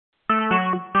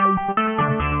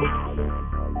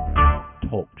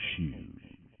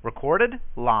Recorded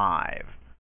live.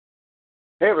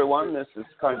 Hey everyone, this is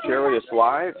Contrarious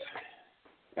Live,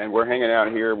 and we're hanging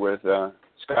out here with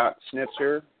Scott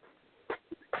Snitzer,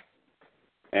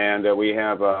 and we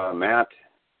have Matt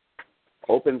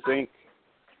OpenThink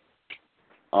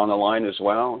on the line as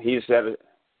well. He's at an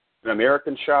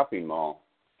American shopping mall,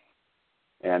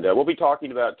 and we'll be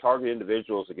talking about target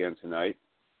individuals again tonight.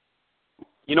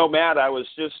 You know, Matt, I was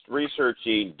just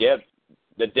researching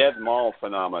the dead mall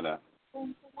phenomena.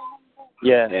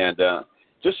 Yeah. And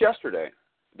just yesterday,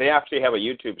 they actually have a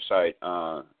YouTube site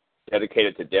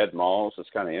dedicated to dead malls. It's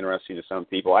kind of interesting to some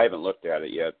people. I haven't looked at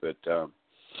it yet, but,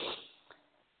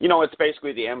 you know, it's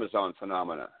basically the Amazon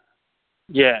phenomena.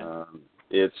 Yeah.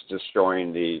 It's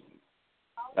destroying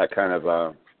that kind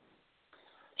of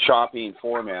shopping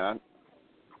format.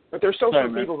 But there's still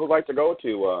some people who like to go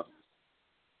to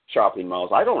shopping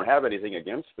malls. I don't have anything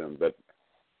against them, but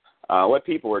what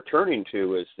people are turning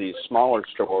to is these smaller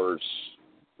stores,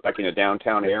 like in a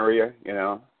downtown area, you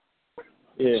know.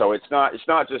 Yeah. So it's not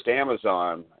just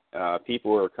Amazon.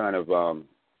 People are kind of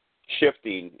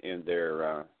shifting in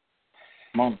their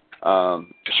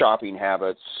shopping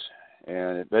habits,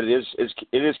 but it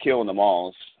is killing the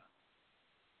malls.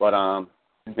 But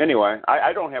anyway,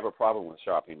 I don't have a problem with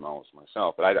shopping malls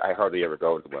myself, but I hardly ever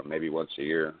go to one, maybe once a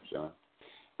year. So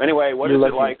anyway, what is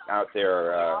it like out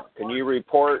there? Can you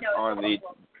report on the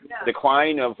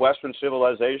decline of Western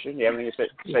civilization? You have anything to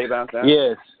say about that?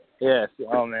 Yes.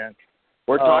 Oh man,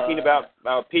 we're talking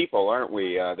about people, aren't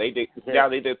we? They do.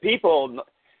 People.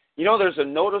 You know, there's a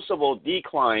noticeable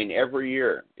decline every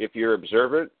year if you're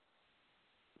observant.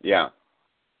 Yeah,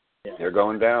 they're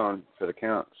going down for the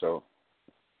count. So,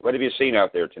 what have you seen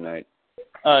out there tonight?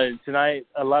 Tonight,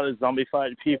 a lot of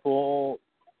zombified people.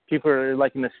 People are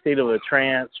like in a state of a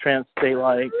trance state,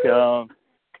 like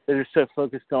they're so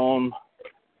focused on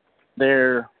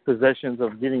their possessions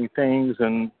of getting things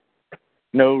and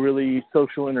no really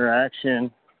social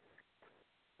interaction,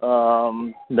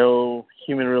 no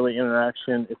human really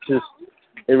interaction.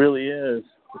 It really is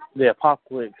the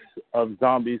apocalypse of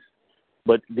zombies,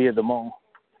 but via the mall.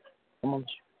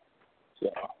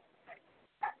 So.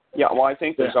 Yeah, well, I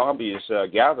think the zombies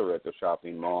gather at the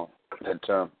shopping mall.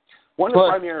 One of the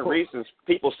primary reasons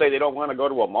people say they don't want to go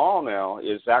to a mall now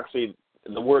is actually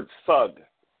the word thug.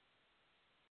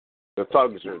 The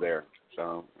thugs are there.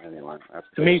 So anyway, that's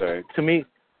what they say.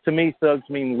 To me, thugs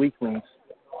mean weaklings.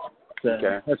 So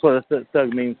okay. That's what a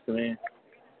thug means to me.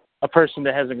 A person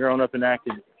that hasn't grown up and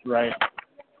acted right.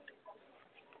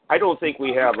 I don't think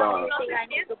we have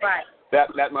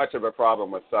that much of a problem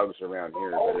with thugs around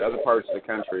here. But in other parts of the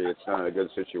country, it's not a good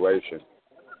situation.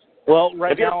 Well,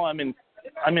 right now I'm in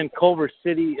Culver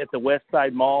City at the West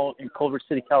Side Mall in Culver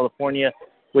City, California,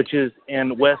 which is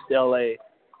in West LA.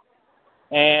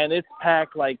 And it's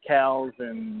packed like cows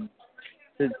and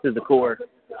to the core.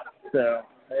 So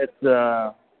it's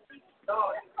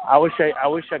I wish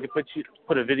I could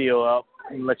put a video up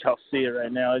and let y'all see it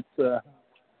right now.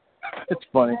 It's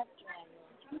funny.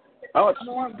 Oh, it's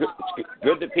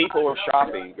good that people are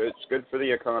shopping. It's good for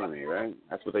the economy, right?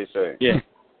 That's what they say. Yeah.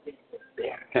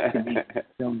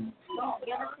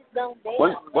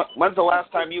 When's the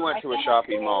last time you went to a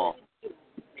shopping mall,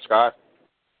 Scott?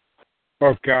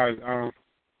 Oh, God.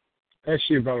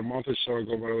 Actually, about a month or so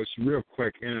ago, but it was real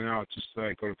quick, in and out, just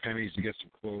like go to Penny's to get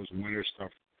some clothes and winter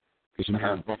stuff because I'm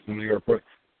here in Buffalo, New York. But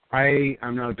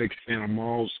I'm not a big fan of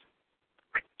malls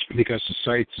because the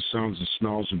sights, the sounds, the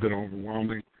smells are a bit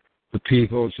overwhelming. The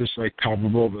people, it's just like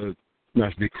palpable,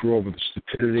 not to be cruel, but the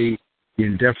stupidity, the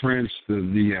indifference,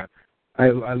 I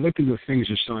looked at the things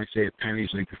they're selling, say, at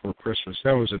Penny's like before Christmas.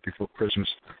 That was it before Christmas.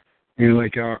 And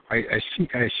like I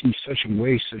see such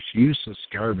waste, such useless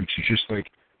garbage. It's just like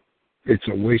it's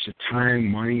a waste of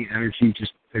time, money, energy.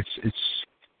 Just it's.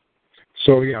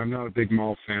 So yeah, I'm not a big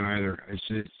mall fan either. It's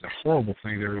a horrible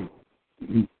thing. They're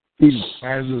even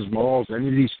plazas, malls, any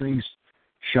of these things,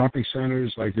 shopping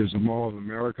centers. Like there's a Mall of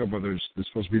America, but there's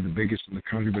supposed to be the biggest in the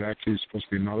country, but actually there's supposed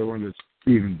to be another one that's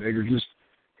even bigger. Just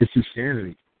it's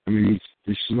insanity. I mean,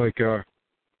 it's like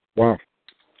wow.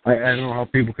 I don't know how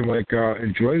people can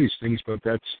enjoy these things, but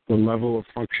that's the level of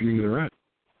functioning they're at,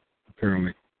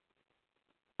 apparently.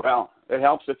 Well, it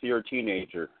helps if you're a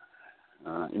teenager.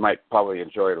 You might probably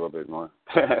enjoy it a little bit more.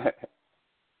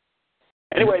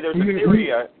 Anyway, there's a theory,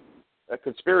 a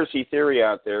conspiracy theory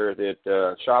out there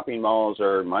that shopping malls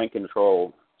are mind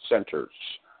control centers.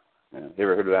 You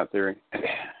ever heard of that theory?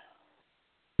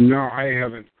 No, I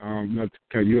haven't. Not to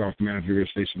cut you off, Matt, if you're going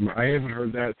to say something. I haven't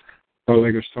heard that. But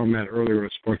like I was telling Matt earlier when I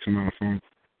spoke to him on the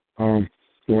phone,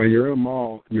 when you're in a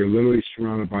mall, you're literally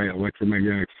surrounded by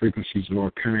electromagnetic frequencies of all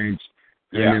kinds.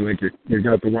 Yeah. And then, like, you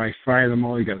got the Wi-Fi in the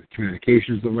mall, you got the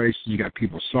communications devices, you got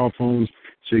people's cell phones,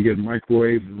 so you get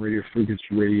microwave and radio frequency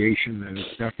radiation that is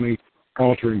definitely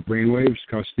altering brainwaves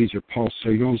because these are pulse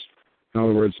signals. In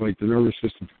other words, like the nervous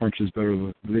system functions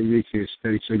better. They say a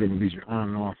steady signal, but these are on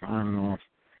and off, on and off.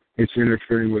 It's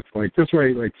interfering with, like, that's why,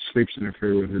 like, sleep's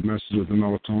interfere with it, messes with the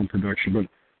melatonin production. But,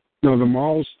 no, the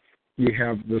malls, you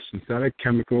have the synthetic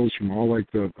chemicals from all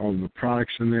the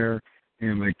products in there,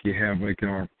 and, like, you have, like,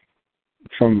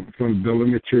 from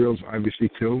building materials, obviously,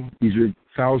 too. These are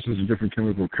thousands of different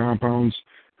chemical compounds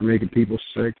that are making people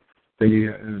sick. Then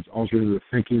and it's altering their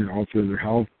thinking and altering their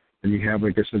health. Then you have,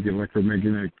 like I said, the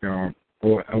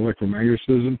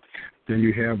electromagnetism. Then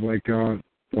you have, like,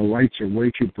 the lights are way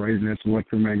too bright, and that's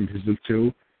electromagnetism,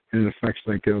 too. And it affects,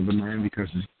 like, the mind because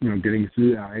it's, getting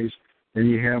through the eyes. Then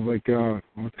you have, like,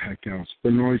 what the heck else? The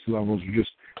noise levels are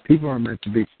just, people are meant to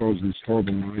be exposed to these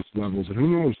horrible noise levels. And who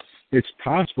knows? It's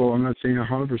possible, I'm not saying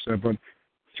 100%, but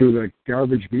through the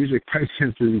garbage music piped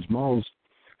in through these malls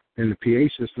and the PA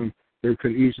system, there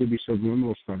could easily be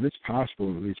subliminal stuff. It's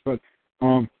possible, at least. But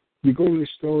you go to these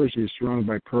stores, you're surrounded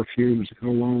by perfumes, the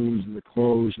colognes, and the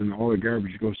clothes, and all the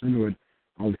garbage that goes into it,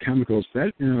 all the chemicals.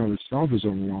 That in and of itself is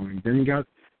overwhelming. Then you got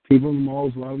people in the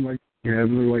malls, a lot of them, like,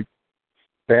 like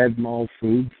bad mall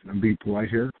food. I'm being polite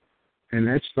here. And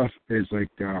that stuff is like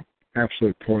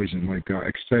absolute poison, like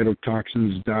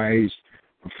excitotoxins, dyes,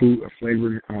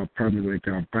 flavor,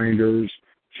 binders,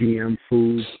 GM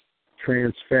foods,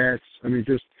 trans fats. I mean,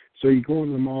 just so you go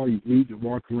in the mall, you eat, you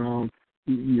walk around,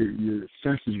 your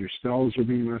senses, your cells are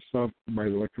being messed up by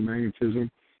the electromagnetism.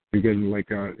 You're getting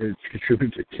it's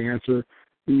contributing to cancer.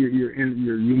 Your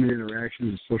human interactions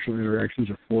and social interactions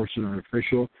are forced and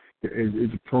artificial.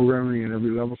 It's programming at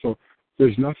every level. So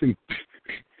there's nothing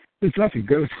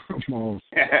good about malls,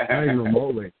 not even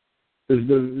remotely. They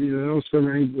don't serve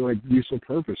any useful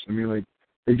purpose. I mean,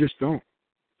 they just don't.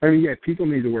 I mean, yeah, people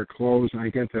need to wear clothes, and I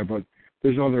get that, but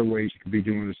there's other ways you could be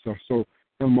doing this stuff. So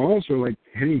the malls are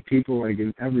hitting people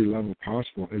in every level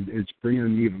possible. It's bringing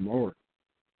them even lower.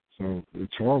 So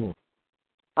it's horrible.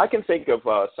 I can think of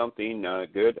something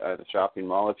good at a shopping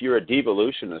mall. If you're a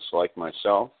devolutionist like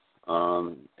myself,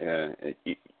 and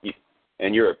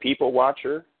you're a people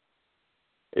watcher,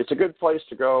 it's a good place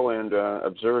to go and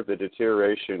observe the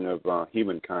deterioration of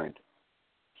humankind.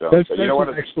 So that's you don't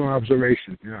an excellent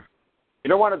observation. Yeah. You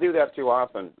don't want to do that too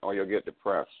often, or you'll get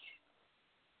depressed.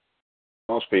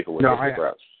 Most people would get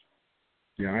depressed.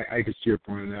 Yeah, I can see your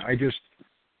point on that.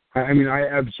 I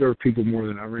observe people more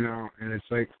than ever now, and it's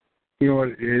like, you know what,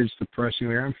 it is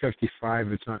depressing. I'm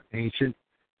 55, it's not ancient,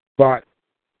 but,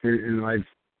 and I've,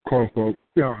 quote-unquote,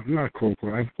 not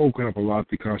quote-unquote, I've woken up a lot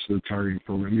because of the targeting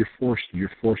program. You're forced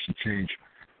to change.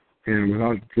 And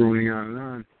without droning on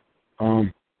and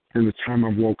on, in the time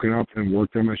I've woken up and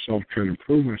worked on myself, trying to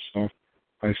improve myself,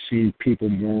 I've seen people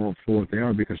more for what they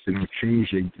are because they don't change.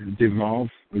 They devolve,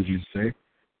 as you say.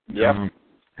 Yeah.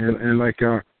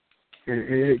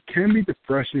 It can be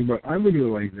depressing, but I look at it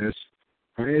like this.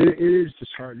 It is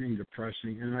disheartening,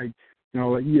 depressing, and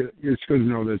it's good to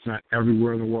know that it's not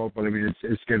everywhere in the world, but I mean,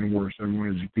 it's getting worse.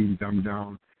 Everyone is being dumbed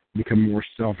down, becoming more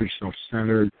selfish,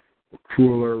 self-centered,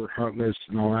 crueler, heartless,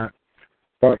 and all that.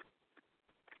 But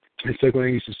it's like when I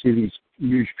used to see these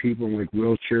huge people in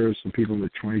wheelchairs, some people in their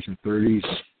 20s and 30s.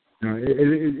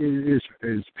 It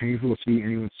is painful to see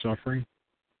anyone suffering,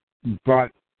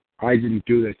 but I didn't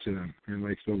do that to them. And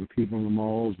so the people in the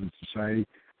malls and society,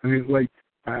 I mean,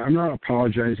 I'm not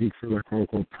apologizing for the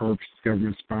quote-unquote perps,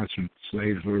 government-sponsored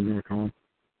slaves, whatever you want to call them,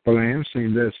 but I am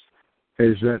saying this,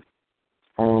 is that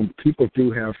people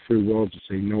do have free will to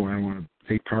say, no, I don't want to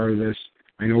take part of this.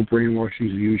 I know brainwashing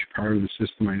is a huge part of the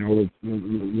system. I know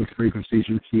the frequencies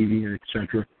from TV and et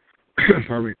cetera.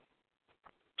 Pardon me.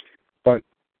 But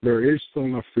there is still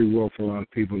enough free will for a lot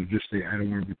of people to just say, I don't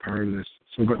want to be part of this.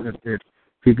 So but if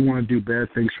people want to do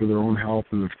bad things for their own health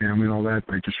and their family and all that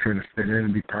by just trying to fit in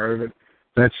and be part of it,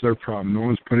 that's their problem. No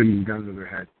one's putting a gun to their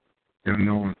head.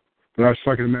 No one. But I was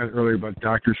talking to Matt earlier about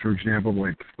doctors, for example,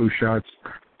 flu shots.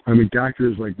 I mean,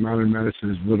 doctors, modern medicine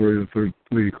is literally the third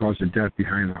leading cause of death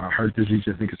behind heart disease.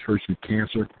 I think it's first with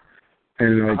cancer.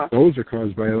 And those are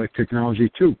caused by technology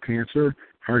too. Cancer,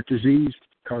 heart disease,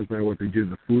 caused by what they do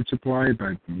to the food supply,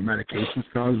 by medications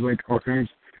caused all kinds.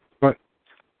 But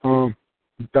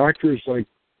doctors,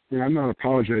 I'm not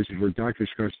apologizing for doctors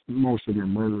because most of them are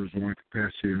murderers in one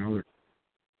capacity or another.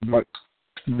 But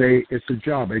it's a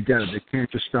job. I get it. They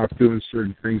can't just stop doing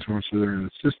certain things once they're in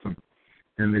the system.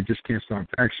 And they just can't stop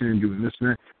vaccinating, doing this and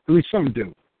that. I mean, some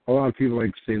do. A lot of people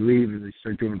they leave and they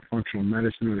start doing functional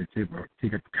medicine, or they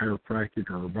take up chiropractic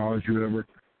or herbology or whatever.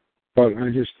 But I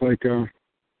just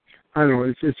I don't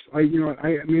know. It's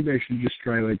maybe I should just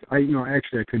try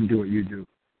actually I couldn't do what you do,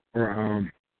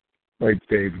 or like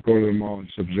Dave, go to the mall and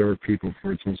just observe people,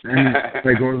 for instance. And if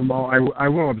I go to the mall, I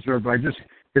will observe, but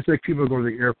it's like people go to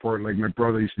the airport, like my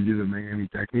brother used to do the Miami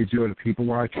techniques, do the people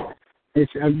watch.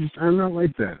 I'm not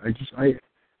like that.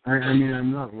 I mean,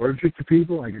 I'm not allergic to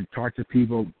people. I can talk to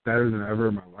people better than ever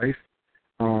in my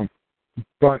life.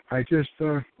 But I just,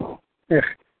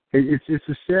 it's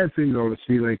a sad thing though to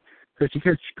see, like, because you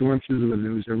catch glimpses of the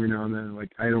news every now and then.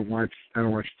 Like, I don't watch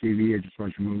TV. I just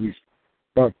watch movies.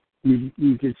 But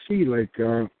you can see like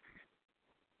the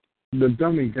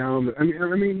dumbing down. I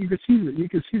mean you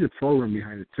can see the program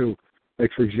behind it too.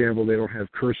 Like, for example, they don't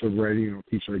have cursive writing,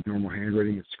 teach like normal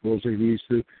handwriting at schools like they used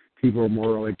to. People are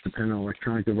more like dependent on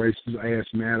electronic devices. I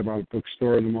asked Matt about a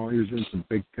bookstore in the mall. He was in some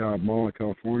big mall in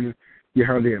California. You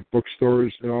hardly have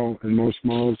bookstores at all in most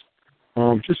malls.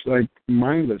 Just like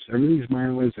mindless. Everything's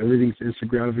mindless. Everything's instant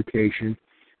gratification.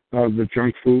 The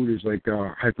junk food is like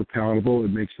hyper palatable.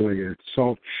 It makes like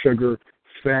salt, sugar,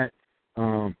 fat,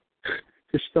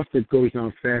 just stuff that goes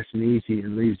down fast and easy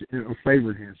and leaves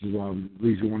flavor enhances a lot.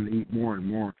 Leaves you want to eat more and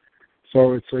more.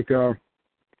 So it's like I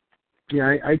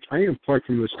unplug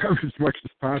from this stuff as much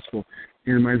as possible.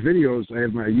 In my videos, I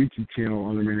have my YouTube channel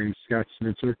under my name, Scott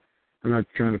Snitzer. I'm not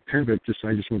trying to pimp it.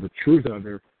 I just want the truth out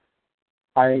there.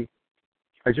 I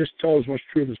just tell as much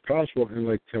truth as possible and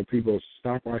like tell people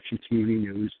stop watching TV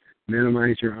news,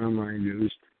 minimize your online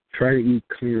news, try to eat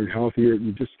cleaner and healthier,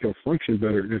 and just go function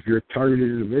better. And if you're a targeted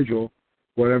individual,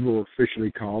 whatever we're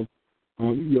officially called,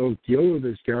 you'll deal with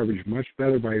this garbage much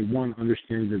better by one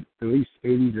understanding that at least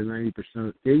 80 to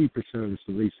 90%, 80% of this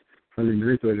at least, how they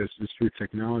manipulate us is through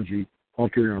technology,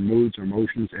 altering our moods, our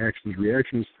emotions, actions,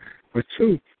 reactions. But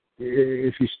two,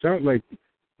 if you start like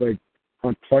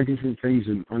unplugging from things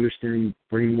and understanding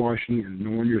brainwashing and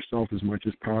knowing yourself as much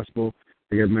as possible,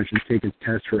 like I mentioned, taking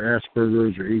tests for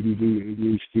Asperger's or ADD,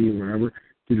 ADHD, or whatever,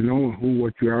 to know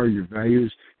what you are, your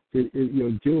values,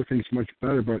 you'll deal with things much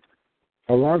better. But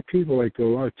a lot of people, like a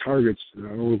lot of targets,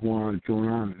 always want to join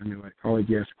on. I mean, like, I like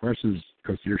to ask questions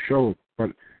because of your show, but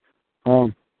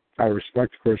I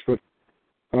respect, of course, but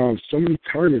so many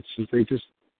targets, they just,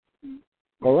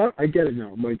 a lot, I get it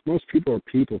now. Like, most people are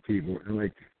people, and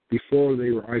like, before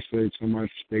they were isolated so much,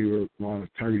 they were a lot of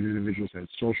targeted individuals had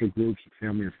social groups,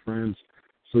 family and friends,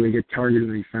 so they get targeted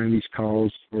and they find these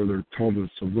calls, or they're told it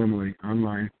subliminally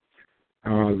online,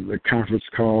 the conference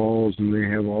calls, and they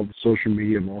have all the social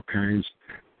media of all kinds,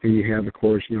 and you have, of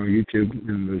course, YouTube,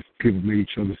 and the people meet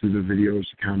each other through the videos,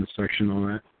 the comment section, all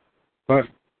that. But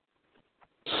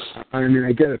I mean,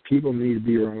 I get it. People need to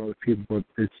be around other people, but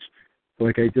it's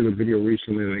like I did a video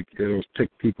recently, like it'll tick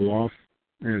people off,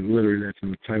 and literally that's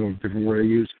in the title, a different word I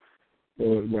use,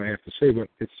 what I have to say, but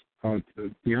it's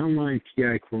the online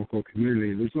TI quote-unquote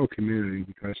community. There's no community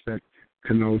because that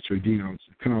connotes or denotes.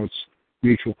 It connotes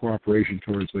mutual cooperation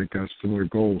towards like similar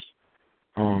goals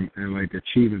and like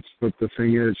achievements. But the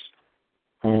thing is,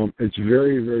 it's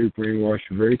very, very brainwashed,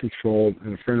 very controlled.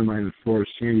 And a friend of mine in Florida,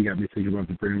 Sandy, got me thinking about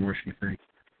the brainwashing thing.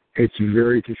 It's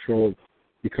very controlled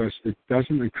because it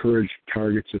doesn't encourage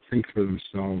targets to think for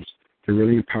themselves, to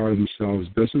really empower themselves.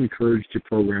 It doesn't encourage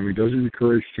deprogramming. It doesn't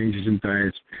encourage changes in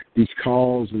diets. These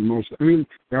calls and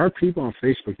there are people on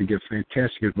Facebook that give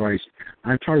fantastic advice.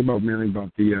 I'm talking about mainly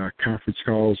about the conference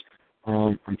calls.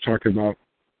 I'm talking about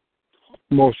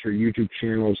most of your YouTube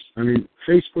channels. I mean,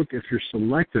 Facebook, if you're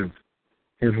selective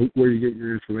in where you get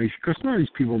your information, because none of these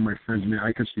people are my friends. I mean,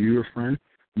 I consider you a friend,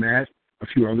 Matt, a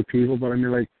few other people, but I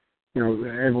mean, like, I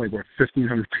have like,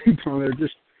 1,500 people on there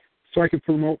just so I can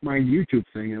promote my YouTube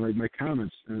thing and like my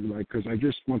comments, and like, because I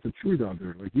just want the truth out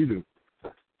there, like you do.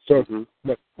 So,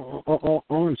 but all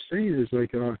I'm saying is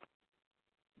like,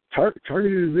 targeted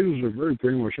individuals are very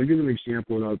brainwashed. I'll give you an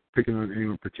example without picking on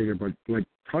anyone in particular, but like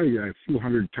probably a few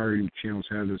hundred targeting channels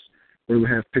have this, where they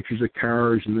have pictures of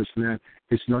cars and this and that.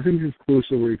 It's nothing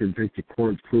conclusive where you can take to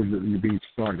court and prove that you're being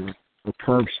stalked or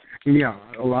perps. And yeah,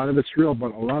 a lot of it's real,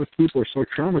 but a lot of people are so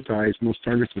traumatized, most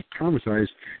targets are traumatized,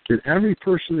 that every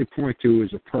person they point to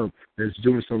is a perp that's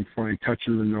doing something funny,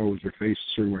 touching the nose or face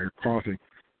a certain way or coughing.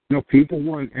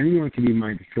 Anyone can be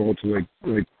mind controlled to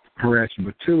like harass you,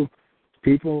 but two,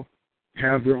 people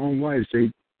have their own lives.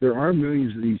 There are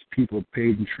millions of these people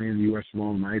paid and trained in the U.S.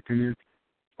 alone, in my opinion,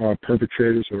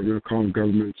 perpetrators, or we're going to call them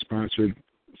government-sponsored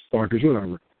stalkers,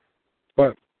 whatever.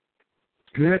 But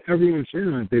not everyone's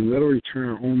in on it. They literally turn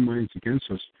our own minds against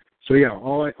us. So yeah,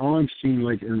 all I'm seeing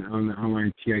like on the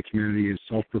online TI community is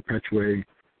self-perpetuating,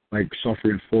 like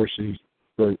self-reinforcing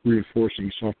or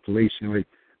reinforcing, self-policing, like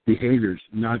behaviors,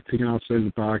 not thinking outside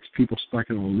the box, people stuck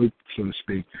in a loop, so to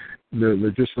speak.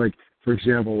 They're just like for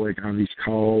example, like on these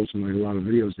calls and like a lot of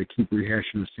videos, they keep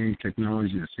rehashing the same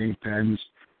technology, the same patents.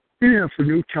 And, for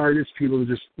new targets, people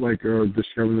just like are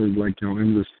discovering like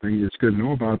in this thing it's good to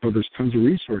know about, but there's tons of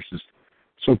resources.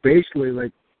 So basically,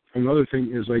 like another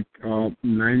thing is like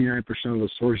 99% of the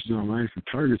sources online for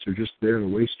targets are just there to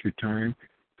waste your time,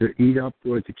 to eat up,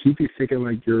 like to keep you thinking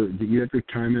like to eat up your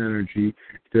time and energy,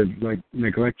 to like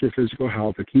neglect your physical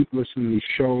health, to keep listening to these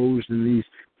shows and these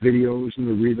videos and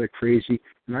to read like crazy.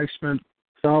 And I've spent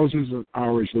thousands of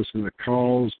hours listening to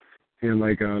calls and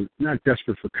like not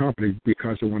desperate for company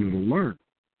because I wanted to learn,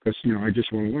 because I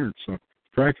just want to learn stuff,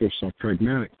 practical stuff,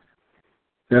 pragmatic.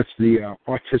 That's the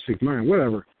autistic mind,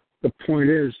 whatever. The point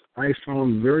is, I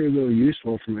found very little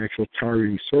useful from actual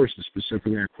targeting sources,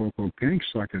 specifically on quote-unquote gang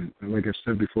stalking. Like I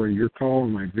said before in your call,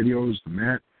 in my videos, the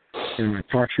Matt, and my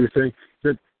talk show thing,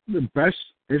 that the best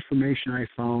information I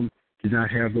found did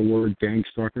not have the word gang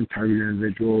stalking, targeting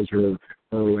individuals, or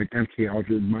like MK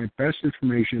Ultra. My best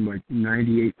information, like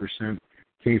 98%,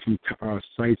 came from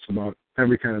sites about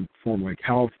every kind of form, like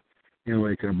health,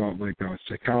 like about like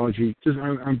psychology. Just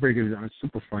I'm breaking it down,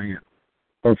 simplifying it.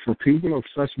 But for people to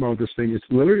obsess about this thing, it's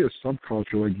literally a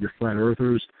subculture, like your flat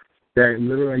earthers, that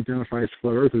literally identify as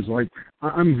flat earthers. Like,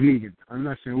 I'm vegan. I'm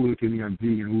not saying, look at me, I'm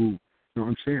vegan. Ooh. No,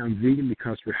 I'm saying I'm vegan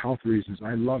because for health reasons.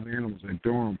 I love animals. I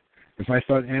adore them. If I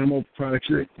thought animal products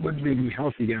wouldn't make me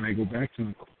healthy again, I go back to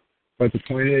them. But the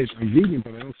point is, I'm vegan,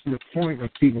 but I don't see the point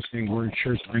of people saying we're in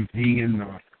shirts, I'm vegan.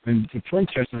 And the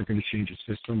protests aren't going to change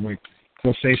the system. Like,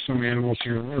 they'll say some animals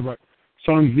here and there, but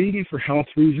so I'm vegan for health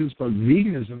reasons, but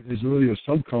veganism is really a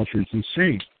subculture. It's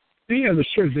insane. And there's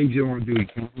certain things you don't want to do. You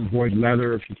can avoid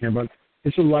leather if you can, but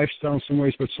it's a lifestyle in some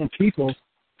ways. But some people,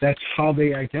 that's how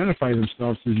they identify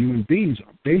themselves as human beings,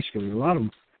 basically. A lot of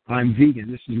them, I'm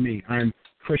vegan, this is me. I'm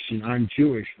Christian, I'm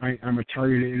Jewish, I'm a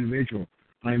targeted individual.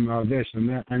 I'm this and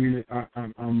that. I mean,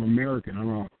 I'm American. I'm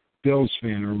a Bills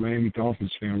fan or Miami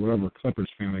Dolphins fan or whatever, Clippers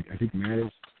fan, like I think Matt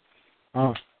is.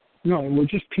 No, we're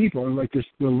just people. And like this,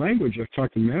 the language, I've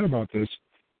talked to Matt about this.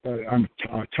 I'm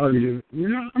targeted.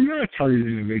 I'm not a targeted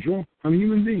individual. I'm a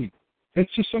human being.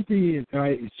 It's just something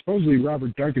supposedly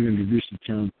Robert Duncan introduced the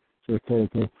term to the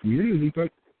quote-unquote community,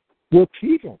 but we're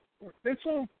people. That's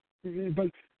all.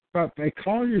 But by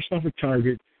calling yourself a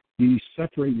target, you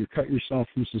cut yourself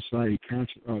from society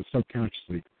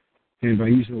subconsciously. And by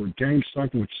using the word gang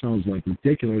stalking, which sounds like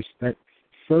ridiculous, that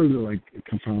further like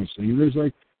compounds things. There's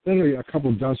like literally a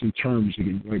couple dozen terms you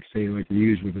can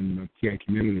use within the TI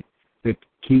community that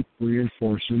keep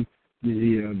reinforcing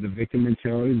the victim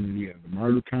mentality, the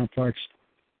martyr complex.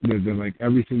 Like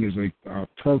everything is like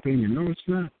tarping, and no, it's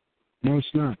not. No, it's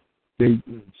not.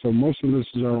 So most of this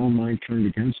is our own mind turned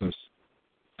against us.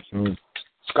 So,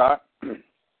 Scott.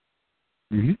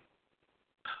 Mm-hmm.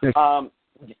 Yes.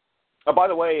 By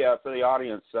the way, for the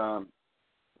audience,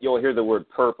 you'll hear the word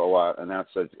perp a lot, and that's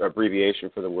an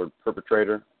abbreviation for the word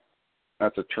perpetrator.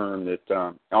 That's a term that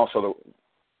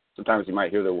sometimes you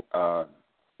might hear the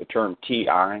term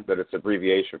TI, but it's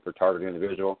abbreviation for targeted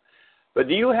individual. But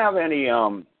do you have any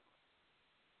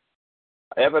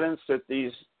evidence that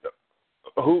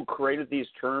who created these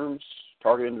terms,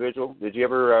 targeted individual? Did you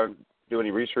ever do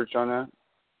any research on that?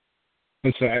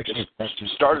 That's an excellent question.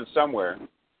 Started somewhere.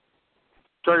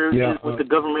 Started with the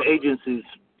government agencies.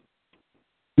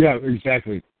 Yeah,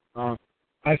 exactly. I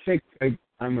think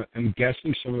I'm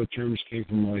guessing some of the terms came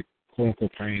from like quote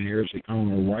unquote pioneers, like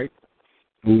Eleanor White,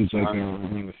 who was like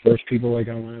one of the first people like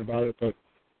online about it. But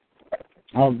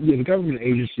the government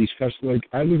agencies, like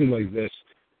I look at it like this: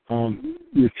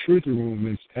 your truther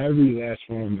movements, every last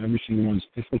one of them, every single one's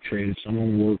infiltrated. Some of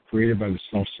them were created by the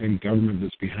self-same government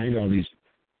that's behind all these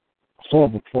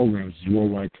horrible programs, these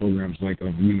worldwide programs like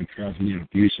of human trafficking and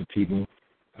abuse of people,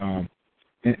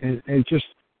 and just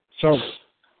so.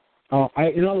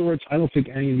 In other words, I don't think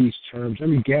any of these terms. I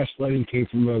mean, gaslighting came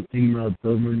from the Ingmar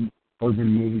Bergman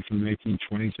movie from the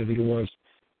 1920s, I think it was,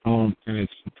 and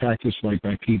it's practiced like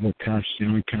by people consciously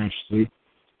and unconsciously,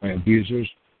 by abusers.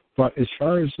 But as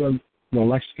far as the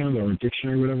lexicon or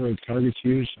dictionary, whatever the targets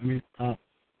use, I mean,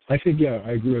 I think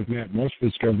I agree with Matt. Most of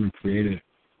it's government created.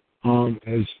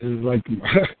 As like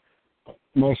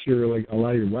most of your a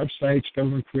lot of your websites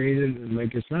government created, and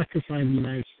like it's not confined to the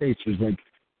United States. There's like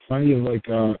plenty of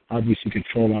obviously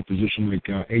controlled opposition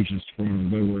agents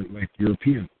from that were like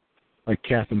European, like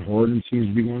Catherine Horden seems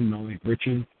to be one, Melanie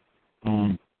Richin,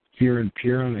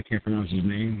 Piran, I can't pronounce his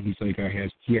name. He's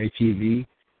has TITV,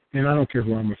 and I don't care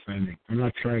who I'm offending. I'm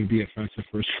not trying to be offensive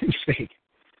for his sake.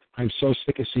 I'm so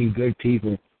sick of seeing good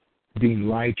people being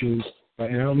lied to,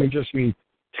 and I don't just mean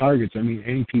targets. I mean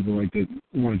any people that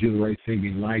want to do the right thing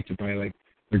being lied to by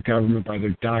their government, by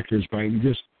their doctors, by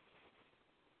just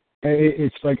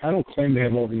It's like I don't claim to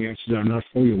have all the answers. I'm not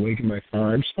fully awakened by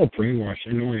far. I'm still brainwashed.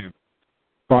 I know I am.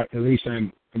 But at least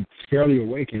I'm fairly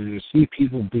awakened, and to see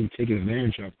people being taken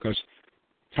advantage of, because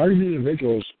targeted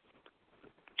individuals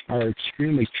are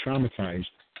extremely traumatized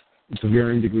to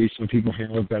varying degrees. Some people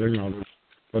handle it better than others.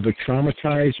 But they're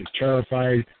traumatized, they're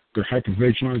terrified, they're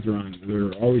hypervigilant,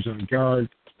 they're always on guard,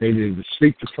 they're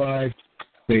sleep deprived,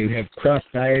 they have crap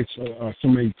diets,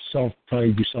 somebody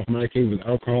probably do self-medicate with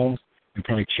alcohol and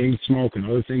probably chain smoke and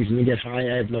other things, and they get high.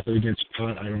 I have nothing against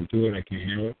pot, I don't do it, I can't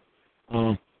handle it.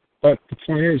 But the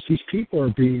point is, these people are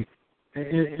being,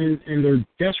 and they're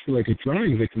desperate, like a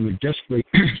drowning victim, they're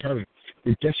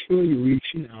desperately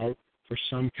reaching out for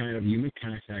some kind of human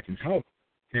contact and help.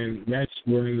 And that's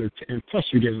where and plus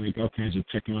you're getting like all kinds of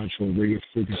technological radio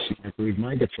frequency, microwave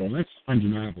mind control. And that's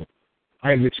undeniable.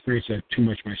 I've experienced that too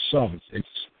much myself.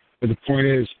 But the point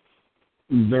is,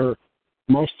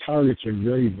 most targets are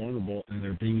very vulnerable, and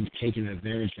they're being taken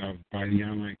advantage of by the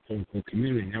online quote-unquote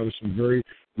community. Now, there's some very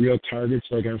real targets,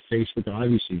 like on Facebook,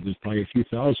 obviously, there's probably a few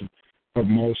thousand, but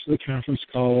most of the conference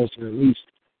calls, or at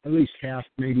least half,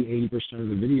 maybe 80% of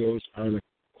the videos are the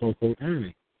quote-unquote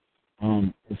enemy.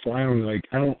 So I don't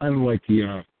like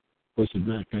the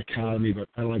not dichotomy, but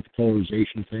I don't like the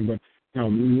polarization thing. But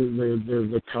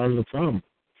they're part of the problem,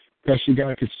 because you got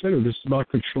to consider this is about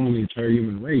controlling the entire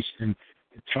human race, and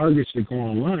the targets that go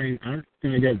online aren't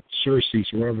going to get surcease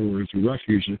or whatever words or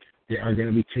refuge. They are going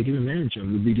to be taken advantage of.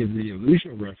 They'll be given the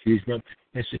illusion of refuge, but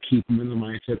it's to keep them in the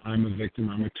mindset, I'm a victim,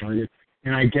 I'm a target.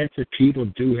 And I get that people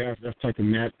do have, I've talked to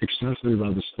Matt extensively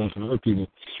about this stuff and other people.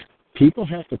 People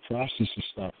have to process this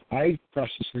stuff. I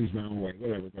process things my own way,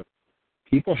 whatever, but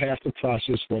people have to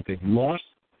process what they've lost,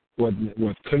 what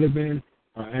could have been.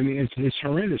 It's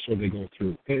horrendous what they go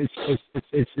through.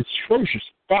 It's atrocious,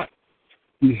 but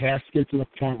you have to get to the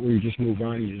point where you just move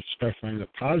on. You just start finding the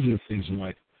positive things in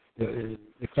life.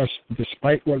 Because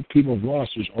despite what people have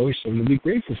lost, there's always something to be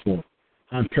grateful for.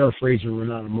 I'm paraphrasing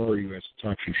Renata Mori as a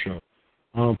talk show.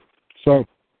 So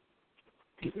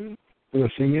the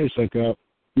thing is, like,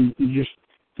 you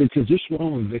just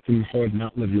want to victimhood,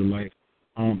 not live your life.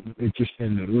 And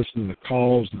listen to the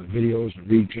calls and the videos and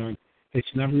read junk.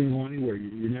 It's never going to go anywhere.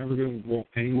 You're never going to go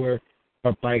anywhere.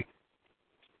 But like,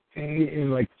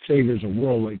 say there's a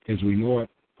world like as we know it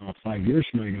 5 years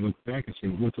from now, you can look back and say,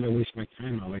 what did I waste my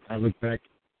time on? Like, I look back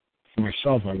for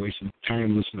myself, I wasted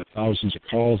time listening to thousands of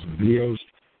calls and videos.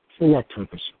 For what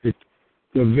purpose? The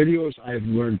videos I've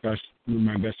learned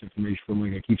my best information from,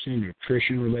 like I keep saying,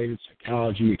 nutrition-related,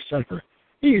 psychology, etc.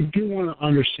 You do want to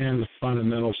understand the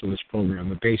fundamentals of this program,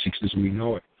 the basics as we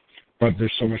know it. But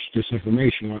there's so much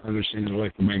disinformation. You want to understand the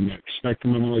electromagnetic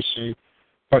spectrum, I'm always saying.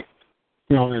 But,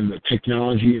 and the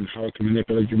technology and how it can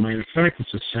manipulate your mind. In fact,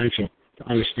 it's essential to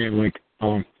understand,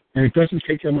 and it doesn't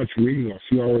take that much reading, a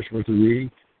few hours worth of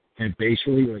reading, and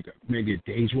basically, like, maybe a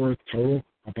day's worth total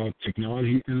about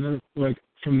technology. And then, like,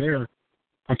 from there,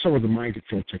 I'm talking about the mind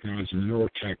control technology, the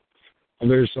neurotech.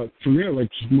 There's from there,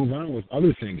 like, just move on with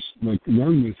other things, like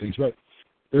learn new things. But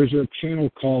there's a channel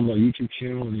called a YouTube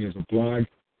channel, and he has a blog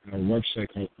and a website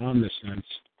called Omniscience,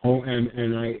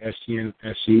 OMNISCNSE.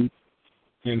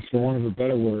 And for want of a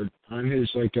better word, on his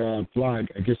blog,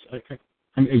 I guess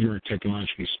I'm ignorant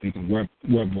technologically speaking,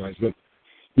 web-wise, but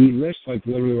he lists like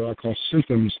literally what I call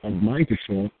symptoms of mind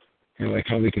control, and like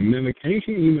how they can mimic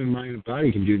anything human mind and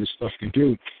body can do. This stuff can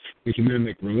do. They can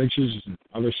mimic religious and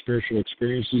other spiritual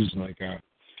experiences, like a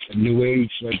New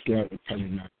Age, probably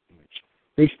not New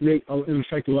Age. They in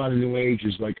fact, a lot of New Age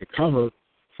is like a cover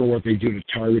for what they do to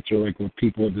targets or like with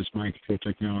people with this mind control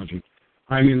technology.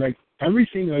 I mean, like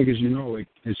everything, like as you know, like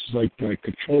it's like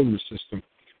controlling the system,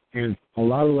 and a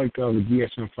lot of like the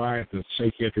DSM-5, the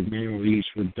psychiatric manual used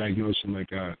for diagnosing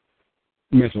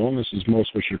mental illnesses, most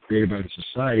of which are created by the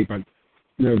society, but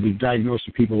the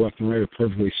diagnosing people left and right are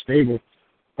perfectly stable.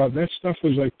 But that stuff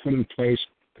was like put in place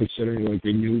considering like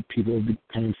they knew people would be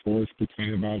coming forth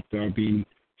complaining about being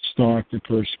stalked and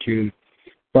persecuted.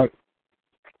 But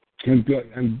I'm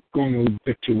going a little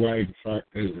bit too wide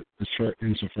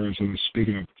insofar as I'm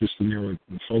speaking of, just to narrow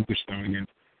the focus down again.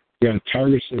 Yeah, the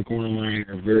targets that go online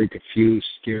are very confused,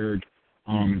 scared,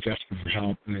 desperate for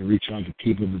help, and they reach out to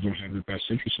people that don't have their best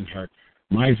interest in heart.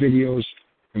 My videos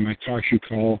and my talk show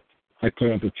call, I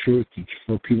put out the truth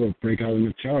for people to break out of the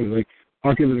mentality. Like,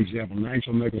 I'll give an example.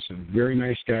 Nigel Nicholson, very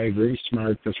nice guy, very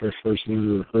smart. That's where I first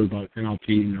learned or heard about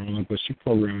NLP, neuro-linguistic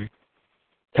programming,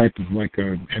 type of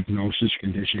hypnosis,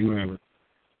 conditioning, whatever.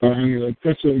 But I mean,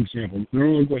 that's an example.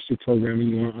 Neuro-linguistic programming,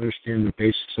 you want to understand the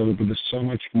basics of it, but there's so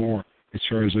much more as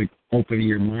far as opening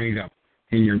your mind up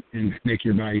and make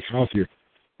your body healthier.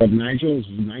 But Nigel is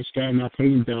a nice guy. I'm not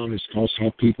putting him down. His calls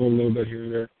help people a little bit here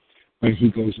and there. And he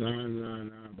goes on and on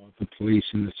and on about the police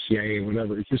and the CIA,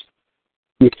 whatever. It just,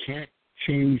 you can't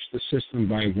change the system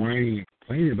by whining and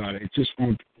complaining about it. It just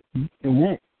won't. It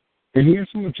won't. And he has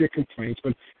some legit complaints,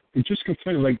 but it's just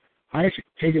complaining. Like, I've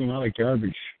taken a lot of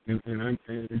garbage, and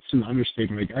it's an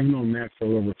understatement. Like, I've known Matt for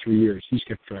over 3 years. He's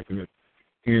kept track of it.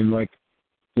 And, like,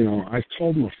 you know, I've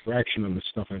told him a fraction of the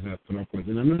stuff I've had to put up with.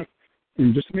 And I'm not,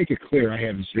 and just to make it clear, I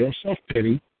have zero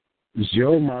self-pity,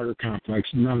 zero martyr complex,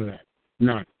 none of that.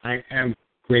 None. I am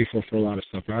grateful for a lot of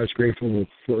stuff. I was grateful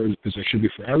for, as I should be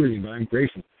for everything, but I'm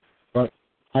grateful. But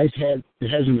it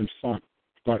hasn't been fun.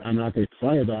 But I'm not going to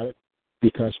cry about it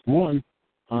because, one,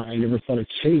 I never thought I'd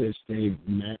say this, Dave,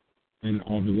 Matt, and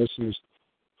all the listeners.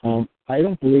 I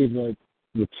don't believe that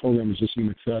the program is just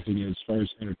human trafficking as far as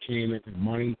entertainment and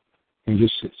money and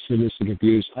just sadistic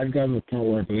abuse. I've gotten to the point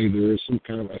where I believe there are some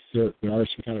kind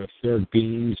of third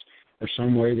beings or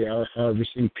some way they are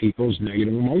harvesting people's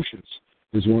negative emotions.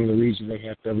 Is one of the reasons they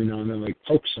have to every now and then like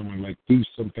poke someone, like do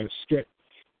some kind of skit,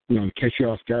 you know, catch you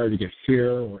off guard to get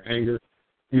fear or anger.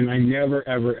 And I never,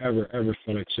 ever, ever, ever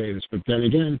thought I'd say this. But then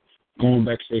again, going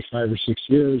back, say, 5 or 6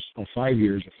 years, or 5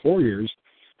 years, or 4 years,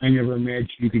 I never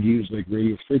imagined you could use like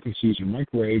radio frequencies or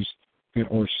microwaves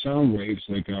or sound waves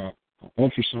like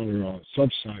ultrasound or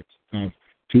subsonic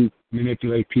to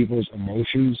manipulate people's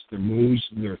emotions, their moods,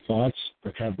 their thoughts,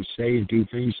 what have to say and do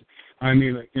things. I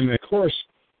mean, and of course,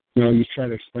 you know, you try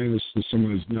to explain this to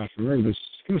someone who's not familiar, this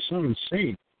is going to sound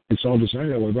insane. It's all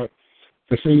designed that way. But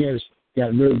the thing is, yeah,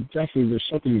 there's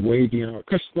something way beyond.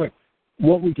 Because, look,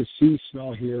 what we can see,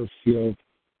 smell, hear, feel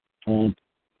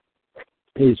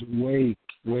is way,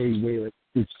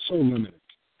 it's so limited.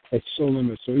 It's so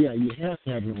limited. So, yeah, you have to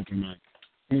have an open mind.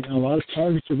 And a lot of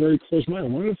targets are very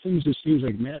close-minded. One of the things that seems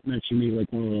like Matt mentioned me,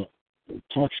 like one of the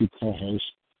talk show co-hosts,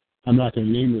 I'm not going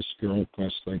to name this girl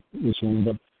because, like, this woman,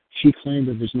 but she claimed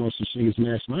that there's no such thing as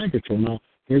mass mind control. Now,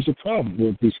 here's the problem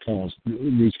with these calls,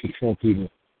 these control people.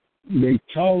 They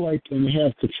tell, like, and they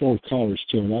have controlled callers,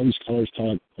 too. A lot of these callers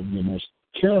tell the most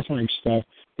terrifying stuff,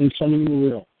 and some of them are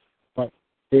real. But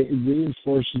it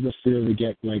reinforces the fear they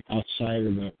get, like, outside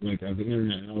of the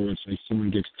internet. In other words, like, someone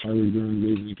gets tired during the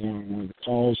reason they go on one of the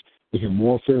calls, they hear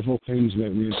more fearful things that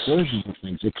reinforces the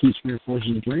things. It keeps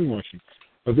reinforcing the brainwashing.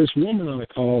 But this woman on the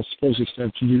call supposedly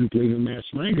said she didn't believe in mass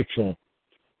mind control.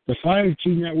 The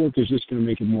 5G network is just going to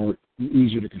make it more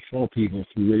easier to control people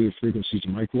through radio frequencies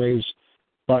and microwaves.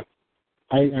 But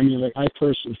I mean, like, I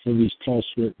personally, for this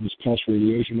pulse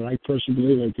radiation, but I personally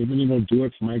believe that they've been able to do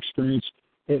it, from my experience,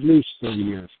 at least 30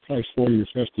 years, probably 40 or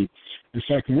 50. In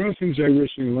fact, one of the things I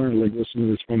recently learned, like listening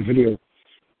to this one video,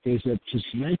 is that since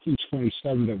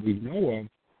 1927 that we know of,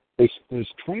 there's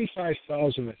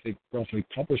 25,000, I think, roughly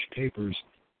published papers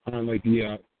on, like,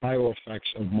 the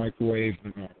bioeffects of microwave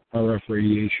and RF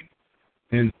radiation,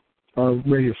 and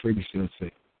radio frequency, let's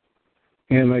say.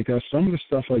 And, like, some of the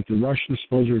stuff, like the Russians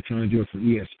supposedly were trying to do it for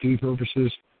ESP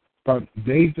purposes, but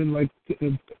they've been, like,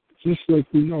 just like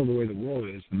we know the way the world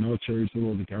is. The military is the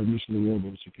world, the governments of the world,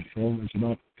 those who control them. It's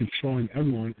about controlling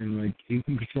everyone, and, like, you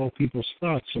can control people's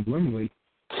thoughts subliminally,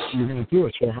 you're going to do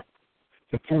it. So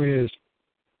the point is,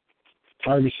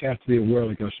 targets have to be aware,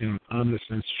 like I was saying on the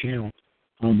Sense channel,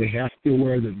 they have to be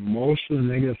aware that most of the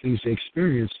negative things they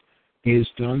experience is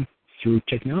done through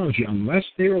technology, unless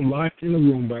they are locked in a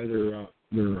room by their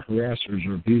harassers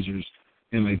or abusers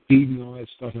and, like, beating all that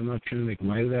stuff. I'm not trying to make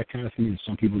light of that kind of thing, and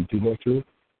some people do go through.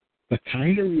 The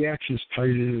kind of reactions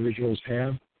targeted individuals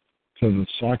have to the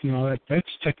stalking and all that, that's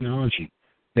technology.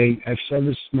 I've said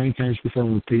this many times before,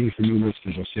 I'm repeating for new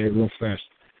listeners, I'll say it real fast.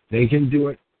 They can do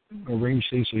it, arrange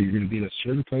things so you're going to be at a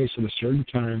certain place at a certain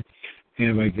time,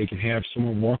 and, like, they can have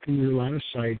someone walk in your line of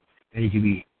sight, and you can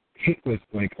be hit with,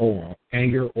 like,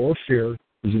 anger or fear,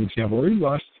 as an example, or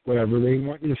lust, whatever they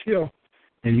want you to feel,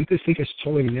 and you could think it's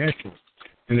totally natural.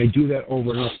 And they do that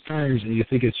over enough times, and you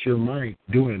think it's your mind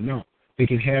doing it. No. They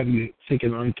can have you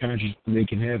thinking unconscious, and they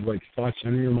can have, like, thoughts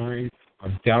in your mind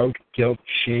of doubt, guilt,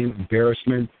 shame,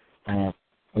 embarrassment,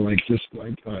 like, just,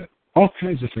 like, all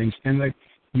kinds of things. And, like,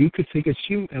 you could think it's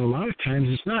you, and a lot of times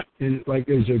it's not. And, like,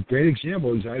 there's a great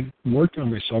example is I've worked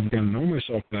on myself, gotten to know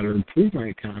myself better, improved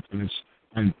my confidence,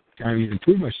 and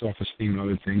improved my self-esteem and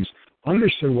other things,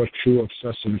 understood what true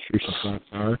obsessive intrusive thoughts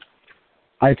are.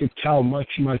 I could tell much,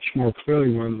 much more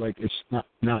clearly when, like, it's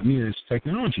not me and it's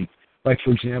technology. Like,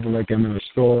 for example, like, I'm in a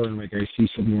store and, like, I see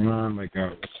something going on, like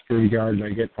a security guard, and I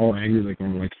get all angry, like, I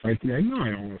want to, like, fight the guy. No,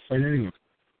 I don't want to fight anyone.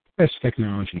 That's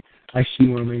technology. I see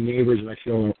one of my neighbors and I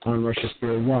feel unrushed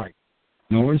fear. Why?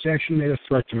 No one's actually made a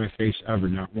threat to my face ever,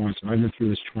 not once. I've been through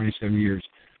this 27 years.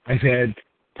 I've had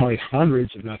probably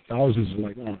hundreds, if not thousands, of,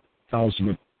 like, thousands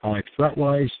of, like,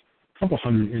 threat-wise, a couple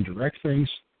hundred indirect things.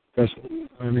 That's,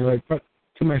 I mean, like, but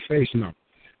to my face, no.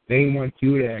 They want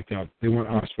you to act out. They want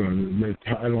us. I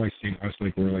don't like saying us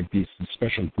like we're like these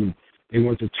special group. They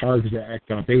want the targets to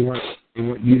act out. They want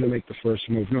you to make the first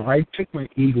move. No, I took my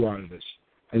ego out of this.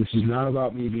 And this is not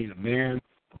about me being a man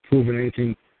or proving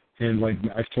anything. And like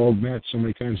I've told Matt so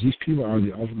many times, these people are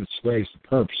the ultimate slaves, the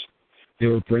perps. They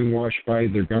were brainwashed by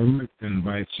their government and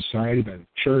by society, by the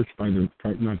church, by their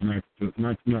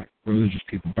not religious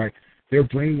people. They're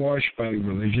brainwashed by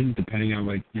religion, depending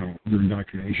on your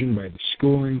indoctrination, by the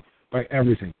schooling, by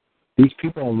everything. These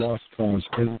people are lost cause.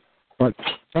 But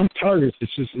some targets,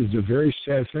 it's a very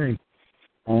sad thing.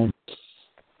 I'm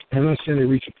not saying they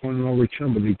reach a point of no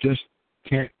return, but they just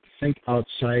can't think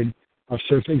outside of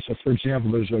certain things. So, for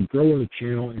example, there's a girl on the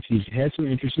channel, and she's had some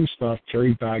interesting stuff,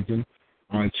 Terry Bogdan.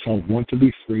 It's called Want to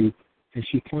Be Free, and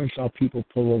she points out people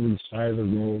pull over the side of the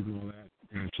road and all that.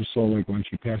 And it's just so like when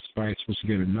she passes by, it's supposed to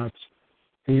get her nuts.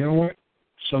 And you know what?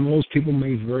 Some of those people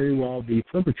may very well be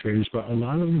perpetrators, but a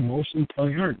lot of them, most of them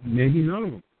probably aren't. Maybe none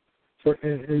of them.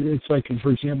 It's like,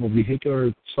 for example,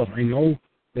 vehicular stuff. I know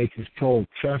they control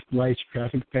traffic lights,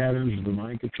 traffic patterns, the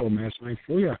mind control, mass mind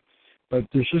control, yeah. But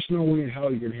there's just no way in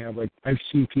hell you're going to have, like, I've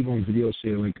seen people in videos say,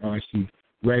 like, oh, I see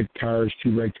red cars,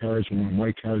 2 red cars, 1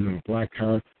 white car, and a black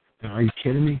car. Now, are you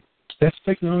kidding me? That's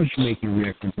technology making a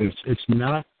react like this. It's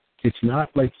not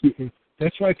like,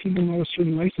 that's why people know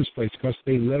certain license plates, because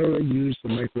they literally use the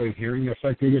microwave hearing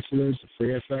effect, I guess it is, the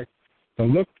free effect, to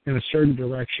look in a certain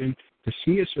direction, to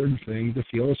see a certain thing, to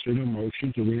feel a certain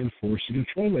emotion, to reinforce the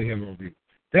control they have over you.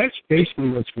 That's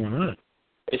basically what's going on.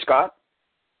 Hey, Scott?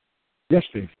 Yes,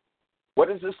 Steve. What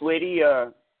is this lady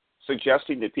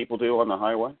suggesting that people do on the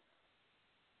highway?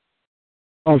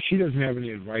 Oh, she doesn't have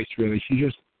any advice, really. She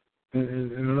just,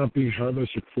 and I'm not being heartless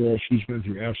or cruel, she's been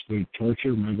through absolute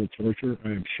torture, mental torture, I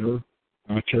am sure.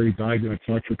 Terry Bogdan, I've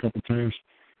talked to her a couple times.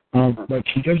 But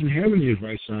she doesn't have any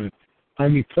advice on it. I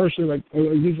mean, personally, like,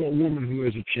 there's a woman who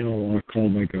has a channel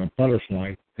called, like,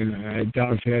 Butterfly, and I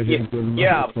doubt if it has anything.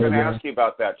 Yeah, I was going to ask you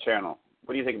about that channel.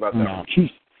 What do you think about that? No,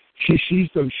 she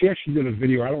actually did a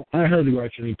video. I hardly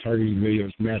watch any targeting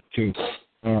videos, Matt, too.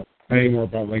 Anymore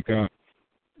about, I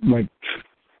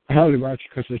hardly watch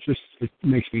it because it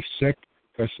makes me sick,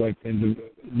 because, like, and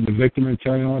the victim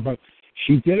mentality and all that. But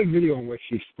she did a video in which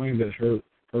she explained that her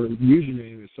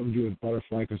username is something to do with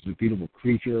Butterfly because it's a beautiful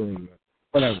creature or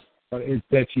whatever. But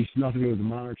that she's nothing to do with the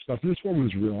monarch stuff. And this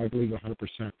woman's real, I believe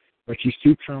 100%. But she's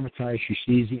too traumatized. She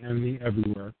sees the enemy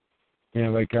everywhere.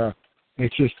 And, like,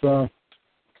 it's just, oh,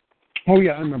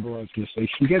 yeah, I remember what I was going to say.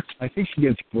 I think she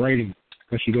gets grading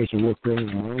because she goes to work early in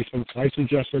the morning. So I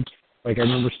suggested, like, I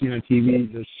remember seeing on TV,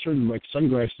 there's certain, like,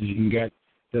 sunglasses you can get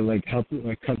that, like, help,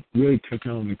 like, really cut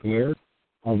down on the glare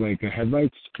of, like,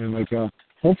 headlights. And, like,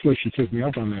 hopefully she took me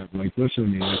up on that. Like, listen to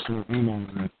me. I'm on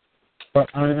that.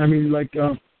 But, I mean, like,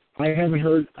 I haven't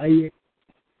heard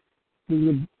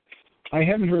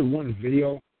one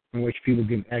video in which people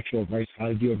give actual advice how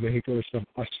to do a vehicular stuff,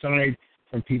 aside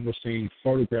from people saying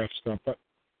photograph stuff. But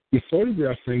you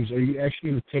photograph things, are you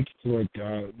actually going to take it to, like,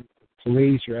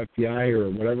 police or FBI or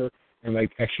whatever and,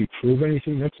 like, actually prove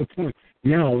anything? That's the point.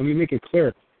 Now, let me make it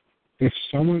clear. If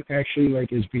someone actually,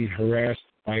 like, is being harassed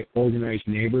by organized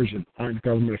neighbors that aren't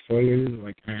government affiliated,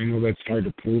 like, I know that's hard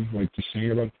to prove, like, just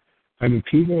saying about it. I mean,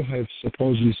 people have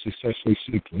supposedly successfully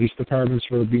sued police departments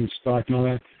for being stalked and all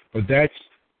that, but that's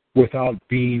without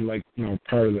being, like,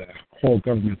 part of the whole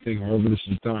government thing, however this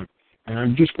is done. And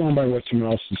I'm just going by what someone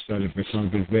else has said, if it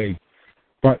sounds a bit vague.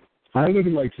 But I look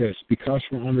at it like this. Because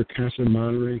we're under constant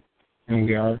monitoring, and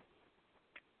we are,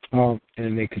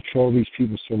 and they control these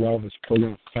people so well, this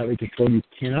program is tightly controlled, you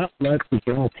cannot let the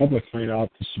general public find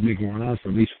out this has been going on for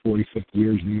at least 40, 50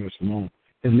 years in the U.S. alone,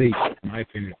 at least, in my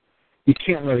opinion. You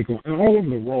can't let it go. And all over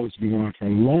the world, it's been going on for a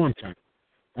long time.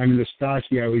 I mean, the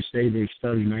Stasi, I always say they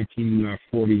started in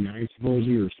 1949,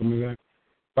 supposedly, or something like that.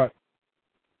 But,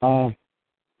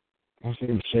 what was I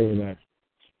going to say with that?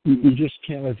 You just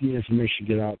can't let the information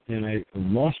get out. And I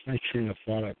lost my train of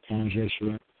thought. I apologize for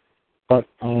that. But,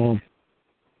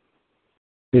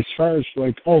 as far as,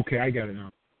 like, okay, I got it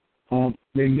now.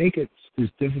 They make it as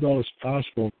difficult as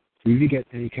possible for you to get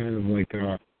any kind of, like,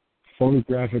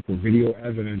 photographic or video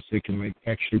evidence that can, like,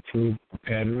 actually prove a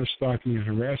pattern of stalking and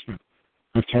harassment.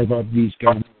 I'm talking about these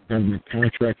government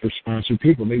contractor-sponsored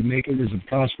people. They make it as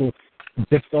impossible,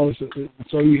 difficult.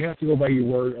 So you have to go by your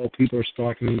word. Oh, people are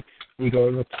stalking me. You go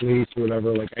to the police or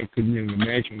whatever. Like, I couldn't even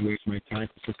imagine wasting my time.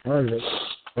 It's a part of it.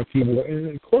 But people,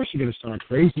 and of course, you're going to sound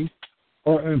crazy.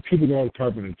 And people go to the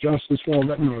Department of Justice. Well,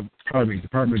 Department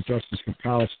of Justice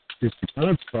compiles statistics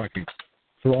on stalking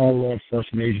for all law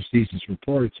enforcement agencies it's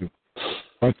reported to.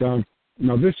 But,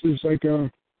 now this is like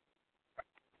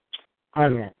I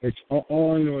don't know. It's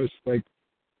all I know is like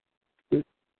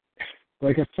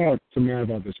I talked to Matt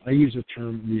about this. I use the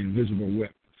term the invisible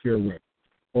whip, fear whip,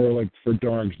 or like for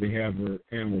dogs they have, or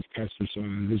animals, pets, or some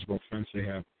invisible fence they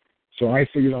have. So I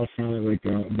figured out finally, like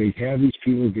they have these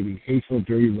people giving hateful,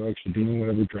 dirty looks, or doing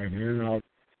whatever, driving in and out,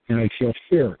 and I feel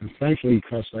fear. And thankfully,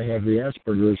 because I have the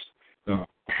Asperger's,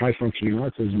 high functioning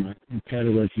autism, my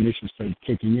pattern recognition started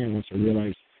kicking in once I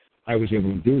realized I was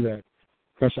able to do that.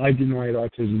 Because I didn't know I had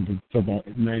autism for about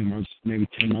 9 months, maybe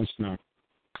 10 months now.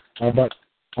 But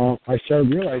I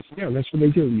started realizing, yeah, that's what they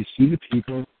do. You see the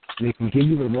people, and they can give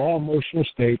you the raw emotional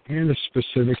state and the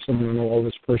specifics of, oh,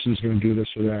 this person's going to do this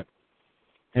or that.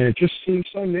 And it just seems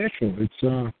so natural.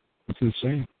 It's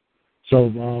insane. So, I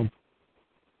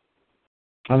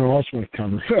don't know what else I want to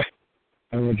cover.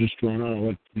 I don't know, just throwing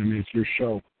out. It's your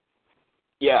show.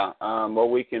 Yeah, well,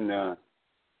 we can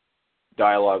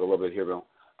dialogue a little bit here, Bill.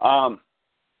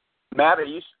 Matt, are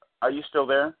you still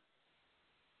there?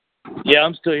 Yeah,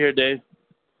 I'm still here, Dave.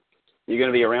 You going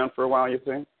to be around for a while, you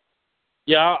think?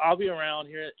 Yeah, I'll be around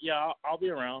here. Yeah, I'll be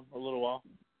around a little while.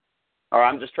 All right,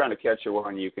 I'm just trying to catch you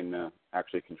when you can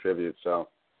actually contribute. So,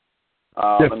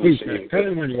 yeah, let please, me see. tell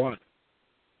me when you want.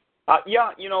 Yeah,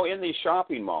 in these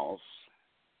shopping malls,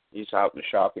 he's out in the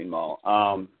shopping mall,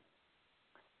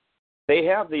 they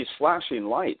have these flashing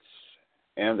lights,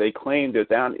 and they claim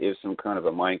that is some kind of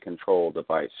a mind control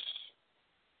device.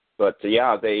 But,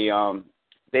 yeah,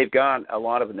 they've got a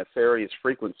lot of nefarious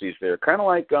frequencies there, kind of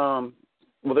like,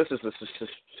 well, this is the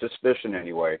suspicion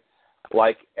anyway,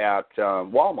 like at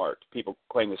Walmart, people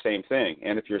claim the same thing.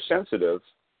 And if you're sensitive,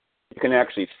 you can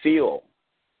actually feel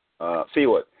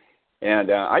it.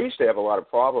 And I used to have a lot of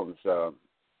problems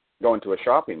going to a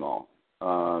shopping mall.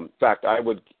 In fact, I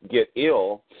would get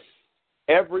ill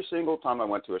every single time I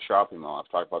went to a shopping mall.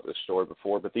 I've talked about this story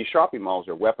before, but these shopping malls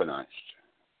are weaponized.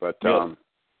 But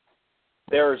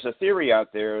there's a theory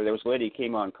out there. There was a lady who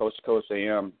came on Coast to Coast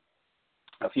AM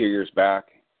a few years back,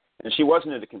 and she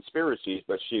wasn't into conspiracies,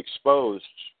 but she exposed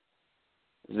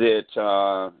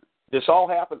that this all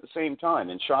happened at the same time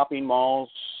in shopping malls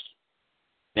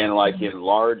and like in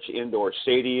large indoor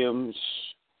stadiums,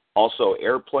 also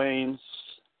airplanes.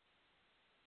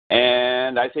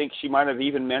 And I think she might have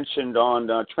even mentioned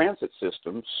on transit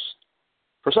systems.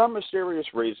 For some mysterious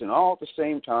reason, all at the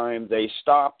same time, they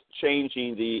stopped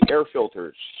changing the air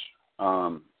filters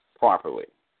properly.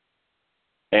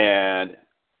 And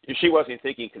she wasn't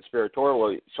thinking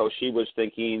conspiratorially, so she was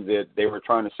thinking that they were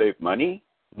trying to save money?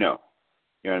 No.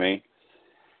 You know what I mean?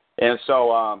 And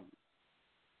so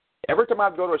every time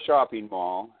I'd go to a shopping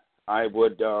mall, I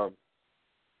would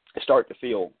start to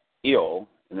feel ill,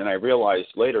 and then I realized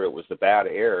later it was the bad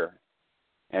air,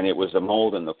 and it was the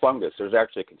mold and the fungus. There's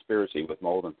actually a conspiracy with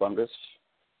mold and fungus.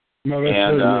 No, that's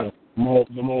very real.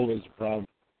 The mold is a problem.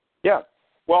 Yeah.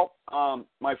 Well,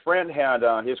 my friend had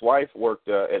his wife worked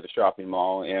at the shopping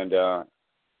mall, and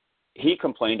he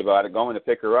complained about it, going to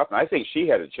pick her up, and I think she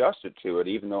had adjusted to it,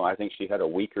 even though I think she had a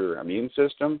weaker immune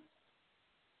system.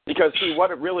 Because, see,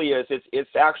 what it really is, it's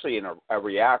actually a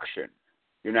reaction.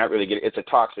 You're not really getting, it's a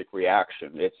toxic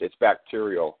reaction. It's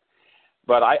bacterial.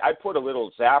 But I put a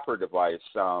little zapper device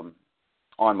on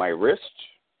my wrist.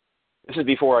 This is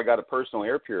before I got a personal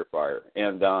air purifier,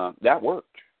 and that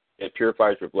worked. It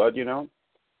purifies your blood,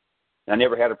 I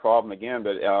never had a problem again,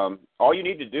 but all you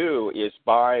need to do is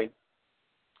buy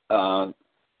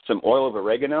some oil of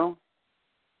oregano,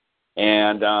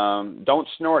 and don't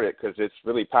snort it because it's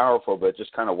really powerful, but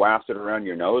just kind of waft it around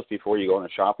your nose before you go in a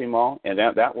shopping mall, and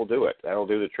that will do it. That will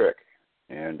do the trick,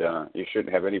 and you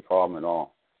shouldn't have any problem at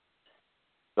all.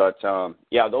 But,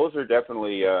 yeah, those are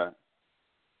definitely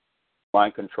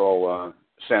mind control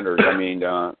centers. I mean,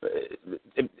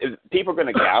 if people are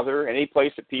going to gather, any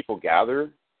place that people gather,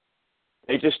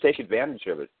 they just take advantage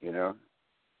of it,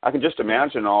 I can just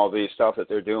imagine all the stuff that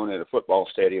they're doing at a football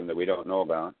stadium that we don't know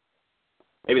about.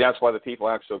 Maybe that's why the people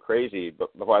act so crazy,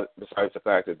 but besides the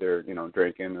fact that they're,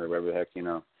 drinking or whatever the heck,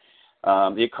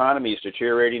 The economy is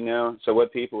deteriorating now, so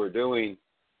what people are doing,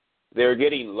 they're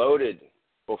getting loaded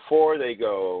before they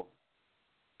go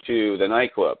to the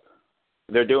nightclub.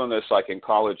 They're doing this like in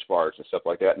college bars and stuff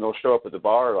like that, and they'll show up at the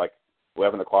bar like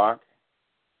 11 o'clock,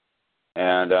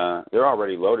 and they're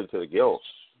already loaded to the gills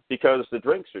because the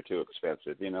drinks are too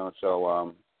expensive,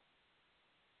 So,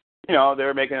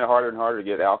 they're making it harder and harder to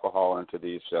get alcohol into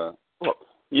these. Look,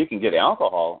 you can get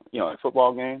alcohol, at a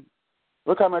football game.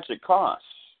 Look how much it costs.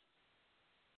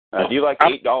 Do you like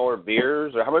 $8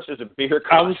 beers, or how much does a beer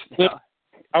cost?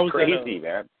 I was crazy,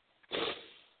 man.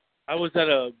 I was at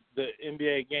the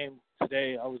NBA game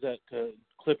today. I was at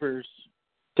Clippers.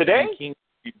 Today? King.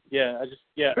 Yeah,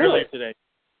 really? earlier today.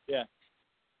 Yeah.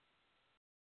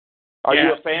 Are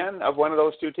you a fan of one of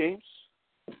those two teams?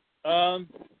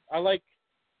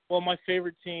 My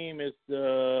favorite team is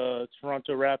the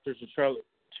Toronto Raptors and Charlotte.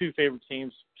 Two favorite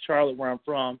teams: Charlotte, where I'm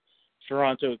from,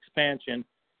 Toronto expansion,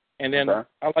 and then I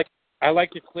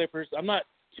like the Clippers. I'm not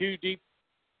too deep.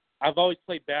 I've always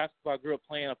played basketball. I grew up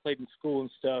playing. I played in school and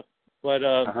stuff. But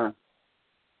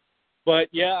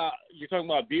yeah, you're talking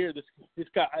about beer. This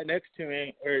guy next to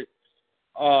me,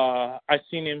 I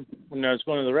seen him when I was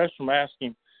going to the restroom. I asked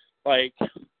him, like,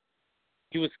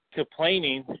 he was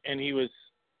complaining and he was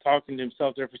talking to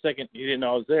himself there for a second. He didn't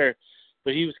know I was there,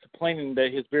 but he was complaining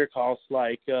that his beer costs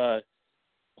like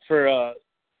for a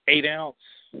 8-ounce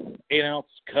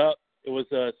cup, it was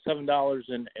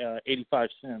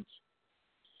 $7.85.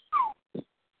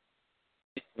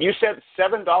 You said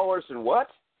 $7 and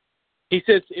what? He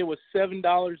says it was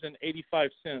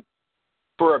 $7.85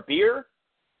 for a beer.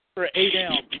 For an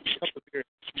 8-ounce cup of beer.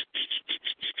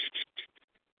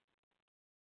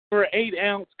 For an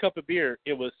 8-ounce cup of beer,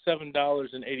 it was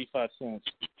 $7.85.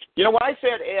 You know, when I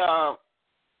said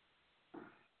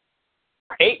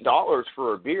 $8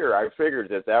 for a beer, I figured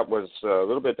that was a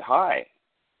little bit high.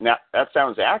 Now that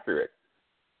sounds accurate.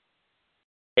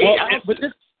 8 ounces. But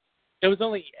it was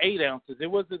only 8 ounces. It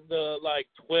wasn't the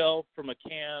 12 from a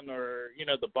can or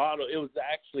the bottle. It was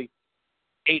actually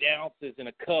 8 ounces in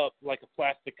a cup, like a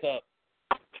plastic cup.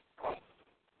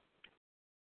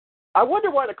 I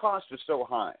wonder why the cost is so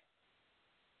high.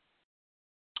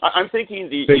 I'm thinking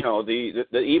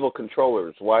the evil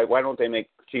controllers. Why don't they make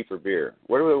cheaper beer?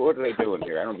 What are they doing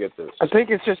here? I don't get this. I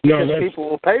think it's just because people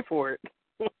will pay for it.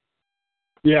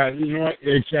 Yeah, you know what?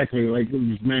 Exactly. Like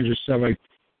this man just said, like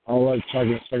all I was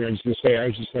talking about. I was going to say, I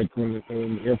was just like going to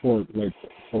the airport a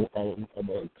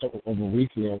couple of a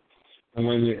week ago. And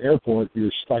when in the airport,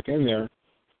 you're stuck in there,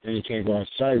 and you can't go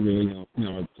outside really.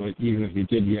 Like even if you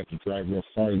did, you have to drive real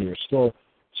far to a store.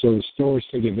 So the stores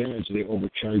take advantage. They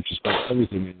overcharge just about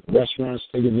everything. And the restaurants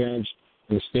take advantage.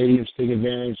 And the stadiums take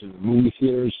advantage. And the movie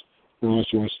theaters,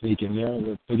 unless you want to sneak in there,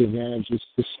 they take advantage. It's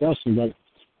disgusting, but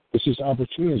it's just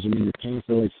opportunities. I mean, you're paying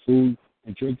for like food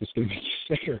and drink that's going to make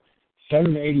you sicker.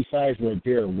 $7.85 for a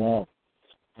beer. Wow.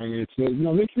 I mean,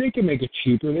 they can make it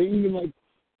cheaper. They even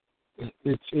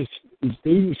they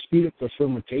even speed up the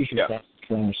fermentation process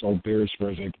for almost all beers, as far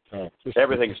as I can tell.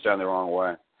 Everything's done the wrong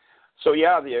way. So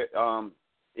yeah,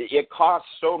 it costs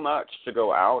so much to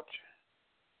go out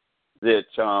that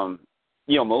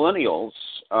millennials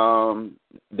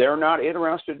they're not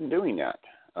interested in doing that.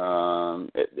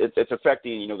 It's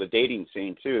affecting the dating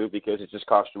scene too, because it just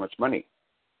costs too much money,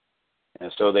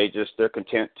 and so they're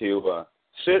content to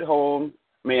sit home.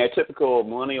 I mean, a typical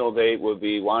millennial date would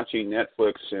be watching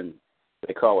Netflix, and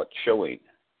they call it chilling.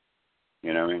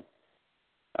 You know what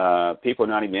I mean? People are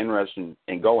not even interested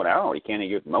in going out. You can't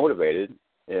even get motivated.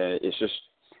 It's just,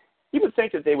 you would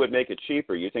think that they would make it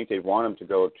cheaper. You think they'd want them to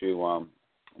go to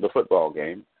the football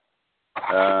game.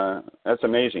 That's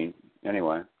amazing.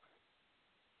 Anyway,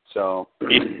 so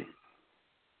maybe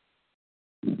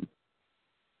they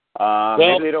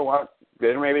don't want.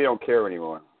 Maybe they don't care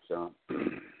anymore. So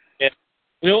yeah,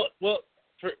 well,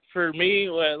 for me,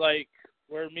 like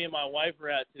where me and my wife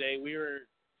were at today, we were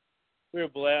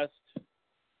blessed.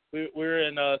 We were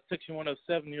in section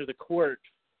 107 near the court,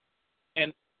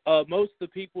 and most of the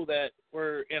people that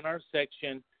were in our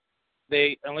section,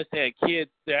 unless they had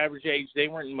kids, the average age, they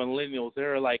weren't millennials. They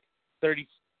were like 30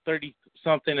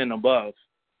 something and above.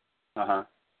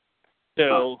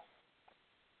 So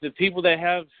the people that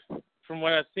have, from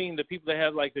what I've seen, the people that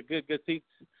have like the good seats,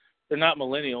 they're not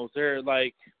millennials. They're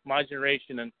like my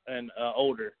generation and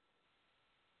older.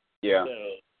 Yeah. So,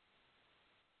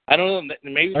 I don't know.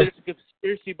 Maybe there's a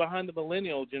conspiracy behind the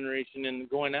millennial generation and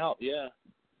going out. Yeah.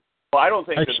 Well, I don't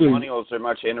think that millennials are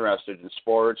much interested in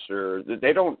sports, or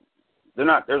they're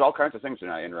not. There's all kinds of things they're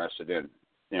not interested in.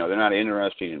 They're not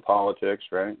interested in politics,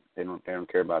 right? They don't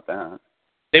care about that.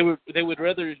 They would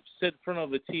rather sit in front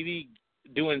of a TV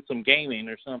doing some gaming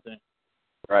or something.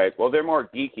 Right. Well, they're more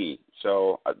geeky.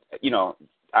 So,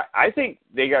 I think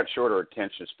they got shorter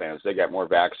attention spans. They got more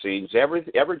vaccines. Every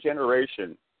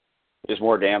generation is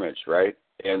more damaged, right?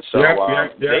 And so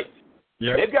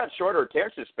they've got shorter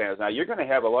attention spans. Now, you're going to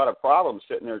have a lot of problems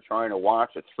sitting there trying to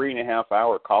watch a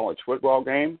 3.5-hour college football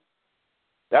game.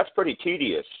 That's pretty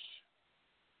tedious.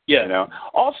 Yeah.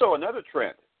 Also, another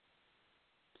trend.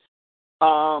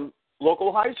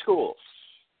 Local high schools.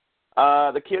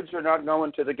 The kids are not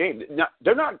going to the game.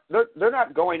 They're not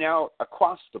going out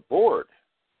across the board.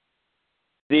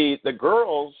 The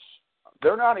girls,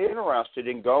 they're not interested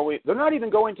in going. They're not even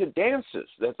going to dances.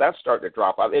 That's starting to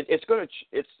drop off. It's a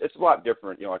lot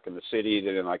different, like in the city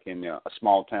than like in a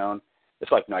small town.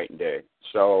 It's like night and day.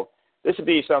 So This would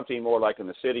be something more like in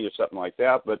the city or something like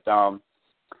that. But the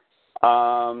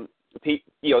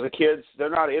kids, they're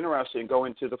not interested in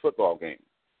going to the football game.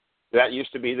 That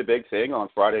used to be the big thing on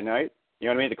Friday night. You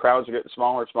know what I mean? The crowds are getting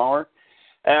smaller and smaller.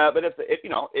 But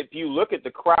if you look at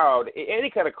the crowd, any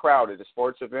kind of crowd at a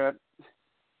sports event,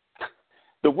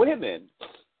 the women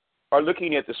are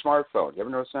looking at the smartphone. You ever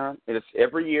notice that? It's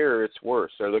every year it's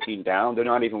worse. They're looking down. They're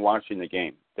not even watching the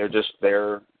game. They're just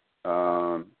there.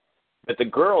 But the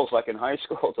girls, like in high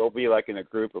school, they'll be like in a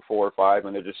group of 4 or 5,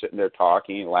 and they're just sitting there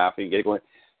talking, laughing, giggling.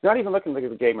 They're not even looking at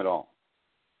the game at all.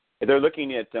 They're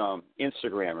looking at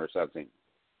Instagram or something.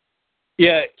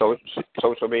 Yeah.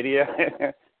 Social media.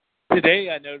 Today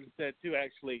I noticed that too,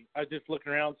 actually. I was just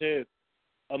looking around too.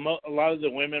 A lot of the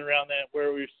women around that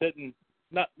where we were sitting,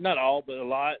 not all, but a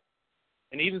lot,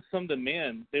 and even some of the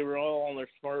men, they were all on their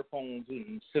smartphones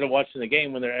instead of watching the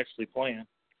game when they're actually playing.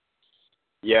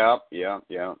 Yeah.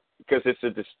 Because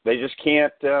they just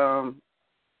can't.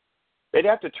 They'd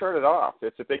have to turn it off.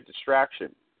 It's a big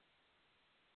distraction.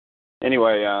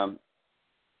 Anyway,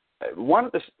 one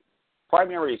of the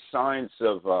primary signs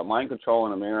of mind control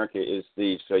in America is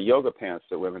these yoga pants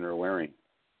that women are wearing,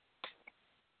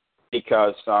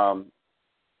 because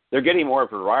they're getting more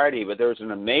variety, but there's an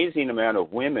amazing amount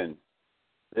of women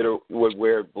that would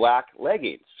wear black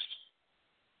leggings.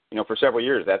 For several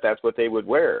years, that's what they would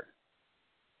wear.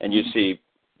 And you see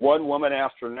one woman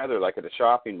after another, like at a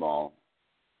shopping mall.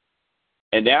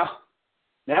 And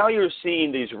now you're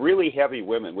seeing these really heavy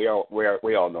women. We all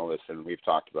know this, and we've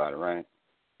talked about it, right?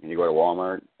 And you go to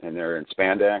Walmart, and they're in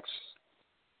spandex.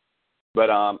 But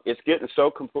it's getting so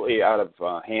completely out of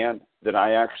hand that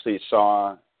I actually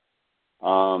saw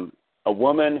a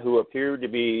woman who appeared to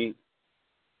be,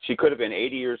 she could have been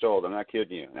 80 years old. I'm not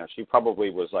kidding you. Now, she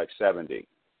probably was like 70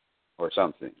 or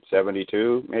something,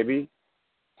 72 maybe.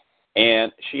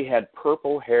 And she had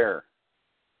purple hair.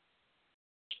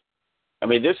 I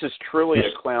mean, this is truly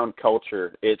a clown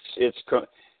culture. It's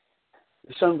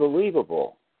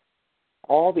unbelievable.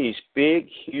 All these big,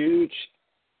 huge,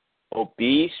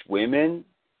 obese women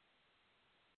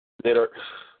that are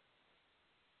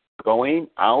going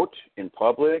out in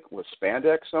public with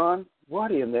spandex on.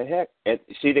 What in the heck? And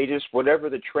see, they just, whatever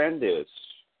the trend is,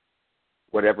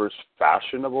 whatever's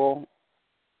fashionable,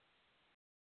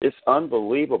 it's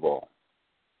unbelievable.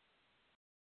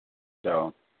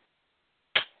 So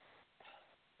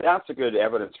that's a good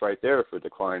evidence right there for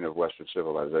decline of Western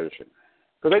civilization.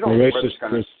 Because they don't wear this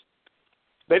kind of.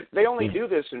 They only do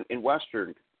this in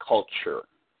Western culture,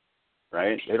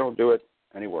 right? They don't do it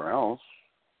anywhere else.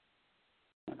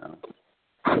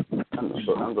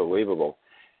 Unbelievable.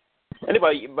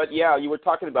 Anyway, but yeah, you were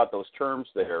talking about those terms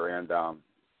there, and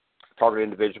targeted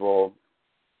individual,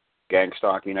 gang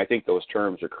stalking. I think those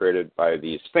terms are created by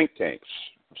these think tanks,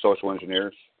 social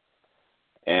engineers,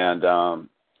 and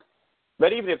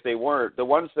but even if they weren't, the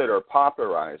ones that are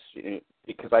popularized,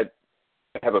 because I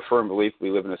have a firm belief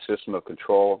we live in a system of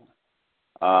control.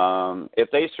 If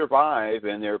they survive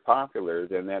and they're popular,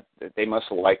 then that they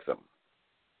must like them.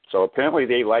 So apparently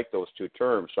they like those two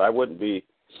terms. So I'm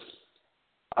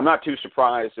not too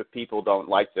surprised if people don't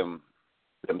like them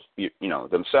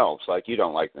themselves, like you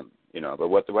don't like them, but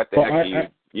what the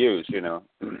heck do you use, Yeah,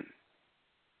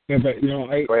 but, Go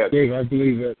ahead. Dave, I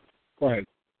believe that, go ahead.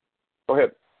 Go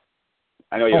ahead.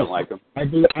 I know you don't like them. I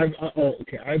believe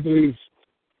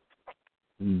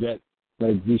that,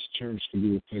 like, these terms can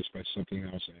be replaced by something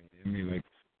else. I mean, like,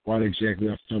 what exactly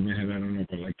off the top of my head, I don't know,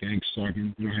 but like gang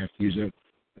stalking, you don't have to use it.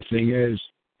 The thing is,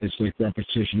 it's like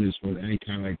repetition is with any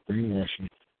kind of like brainwashing,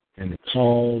 and the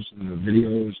calls and the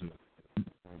videos and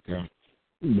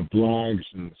the blogs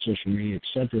and the social media,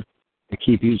 etc. They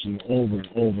keep using them over and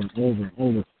over and over and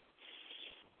over,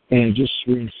 and it just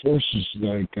reinforces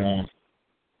like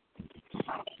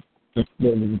the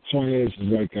point is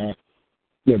like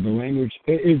the language.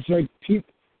 It's like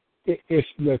people. If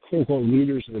the quote-unquote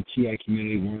leaders of the TI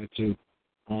community wanted to,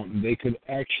 they could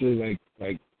actually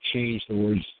like change the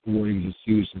wording that's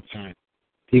used in time.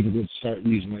 People could start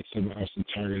using like something else to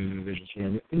target individuals,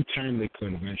 whatever. In time, they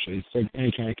could eventually. It's like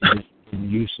any kind of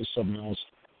use of something else.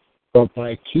 But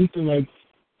by keeping like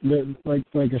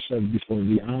I said before,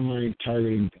 the online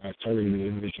targeting the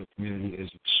individual community is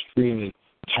extremely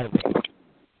tight.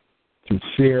 Through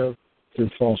fear, through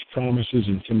false promises,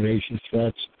 intimidation,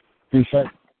 threats. In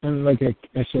fact, and like I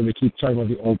said, they keep talking about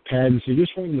the old patents. They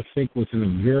just want them to think within a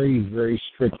very, very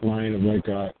strict line of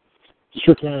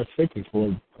strict line of thinking,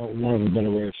 for one of a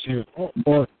better way of saying it.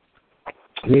 Or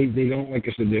they don't, like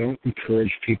I said, they don't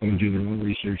encourage people to do their own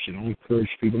research. They don't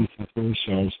encourage people to think for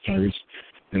themselves targets.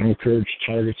 They don't encourage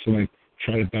targets to like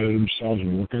try to better themselves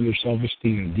and work on their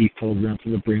self-esteem and deprogram for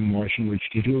the brainwashing, which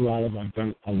you do a lot of. I've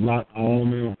done a lot all on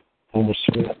my own, almost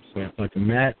like a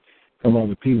mat, a couple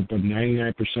other people, but 99%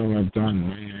 of what I've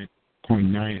done,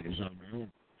 99.9 is on my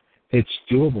own. It's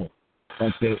doable.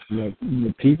 But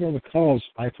the people on the calls,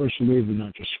 I personally believe, they're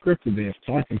not just scripted, they have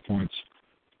talking points.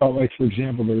 But like, for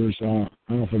example, there was, I don't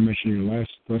know if I mentioned your last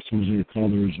time was in your call,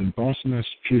 there was in Boston,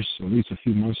 Massachusetts, at least a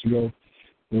few months ago.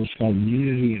 It was called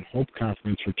Unity and Hope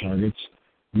Conference for Targets.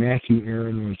 Matthew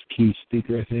Aaron was key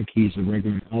speaker, I think. He's a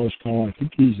regular Ellis call. I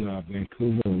think he's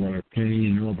Vancouver or what, a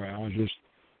Canadian neurobiologist.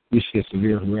 He used to get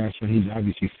severe harassment. He's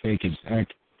obviously fake as heck.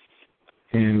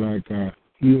 And like,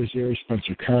 he was there.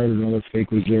 Spencer Carter, another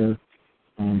fake, was there.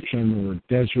 I'm trying to remember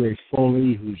Desiree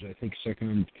Foley, who's I think second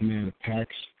in command of PACS,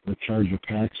 or charge of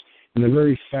PACS. And the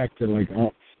very fact that like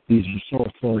these are so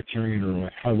authoritarian or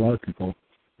like hierarchical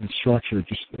in structure,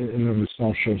 just in and of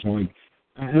itself shows how like.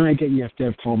 And I get you have to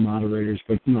have call moderators,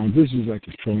 but this is like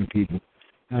controlling people.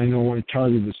 And I know when I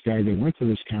targeted this guy that went to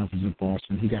this conference in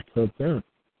Boston, he got put up there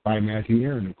by Matthew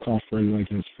Aaron and coughed right like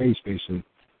in his face basically.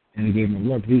 And he gave him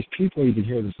a look. These people, you can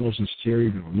hear there's no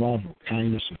sincerity, no love, no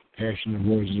kindness, no compassion,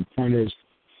 no voices. The point is,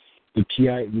 this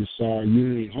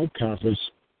Unity and Hope Conference,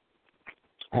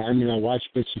 I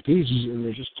watched bits and pieces, and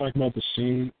they're just talking about the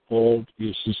same old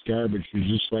useless garbage.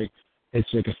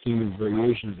 It's like a theme of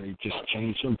variations. They just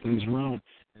change some things around,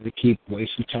 and they keep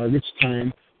wasting targets'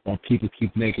 time while people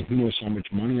keep making who knows how much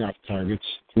money off targets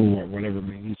through whatever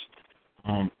means.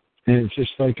 And it's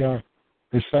just like,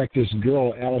 in fact, this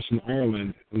girl, Alice in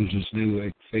Ireland, who's this new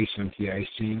like face on TI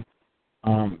scene,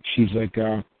 she's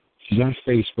on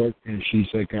Facebook, and she's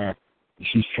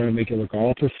trying to make it look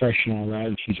all professional and that,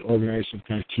 and she's organized some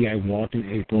kind of TI walk in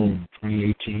April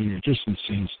 2018, and just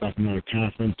insane stuff, another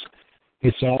conference.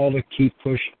 It's all to keep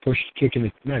kicking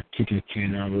the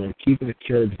can down the road, keeping the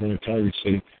carrot in front of target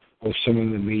saying, someone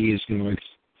in the media is going to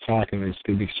talk and it's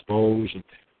going to be exposed.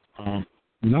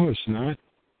 No, it's not.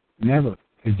 Never.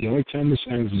 And the only time this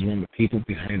ends is when the people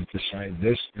behind it decide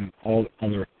this and all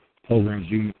other programs,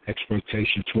 human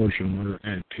exploitation, torture, murder,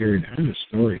 and period. End of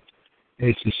story.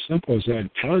 It's as simple as that.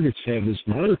 Targets have this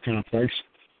martyr complex.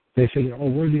 They think,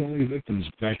 we're the only victims.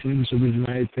 Veterans have been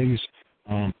denied things.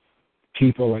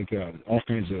 People like all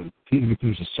kinds of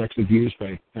victims of sex abuse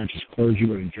by not just clergy,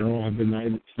 but in general have been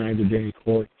denied their day in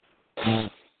court.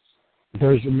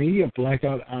 There's a media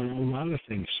blackout on a lot of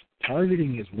things.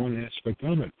 Targeting is one aspect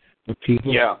of it. But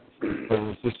people,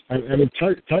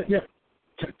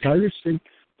 targets think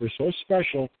they're so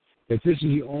special that this is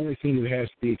the only thing that has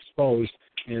to be exposed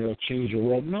and it'll change the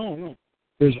world. No.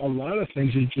 There's a lot of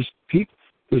things that just people.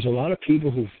 There's a lot of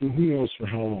people who knows for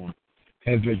how long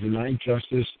have been denied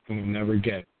justice and will never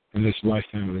get in this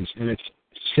lifetime of this. And it's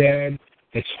sad.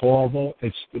 It's horrible.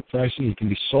 It's depressing. It can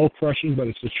be soul crushing, but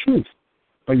it's the truth.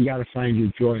 But you got to find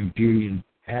your joy and beauty and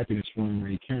happiness from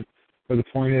where you can. But the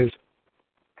point is,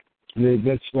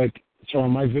 that's like, so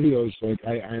on my videos, like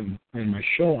I'm in my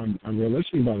show, I'm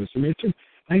realistic about this.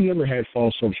 I never had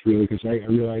false hopes really, because I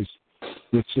realized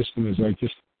the system is like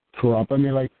just corrupt.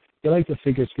 They like to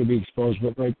think it's going to be exposed,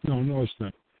 but like, no, it's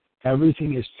not.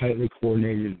 Everything is tightly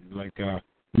coordinated, like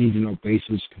need-to-know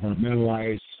basis,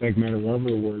 compartmentalized, segmented,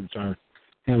 whatever the words are.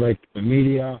 And like the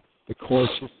media, the court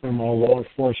system, all law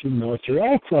enforcement, military,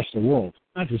 all across the world,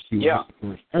 not just the U.S., of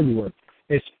course, everywhere.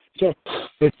 It's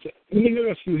even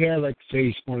if you had, like,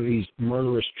 say, one of these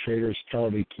murderous traitors,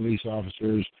 cowardly police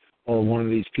officers, or one of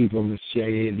these people in the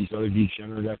CIA, these other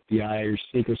degenerate FBI or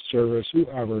Secret Service,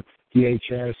 whoever,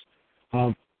 DHS,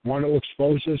 want to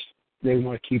expose us, they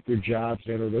want to keep their jobs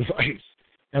out of their lives.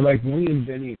 And like William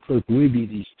Vinny and Kirk Wiebe,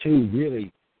 these two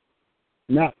really,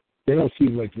 they don't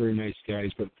seem like very nice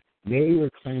guys, but they were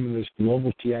claiming this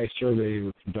global TI survey they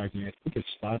were conducting. I think it's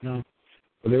stopped now.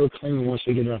 But they were claiming once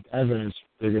they get enough evidence,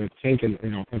 they're going to take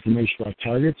information about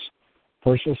targets,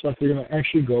 personal stuff. They're going to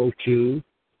actually go to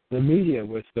the media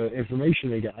with the information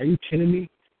they got. Are you kidding me?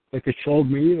 The controlled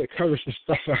media that covers this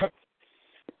stuff up.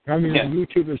 On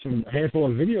YouTube, there's a handful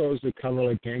of videos that cover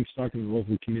like gang stalking in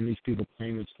local communities, people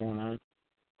claim what's going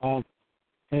on.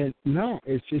 And no,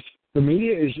 it's just the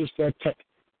media is just that.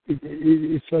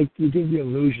 It's like you give the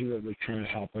illusion that they're trying to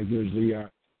help. Like there's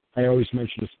I always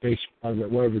mention the space,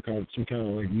 whatever you call it, some kind of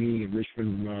like meeting in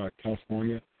Richmond,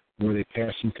 California, where they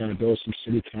pass some kind of bill, some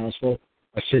city council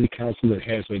that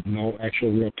has like no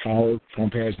actual real power.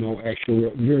 Trump has no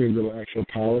very little actual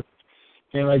power.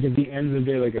 And like at the end of the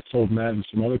day, like I told Matt and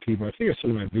some other people, I think I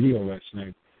said in my video last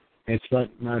night, and it's not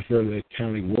very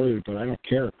county worded, but I don't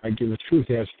care. I give the truth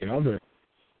has to get out there.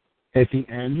 At the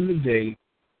end of the day,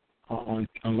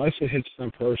 unless it hits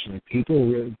them personally, people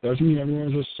really, doesn't mean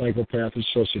everyone's a psychopath or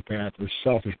sociopath or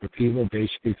selfish, but people are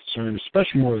basically concerned,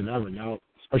 especially more than ever now,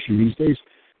 especially these days,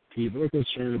 people are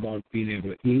concerned about being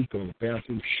able to eat, go to the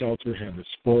bathroom, shelter, have the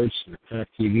sports, have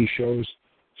TV shows.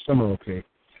 Some are okay.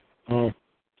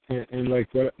 And like,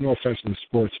 no offense to the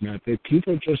sports, man,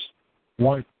 people just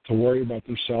want to worry about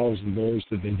themselves and those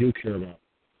that they do care about.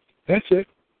 That's it.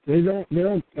 They don't,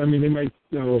 I mean, they might,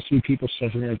 see people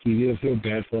suffering on TV, they'll feel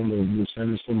bad for them, they'll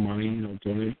send them some money,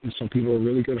 donate, and some people are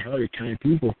really good-hearted, kind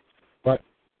people. But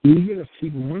even if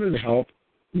people wanted to help,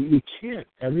 you can't.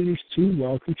 Everything's too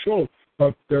well controlled.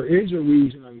 But there is a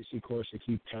reason, obviously, of course, to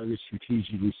keep targets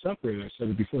strategically separated. I said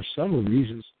it before, several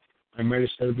reasons. I might have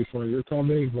said it before on your call,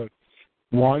 Dave, but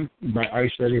one, by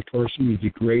isolating a person, you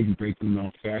degrade and break them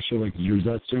down faster, like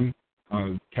Zerzetsun,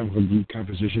 chemical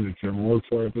decomposition, a German word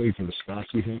for it, I believe, for the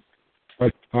Stasi thing.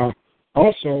 But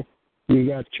also, you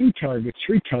got three targets,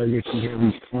 you have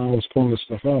these clowns pulling this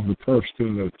stuff off, the perps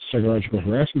doing the psychological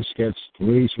harassment skits,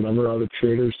 police, whatever, other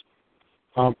traders.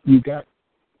 You got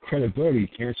credibility. You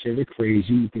can't say they're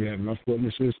crazy. You can have enough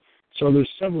witnesses. So there's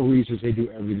several reasons they do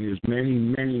everything. There's many,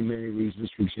 many, many reasons.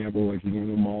 For example, like you go to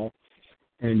the mall,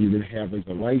 and you're going to have like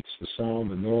the lights, the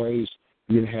sound, the noise.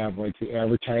 You're going to have like the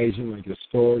advertising, like the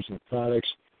stores and the products.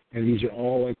 And these are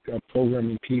all like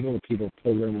programming people. The people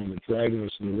program on the drive,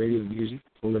 listen to the radio, the music,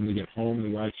 program to get home, they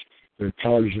watch their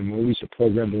television movies, they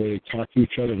program the way they talk to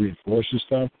each other, reinforces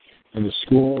stuff. And the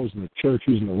schools and the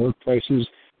churches and the workplaces,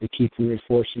 they keep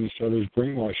reinforcing each other's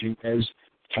brainwashing as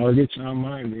targets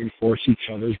online reinforce each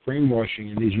other's brainwashing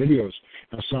in these videos.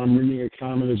 Now, so I'm reading a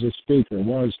comment as a speaker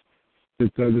was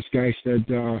that this guy said,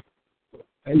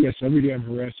 yes, every day I'm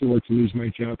harassed at work to lose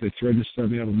my job. They threaten to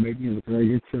start me up and make me look like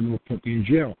a criminal, put me in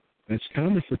jail. That's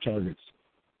common for targets.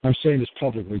 I'm saying this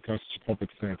publicly because it's a public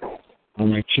thing on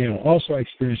my channel. Also, I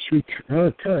experienced 3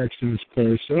 car accidents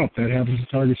players set up. That happens to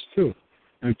targets too.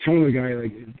 I'm telling the guy,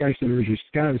 like the guy said originally,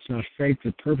 Scott, it's not fake.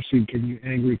 They're purposely getting you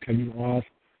angry, cutting you off.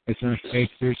 It's not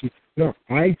fake. Seriously. No,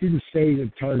 I didn't say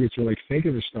that targets are like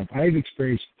faking this stuff. I've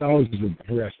experienced thousands of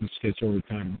harassment skits over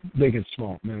time, big and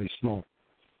small, many small,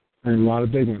 and a lot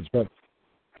of big ones. But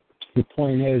the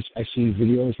point is, I see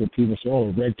videos where people say, oh,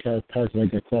 a red car parked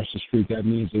like across the street, that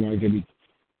means they want to get me.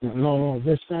 No,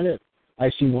 that's not it.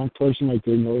 I see one person, like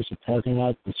they noticed a parking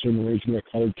lot with certain arrangement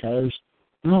of colored cars.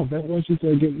 No, that wasn't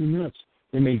getting you nuts.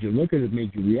 They made you look at it,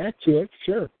 made you react to it,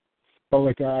 sure. But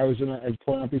like I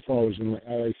pointed out before, I was in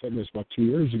LA Fitness about 2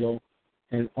 years ago,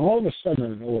 and all of a sudden,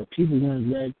 out of nowhere, people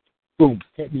wearing red, boom,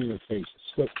 hit me in the face.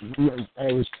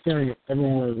 I was staring at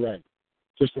everyone wearing red.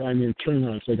 Turning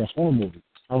on, it's like a horror movie.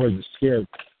 I was scared.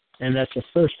 And that's the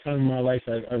first time in my life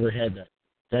I've ever had that.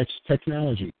 That's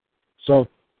technology. So,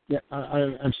 yeah,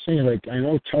 I'm saying, like, I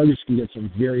know targets can get some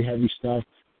very heavy stuff,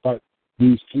 but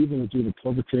these people that do the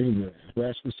perpetrating, the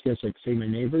harassment skits, like, say, my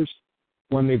neighbors,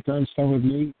 when they've done stuff with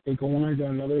me, they go on to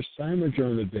another assignment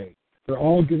during the day. They're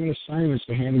all given assignments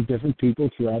to handle different people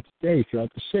throughout the day,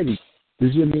 throughout the city. This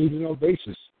is a need-to-know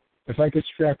basis. If I could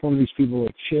strap one of these people to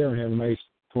a chair and have a nice,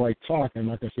 polite talk, I'm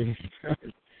not going to say anything about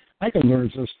it. I can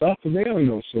learn some stuff, but they only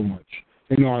know so much.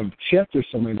 They know I'm chipped or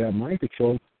something like that, mind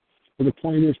control. But the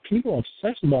point is, people are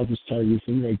obsessed about this target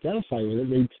thing. They identify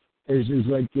with it. It's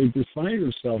like they define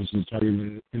themselves as a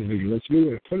target individual. That's a good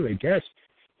way to put it, I guess.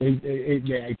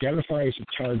 They identify as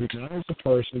a target, not as a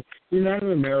person. You're not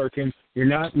an American. You're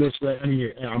not this.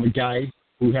 I'm a guy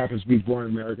who happens to be born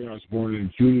American. I was born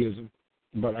in Judaism,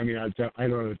 but I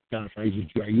don't identify as a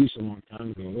Jew. I used to a long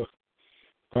time ago. Look,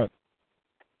 but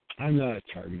I'm not a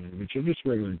target individual. I'm just a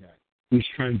regular guy who's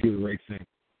trying to do the right thing.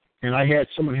 And I had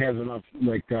someone has enough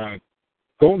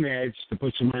gonads to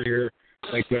put some on here,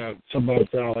 like something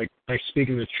about like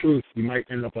speaking the truth. You might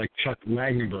end up like Chuck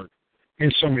Langenberg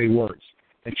in so many words.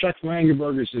 And Chuck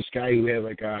Langenberg is this guy who had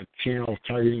like a channel of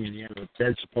targeting and he ended up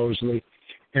dead supposedly.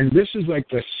 And this is like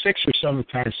the 6th or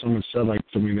 7th time someone said like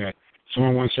something that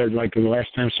someone once said like the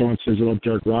last time someone says about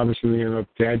Derek Robinson, they ended up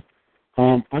dead.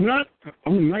 I'm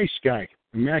a nice guy.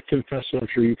 Matt can confess, I'm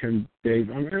sure you can, Dave.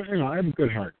 I have a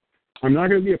good heart. I'm not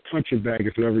going to be a punching bag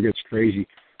if it ever gets crazy.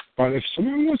 But if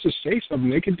someone wants to say something,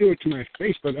 they can do it to my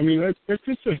face. But I mean,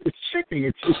 it's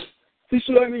sickening. This is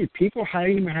what I mean. People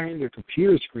hiding behind their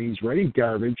computer screens, writing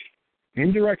garbage,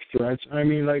 indirect threats. I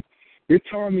mean, like, you're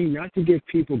telling me not to give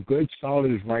people good,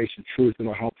 solid advice and truth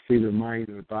that'll help free their mind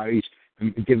and their bodies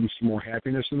and give them some more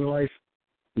happiness in their life?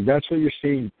 That's what you're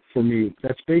saying for me.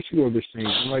 That's basically what they're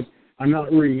saying. I'm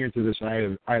not reading into this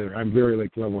either. I'm very,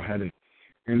 level-headed.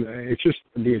 And it's just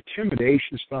the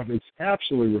intimidation stuff. It's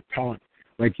absolutely repellent.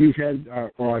 Like, you've had,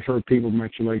 I've heard people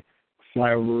mention,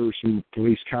 flyovers and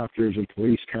police copters and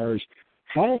police cars.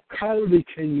 How cowardly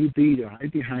can you be to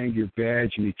hide behind your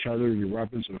badge and each other, your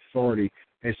weapons of authority,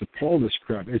 as to pull this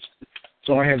crap?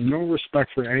 So I have no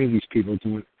respect for any of these people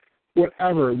doing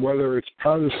whatever, whether it's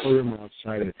part of this program or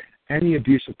outside of it. Any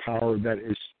abuse of power that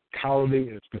is cowardly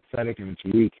and it's pathetic and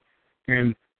it's weak.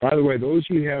 And by the way, those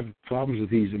of you who have problems with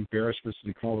these embarrassments,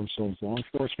 they call themselves law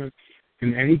enforcement,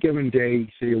 in any given day,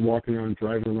 say you're walking around,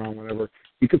 driving around, whatever,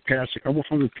 you could pass a couple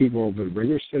hundred people that are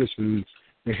regular citizens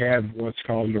that have what's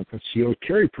called concealed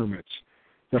carry permits.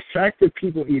 The fact that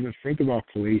people even think about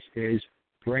police is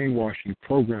brainwashing,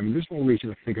 programming. There's no reason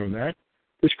to think of that.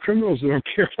 There's criminals that don't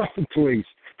care about the police,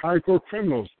 hardcore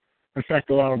criminals. In fact,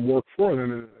 a lot of them work for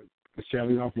them, and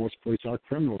sadly enough, most police are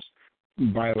criminals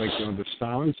by the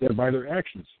silence and by their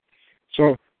actions.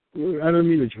 So I don't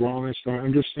mean to dwell on this.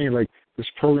 I'm just saying this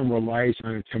program relies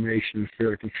on intimidation and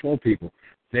fear to control people.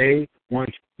 They want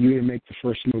you to make the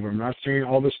first move. I'm not saying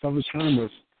all this stuff is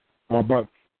harmless, but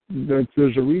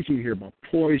there's a reason here about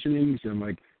poisonings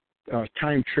and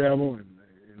time travel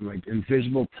and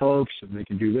invisible perps, and they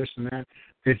can do this and that.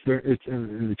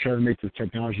 And they try to make the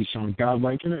technology sound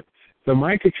godlike in it. The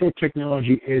mind control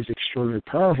technology is extraordinarily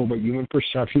powerful, but human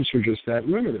perceptions are just that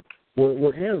limited.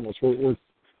 We're animals.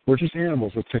 We're just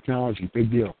animals with technology.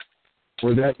 Big deal.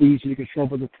 We're that easy to control,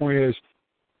 but the point is,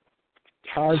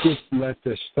 targets let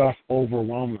this stuff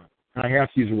overwhelm them. And I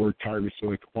have to use the word target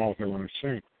so they qualify what I'm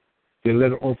saying. They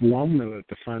let it overwhelm them, they let it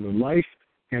define their life,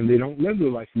 and they don't live their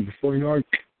life. And before you know it,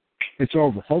 it's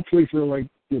over. Hopefully for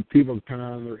people depending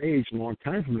on their age, a long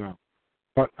time from now.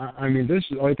 But I mean, this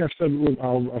is like I said.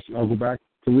 I'll go back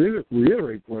to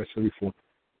reiterate what I said before.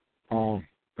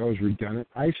 That was redundant.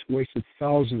 I've wasted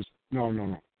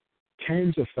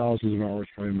tens of thousands of hours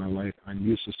probably in my life on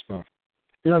useless stuff.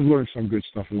 And I've learned some good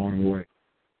stuff along the way.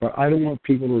 But I don't want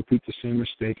people to repeat the same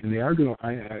mistake. And they are going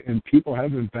to. And people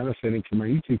have been benefiting from my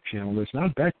YouTube channel. It's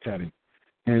not backchatting.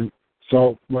 And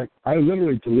so, I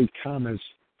literally delete comments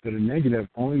that are negative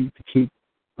only to keep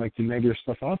the negative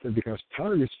stuff out there, because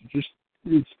targets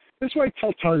that's why I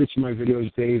tell targets in my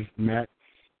videos, Dave, Matt,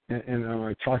 and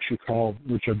my talk show call,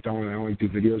 which I've done, and I only do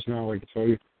videos now, like I tell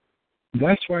you.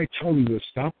 That's why I tell them to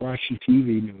stop watching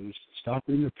TV news, stop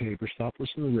reading the paper, stop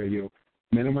listening to the radio,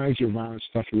 minimize your violent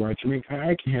stuff you watch. I mean,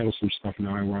 I can handle some stuff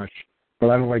now I watch, but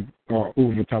I don't like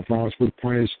over-the-top violence. But the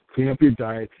point is, clean up your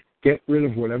diet, get rid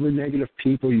of whatever negative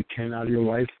people you can out of your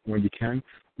life when you can.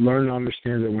 Learn to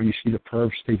understand that when you see the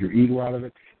perps, take your ego out of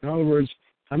it. In other words,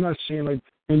 I'm not saying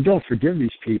and don't forgive these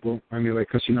people. I mean,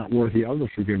 because you're not worthy of the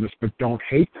forgiveness, but don't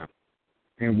hate them.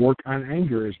 And work on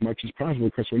anger as much as possible,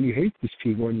 because when you hate these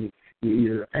people and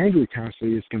you're angry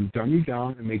constantly, it's going to dumb you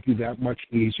down and make you that much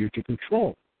easier to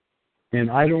control. And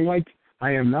I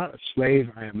am not a slave.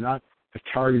 I am not a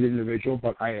targeted individual,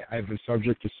 but I've been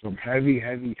subject to some heavy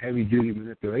duty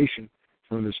manipulation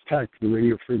from this tech, the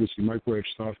radio frequency microwave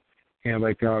stuff. And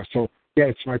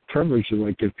it's my privilege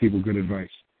to give people good advice.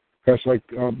 Because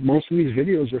most of these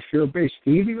videos are fear-based.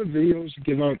 Even the videos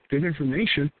give out good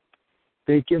information,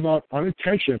 they give out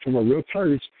unintentional from real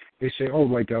targets. They say,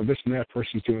 this and that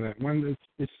person's doing that. When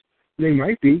they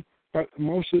might be, but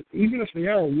even if they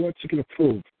are, what's it going to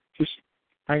prove?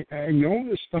 I know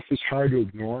this stuff is hard to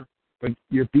ignore, but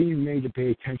you're being made to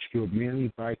pay attention to it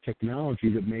mainly by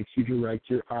technology that makes you direct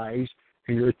your eyes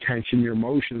and your attention, your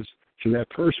emotions to that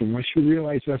person. Once you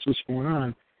realize that's what's going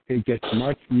on, it gets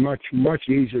much, much, much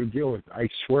easier to deal with. I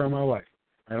swear on my life.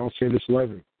 I don't say this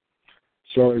lightly.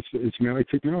 So it's mainly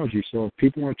technology. So if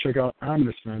people want to check out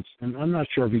Omnisense, and I'm not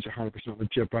sure if he's 100%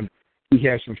 legit, but he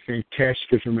has some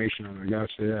fantastic information on it. I got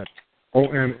to say that.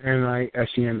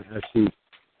 OMNISENSE.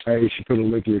 You should put a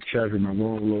link in your chat room. I'm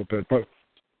rolling a little bit. But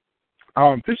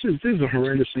this is a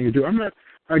horrendous thing to do. I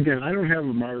don't have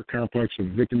a martyr complex or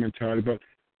victim mentality, but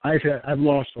I've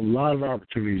lost a lot of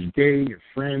opportunities, dating and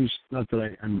friends. Not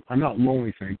that I'm not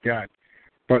lonely, thank God.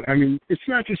 But I mean, it's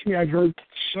not just me. I've heard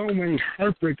so many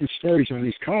heartbreaking stories on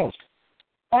these calls,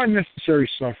 unnecessary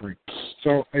suffering.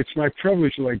 So it's my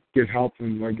privilege to give help,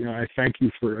 and I thank you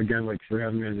for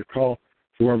having me on your call,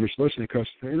 for whoever's listening. Because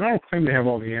I don't claim to have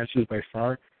all the answers by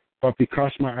far, but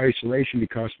because of my isolation,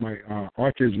 because my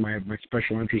autism, my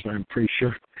special interest, I'm pretty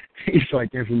sure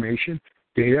it's information,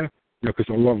 data, because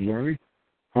I love learning.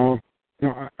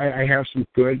 I have some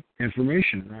good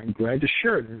information, and I'm glad to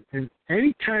share it. And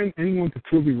anytime anyone can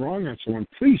prove me wrong on something,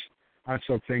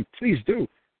 please do,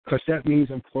 because that means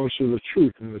I'm closer to the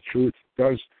truth, and the truth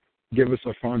does give us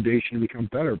a foundation to become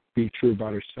better, being true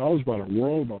about ourselves, about our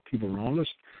world, about people around us.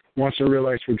 Once I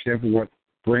realize, for example, what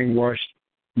brainwashed,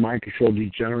 mind-controlled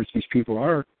degenerates these people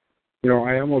are,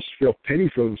 I almost feel pity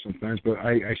for them sometimes, but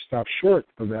I stop short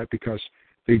of that, because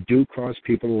they do cause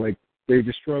people to, they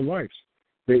destroy lives.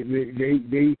 They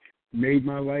made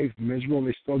my life miserable.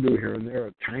 They still do here and there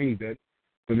a tiny bit,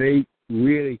 but they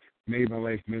really made my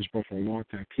life miserable for a long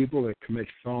time. People that commit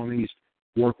felonies,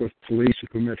 work with police who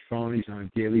commit felonies on a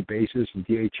daily basis, and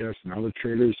DHS and other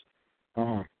traders.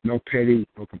 No pity,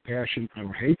 no compassion. I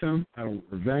don't hate them. I don't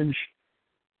revenge,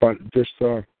 but just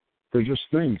they're just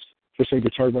things. Just like you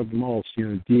talk about the malls,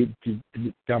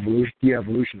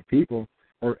 de-evolution of people,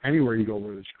 or anywhere you go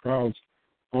where there's crowds,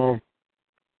 or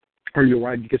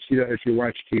you can see that if you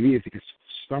watch TV, if you can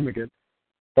stomach it.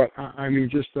 But I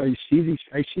see these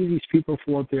people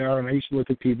for what they are, and I used to look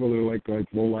at people that are like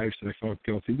low lives, and I felt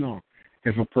guilty. No,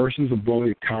 if a person's a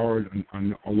bully, a coward,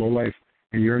 a low life,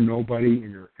 and you're nobody,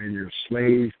 and you're a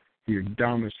slave, and you're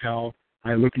dumb as hell,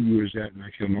 I look at you as that, and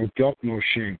I feel no guilt, no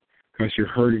shame, because you're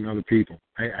hurting other people.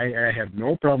 I have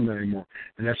no problem with that anymore,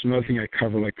 and that's another thing I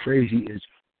cover like crazy is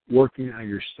working on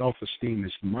your self-esteem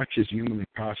as much as humanly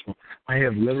possible. I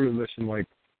have literally listened like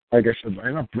I said,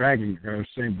 I'm not bragging, I'm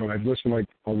saying, but I've listened to like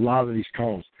a lot of these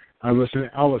calls. I've listened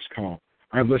to Ellis' call.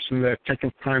 I've listened to that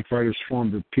Technical Crime Fighters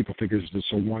forum that people think is just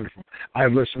so wonderful.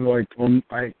 I've listened to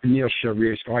Neil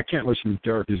Chevrier's call. I can't listen to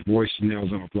Derek. His voice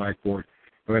nails on a blackboard.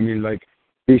 But I mean, like,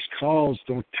 these calls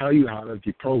don't tell you how to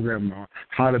deprogram,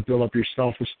 how to build up your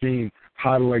self-esteem,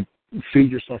 how to, like,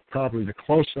 feed yourself properly. The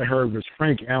closest I heard was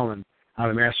Frank Allen out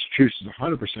of Massachusetts,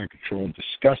 100% control,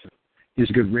 disgusting. He has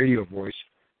a good radio voice,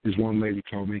 as one lady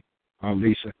told me,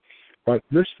 Lisa. But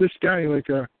this guy, like,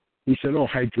 he said,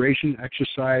 hydration,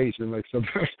 exercise, and like something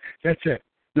else. That's it.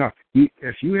 Now,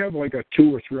 if you have like a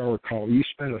 2 or 3 hour call, you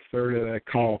spend a third of that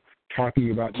call talking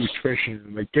about nutrition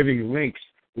and like giving links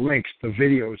to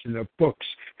videos and the books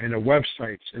and the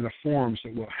websites and the forums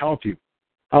that will help you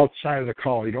outside of the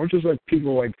call. You don't just let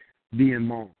people like be and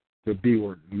moan, the B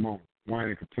word, and moan, whine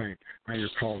and complain on your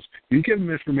calls. You give them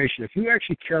information. If you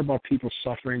actually care about people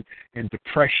suffering and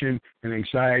depression and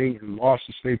anxiety and loss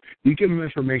of sleep, you give them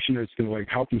information that's going to like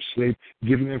help them sleep. You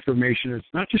give them information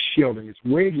that's not just shielding, it's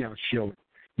way beyond shielding.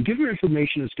 You give them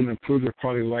information that's going to improve their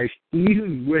quality of life,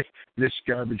 even with this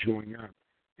garbage going on.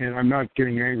 And I'm not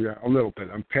getting angry a little bit.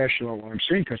 I'm passionate about what I'm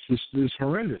saying because this is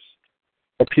horrendous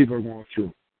what people are going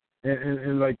through.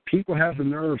 And like people have the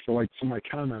nerve to like some of my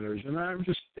commenters, and I'm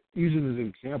just using it as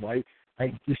an example.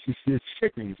 It's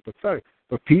sickening, it's pathetic.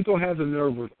 But people have the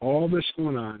nerve with all this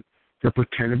going on to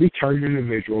pretend to be targeted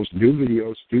individuals, do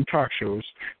videos, do talk shows,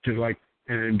 to like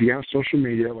and be on social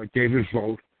media like David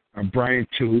Vogt, Brian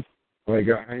Tooth,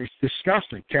 and it's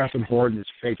disgusting. Catherine Horton is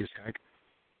fake as heck.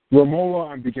 Romola,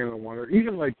 I'm beginning to wonder.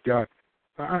 Even like,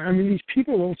 these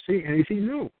people don't see anything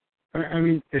new.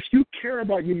 If you care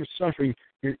about human suffering,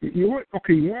 you want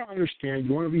to understand,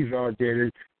 you want to be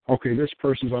validated. Okay, this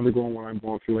person's undergoing what I'm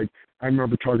going through. Like, I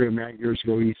remember talking to Matt years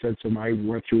ago. He said something I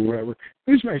went through, whatever.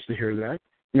 It was nice to hear that,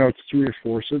 to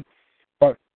reinforce it.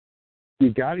 But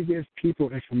you got to give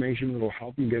people information that will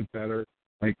help them get better,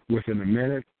 like within a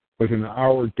minute, within an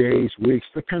hour, days, weeks.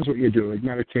 Depends what you do. Like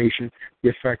meditation, the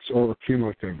effects are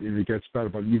cumulative, and it gets better.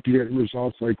 But you can get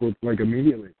results like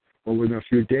immediately or within a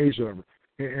few days or whatever.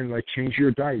 And like change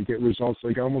your diet, you get results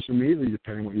like almost immediately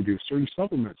depending on what you do. Certain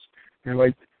supplements, and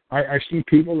like I've seen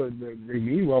people that they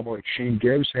mean well, like Shane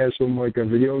Gibbs has some like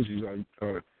videos. He's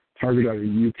targeted out of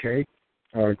the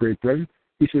UK, Great Britain.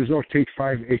 He says, take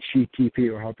 5-HTTP,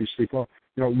 it'll help you sleep well.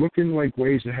 Look in like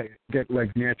ways to get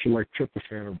like natural like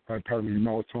tryptophan or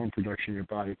melatonin production in your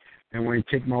body. And when you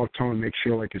take melatonin, make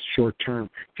sure like it's short term.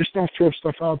 Just don't throw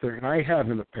stuff out there. And I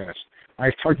have in the past.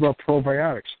 I've talked about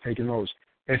probiotics, taking those.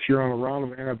 If you're on a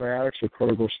round of antibiotics or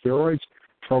corticosteroids,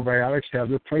 probiotics have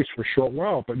their place for a short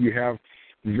while, but you have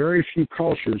very few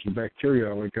cultures of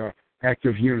bacteria, like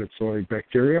active units, so like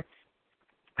bacteria,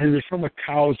 and they're from a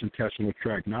cow's intestinal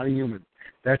tract, not a human.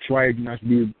 That's why, not to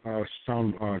be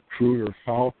sound crude or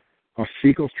foul,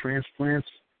 fecal transplants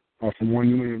from one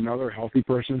human to another, a healthy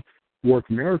person, work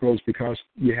miracles because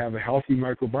you have a healthy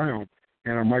microbiome,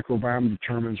 and our microbiome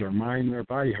determines our mind and our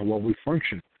body, how well we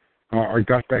function. Our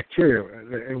gut bacteria,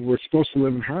 and we're supposed to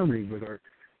live in harmony with our.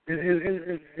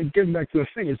 And getting back to the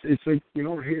thing, it's like you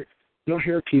don't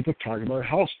hear people talking about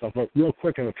health stuff. But real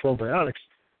quick on the probiotics,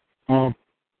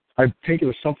 I've taken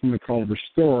a supplement called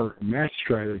Restore. Matt's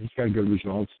tried it; he's got good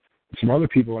results. Some other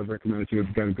people I've recommended to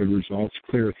have gotten good results.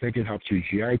 Clear thinking helps your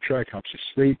GI tract, helps you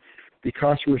sleep,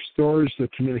 because it restores the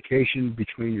communication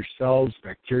between your cells,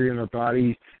 bacteria in our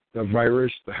body, the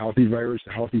virus, the healthy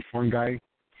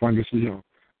funguses,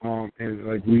 and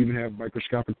like we even have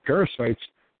microscopic parasites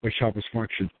which help us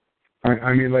function.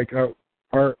 The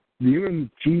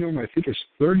human genome, I think, is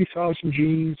 30,000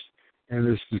 genes, and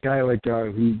this guy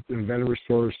who invented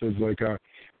Restore says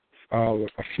a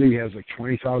flea has like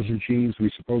 20,000 genes. We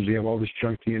supposedly have all this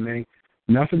junk DNA.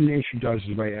 Nothing nature does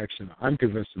is by accident. I'm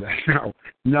convinced of that now.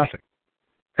 Nothing.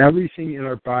 Everything in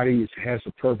our body has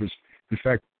a purpose. In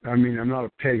fact, I'm not a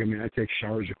pig. I take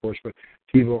showers, of course, but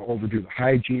people overdo the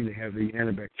hygiene. They have the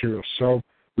antibacterial soap.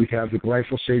 We have the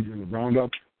glyphosate in the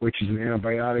Roundup, which is an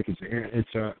antibiotic.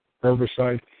 It's a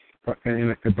herbicide, but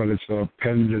it's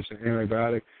patented as an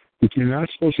antibiotic. You're not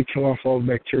supposed to kill off all the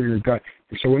bacteria in your gut.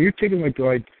 And so when you're taking like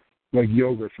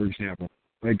yogurt, for example,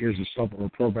 like there's a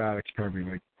supplement or probiotics probably,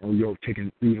 or you're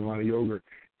eating a lot of yogurt,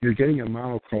 you're getting a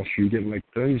monoculture. You're getting like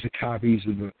billions of copies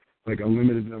of a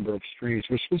limited number of strains.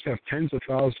 We're supposed to have tens of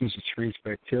thousands of strains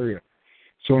of bacteria.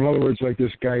 So in other words, like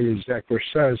this guy Zach Bush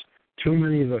says, too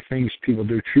many of the things people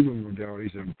do, treatment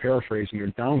modalities, I'm paraphrasing, are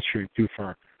downstream too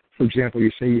far. For example,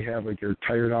 you say you have you're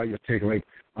tired out, you take a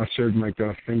certain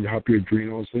thing to help your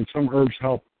adrenals, and some herbs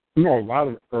help. A lot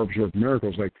of herbs work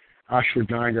miracles, like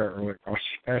ashwagandha or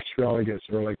astragalus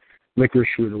or licorice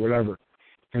root or whatever,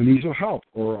 and these will help,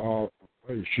 or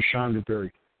shoshana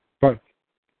berry. But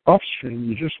upstream,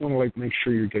 you just want to make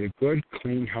sure you get a good,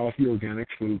 clean, healthy, organic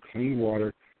food, clean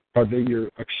water, but that you're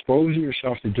exposing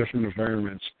yourself to different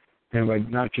environments,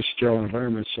 and not just sterile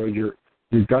environments, so your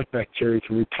gut bacteria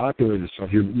can repopulate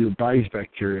itself, your body's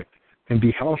bacteria, and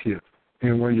be healthier.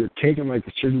 And when you're taking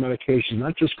certain medications,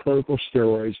 not just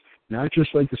corticosteroids, not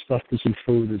just the stuff that's in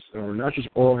food, or not just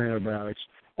oral antibiotics.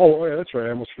 Oh yeah, that's right. I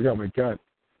almost forgot my gut.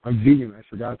 I'm vegan. I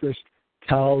forgot this.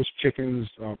 Cows, chickens,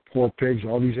 poor pigs,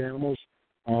 all these animals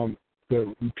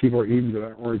that people are eating that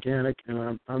are organic.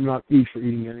 And I'm not for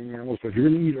eating any animals, but if you're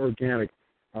going to eat organic,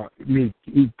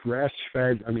 eat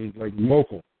grass-fed.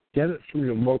 Local. Get it from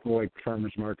your local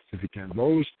farmers markets if you can.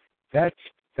 That's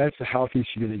the healthiest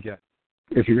you're going to get.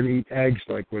 If you're going to eat eggs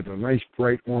with a nice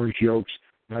bright orange yolks,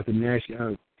 not the nasty,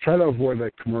 try to avoid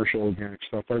commercial organic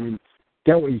stuff.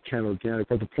 Get what you can organic.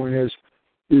 But the point is,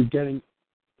 you're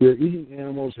eating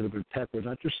animals that have been packed with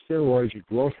not just steroids or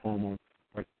growth hormone,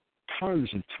 but tons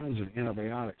and tons of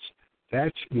antibiotics.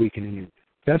 That's weakening you.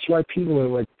 That's why people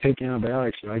that take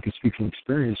antibiotics, and I can speak from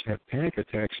experience, have panic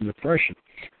attacks and depression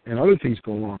and other things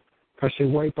go wrong because they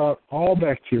wipe out all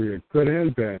bacteria, good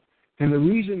and bad. And the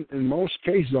reason, in most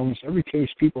cases, almost every case,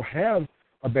 people have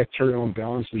a bacterial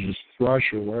imbalance, such as thrush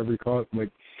or whatever you call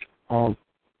it,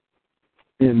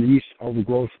 in yeast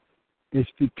overgrowth,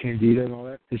 candida and all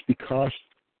that, is because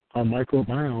our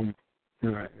microbiome,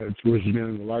 which is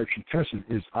in the large intestine,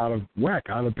 is out of whack,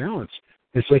 out of balance.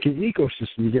 It's like an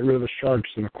ecosystem. You get rid of the sharks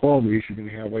and the coral reefs, you're going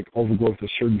to have overgrowth of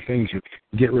certain things. You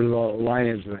get rid of all the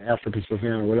lions and the African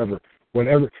savanna, whatever. We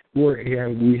have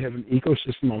an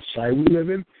ecosystem outside we live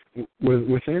in.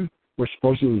 Within, we're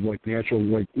supposed to live natural,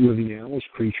 living animals,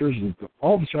 creatures, and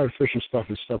all this artificial stuff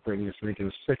is separating us, making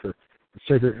us sicker,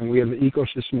 and we have an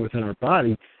ecosystem within our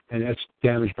body, and that's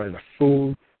damaged by the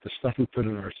food, the stuff we put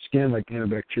in our skin, like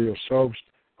antibacterial soaps,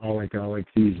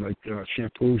 these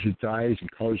shampoos and dyes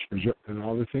and colors and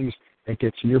all the things that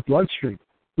gets in your bloodstream,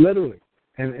 literally.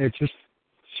 And it's just,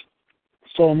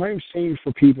 so am I saying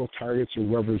for people, targets, or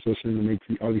whoever's listening to make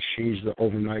all these changes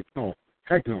overnight? No,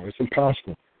 heck no, it's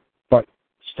impossible. But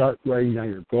start writing down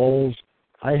your goals.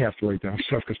 I have to write down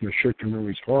stuff because my short-term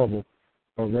memory is horrible.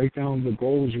 But write down the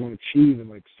goals you want to achieve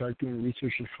and start doing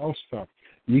research and health stuff.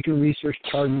 You can research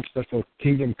targets that will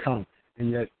kingdom come.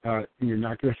 And yet, you're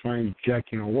not going to find jack,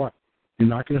 what? You're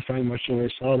not going to find much of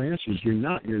those solid answers. You're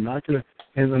not going to.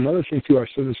 And another thing, too, I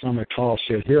said this on my call, I'll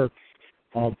say it here.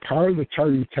 Part of the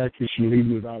targeting tactics you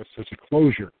lead without a sense of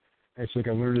closure. It's I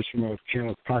learned this from a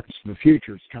channel, Pockets of the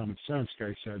Future. It's common sense,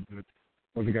 guy said.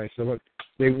 Or the guy said, look,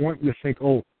 they want you to think,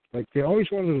 they always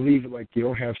wanted to leave it you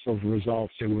don't have stuff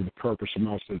resolved, say, with a purpose. And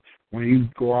else that when you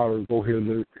go out or go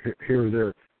here or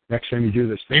there, next time you do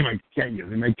this, they might get you.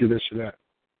 They might do this or that.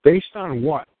 Based on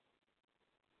what?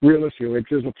 Realistically,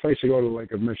 there's a place to go to,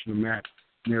 I mentioned to Matt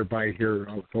nearby here,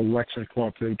 the Lexington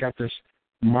Club. They got this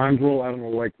mongrel, I don't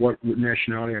know what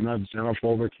nationality, I'm not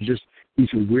xenophobic. He's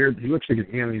weird, he looks like an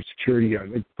alien security guy,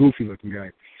 goofy looking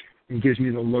guy. He gives me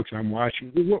the looks I'm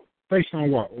watching. Based on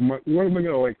what? What am I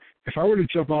going to, if I were to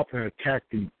jump up and attack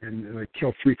and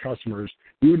kill 3 customers,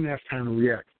 you wouldn't have time to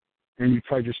react. And you'd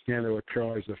probably just stand there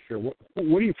paralyzed with fear. What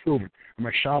are you proving? Am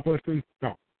I shoplifting?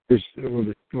 No.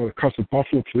 The Custom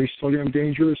Buffalo Police told you I'm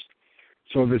dangerous.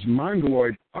 So this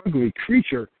mongoloid, ugly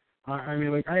creature,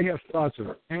 I have thoughts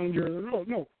of anger.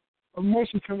 No.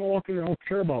 Most of the time I walk in and I don't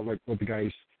care about what the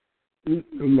guys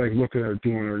looking at or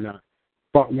doing or not.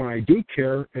 But when I do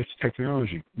care, it's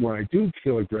technology. When I do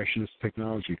feel aggression, it's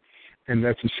technology. And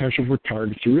that's essential for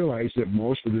targets to realize that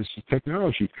most of this is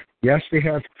technology. Yes, they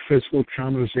have physical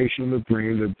traumatization of the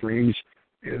brain. The brain's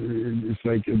it's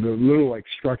the little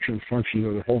structure and function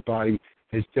of the whole body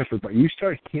is different. But you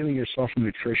start healing yourself from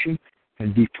nutrition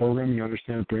and deprogram, you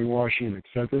understand brainwashing and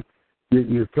accept it,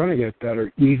 you're going to get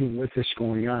better even with this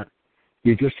going on.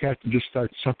 You just have to just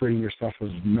start separating yourself from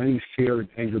as many fear and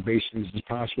anger-based things as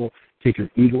possible. Take your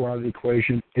ego out of the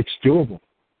equation. It's doable.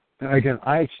 And again,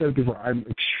 I said it before, I'm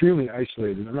extremely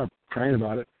isolated. I'm not crying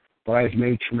about it, but I've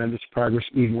made tremendous progress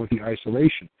even with the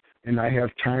isolation. And I have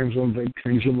times when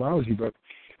things are lousy, but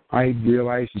I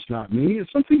realize it's not me. And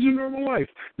some things are normal life.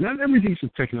 Not everything's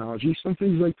with technology. Some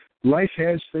things, like, life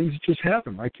has things that just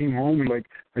happen. I came home and, like,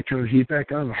 I turned the heat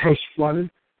back on. The house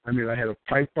flooded. I mean, I had a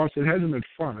pipe bust. It hasn't been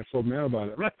fun. I told Matt about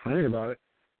it. I'm not crying about it.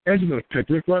 It hasn't been a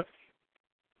picnic, but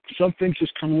some things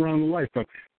just come around in life. But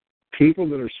people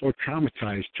that are so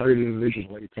traumatized, targeted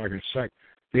individuals, like you're talking sex,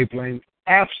 they blame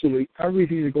absolutely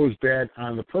everything that goes bad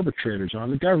on the perpetrators, on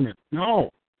the government.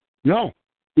 No,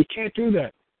 you can't do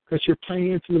that because you're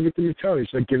playing into the victim mentality.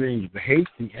 It's like getting the hate,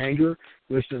 the anger,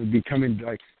 becoming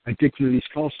like addicted to these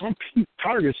calls. Some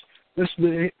targets,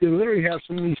 they literally have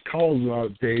some of these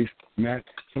calls, Dave, Matt.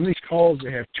 Some of these calls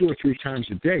they have 2 or 3 times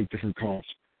a day, different calls,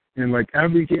 and like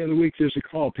every day of the week there's a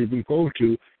call people go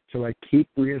to like keep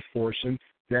reinforcing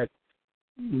that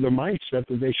the mindset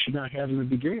that they should not have to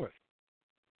begin with.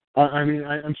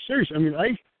 I'm serious.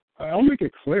 I'll make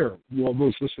it clear, well,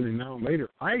 those listening now and later,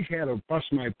 I had to bust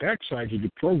my backside to the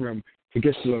program to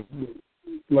get to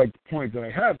the point that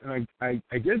I have, and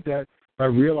I did that by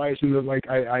realizing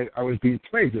that I was being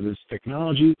played with this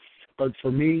technology. But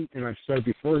for me, and I've said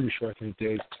before in the show, I think,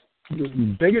 Dave,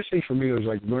 the biggest thing for me was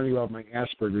learning about my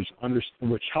Asperger's,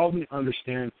 which helped me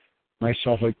understand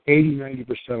myself 80-90%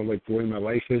 of the way my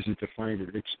life is and define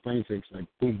it, explain things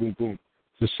boom, boom, boom.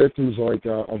 The symptoms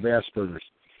of Asperger's.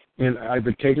 And I've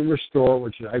been taking Restore,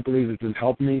 which I believe has been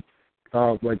helping me,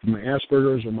 my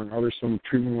Asperger's, among other some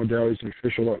treatment modalities and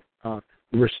official.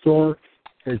 Restore,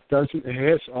 it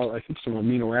has, I think, some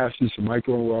amino acids, some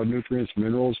micronutrients,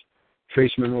 minerals,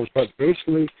 trace minerals, but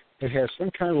basically it has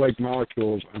some kind of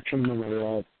molecules. I'm trying to remember they're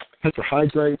all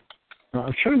tetrahydrite.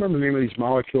 I'm trying to remember the name of these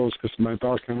molecules because my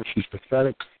biochemistry is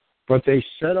pathetic, but they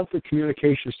set up the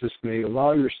communication system. They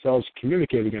allow your cells to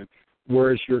communicate again,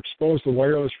 whereas you're exposed to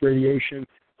wireless radiation,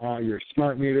 your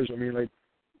smart meters,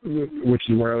 which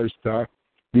is wireless,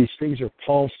 these things are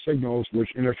pulse signals which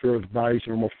interfere with the body's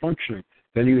normal functioning.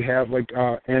 Then you have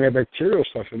antibacterial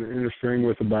stuff interfering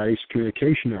with the body's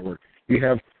communication network. You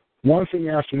have one thing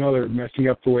after another messing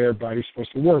up the way our body's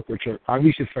supposed to work, which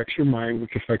obviously affects your mind,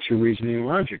 which affects your reasoning and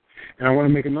logic. And I want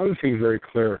to make another thing very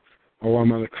clear while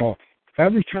I'm on the call.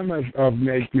 Every time I've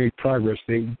made progress,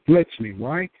 they blitz me.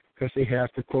 Why? Because they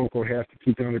have to, quote unquote, have to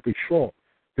keep it under control.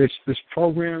 This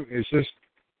program is just,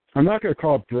 I'm not going to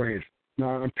call it brilliant. No,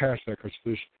 I'm past that because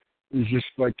it's just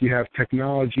you have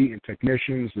technology and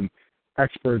technicians and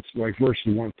experts versus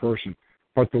one person.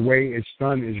 But the way it's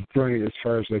done is brilliant as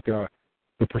far as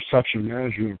the perception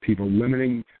management of people,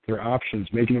 limiting their options,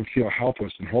 making them feel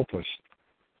helpless and hopeless.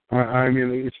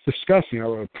 It's disgusting.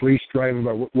 A police driving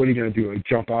about what are you going to do?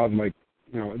 Jump out and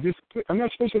I'm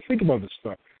not supposed to think about this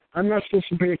stuff. I'm not supposed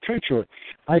to pay attention to it.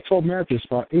 I told Matt this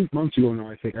about 8 months ago now,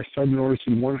 I think. I started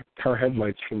noticing one-car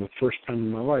headlights for the first time in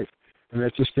my life. And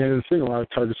that's a standard thing. A lot of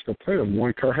targets complain of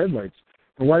one-car headlights.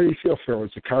 And why do you feel, Phil?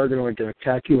 Is the car going to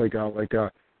attack you like one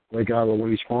of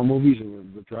these horror movies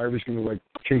and the driver's going to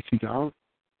chase you down?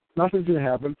 Nothing's going to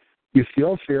happen. You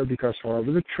feel fear because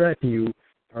however they're tracking you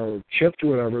or chipped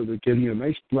or whatever, they're giving you a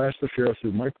nice blast of fear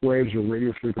through microwaves or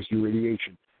radio frequency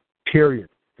radiation. Period.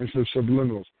 And some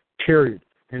subliminals. Period.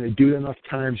 And they do it enough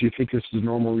times, you think this is a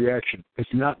normal reaction. It's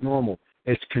not normal.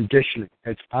 It's conditioning.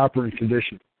 It's operant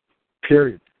conditioning.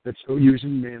 Period. That's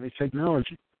using manly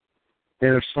technology.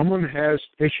 And if someone has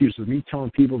issues with me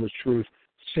telling people the truth,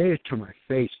 say it to my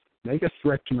face. Make a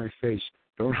threat to my face.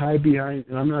 Don't hide behind.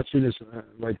 And I'm not saying this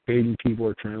baiting people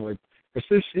or trying to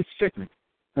it's sickening.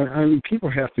 People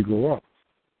have to grow up,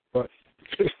 but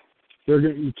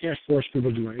you can't force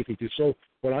people to do anything. So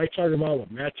what I talk about,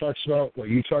 what Matt talks about, what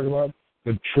you talk about,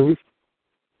 the truth,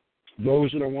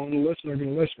 those that are willing to listen are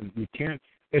going to listen. You can't.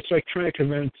 It's like trying to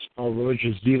convince a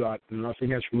religious zealot, and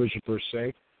nothing against religion per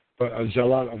se, but a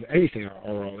zealot of anything,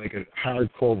 or a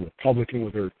hardcore Republican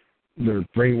with their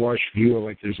brainwashed view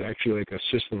of there's actually a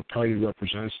system of party that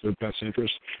represents their best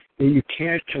interests. And you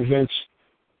can't convince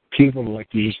people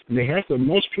they have to.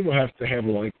 Most people have to have a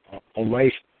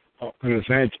life, an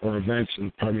event or events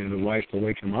in part of their life to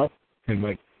wake them up.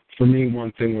 And for me,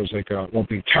 one thing was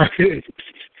being targeted.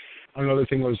 Another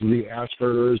thing was the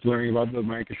Asperger's, learning about the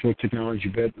mind control technology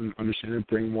bit and understanding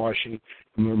brainwashing,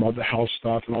 and learning about the health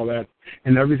stuff and all that.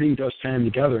 And everything does time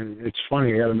together. And it's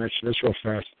funny, I got to mention this real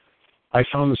fast. I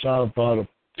found this out about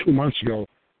 2 months ago.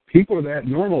 People that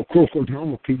normal, quote-unquote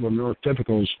normal people,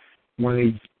 neurotypicals, when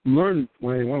they learn,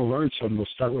 when they want to learn something, they'll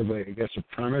start with, like, I guess, a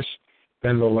premise.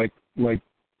 Then they'll, like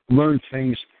learn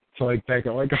things to, like, back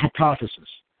up, like a hypothesis.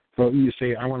 So you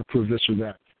say, I want to prove this or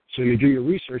that. So you do your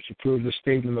research to prove the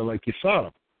statement that, like, you thought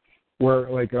of. Where,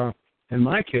 like, in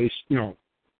my case,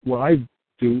 what I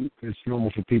do is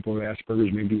normal for people with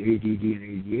Asperger's, maybe ADD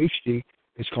and ADHD.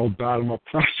 It's called bottom-up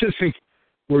processing,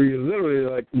 where you're literally,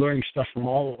 like, learning stuff from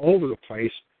all over the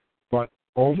place, but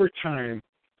over time,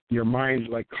 your mind,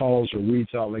 like, calls or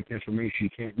reads out, like, information you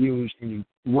can't use, and you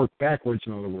work backwards,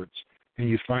 in other words, and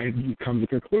you come to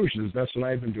conclusions. That's what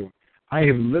I've been doing. I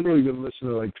have literally been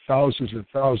listening to, like, thousands and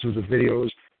thousands of videos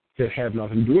that have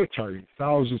nothing to do with targeting.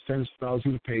 Thousands, tens of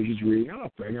thousands of pages reading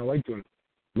up, right? And I like doing it.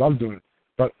 Love doing it.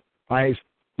 But I've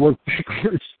worked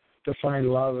backwards to find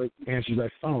a lot of the answers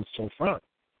I've found so far.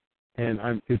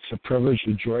 And it's a privilege,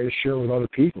 a joy to share with other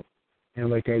people. And,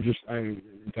 like,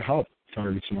 to help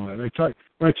targets and all that. And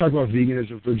when I talk about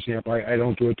veganism, for example, I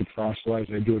don't do it to proselytize.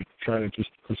 I do it to try to just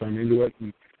because I'm into it.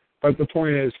 But the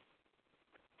point is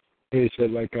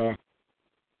that, like,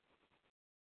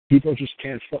 people just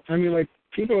can't. I mean, like,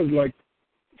 people, like,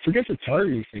 forget the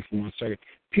targeting thing for 1 second.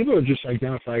 People are just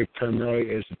identify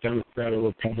primarily as a Democrat or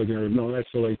Republican, or no, that's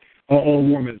like a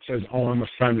woman that says, "Oh, I'm a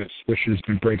feminist," which has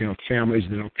been breaking up families.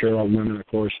 They don't care about women, of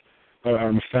course.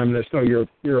 I'm a feminist. No, you're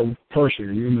a person.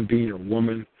 You're a human being. You're a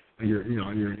woman. You're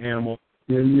an animal.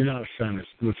 You're not a feminist.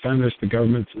 The feminist, the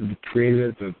government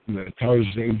created it. The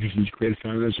intelligence agencies created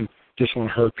feminism. Just want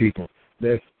to hurt people.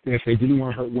 If they didn't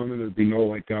want to hurt women, there'd be no,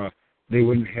 like, they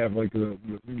wouldn't have, like, the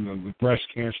breast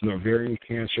cancer, the ovarian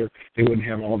cancer. They wouldn't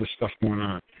have all this stuff going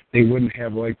on. They wouldn't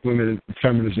have, like, women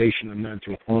feminization of men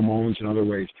through hormones and other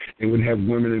ways. They wouldn't have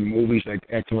women in movies, like,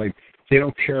 acting like they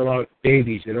don't care about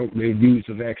babies. They use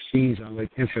the vaccines on, like,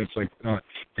 infants. Like,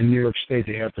 in New York State,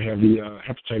 they have to have the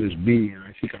hepatitis B, and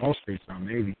I think all states now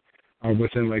maybe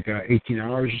within, like, 18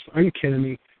 hours. Are you kidding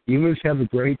me? Humans have a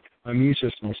great immune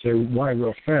system. I'll say why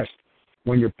real fast.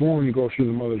 When you're born, you go through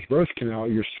the mother's birth canal,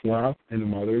 you're swab, and the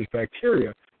mother's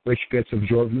bacteria, which gets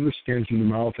absorbed in the skin, through the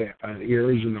mouth,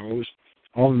 ears, and nose,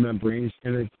 all the membranes,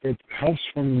 and it helps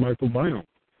form the microbiome.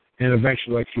 And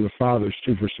eventually, like, through the fathers,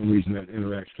 too, for some reason that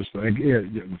interacts. Just like,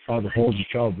 the father holds the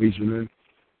child, breathes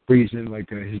in like,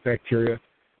 his bacteria.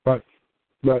 But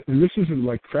and this isn't,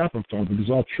 like, crap I'm talking, but it's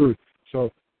all true.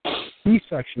 So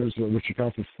C-section is which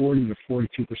accounts for 40 to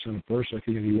 42% of births, I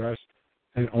think, in the U.S.,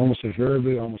 and almost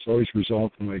invariably, almost always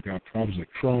result in, like, problems like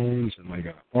Crohn's and,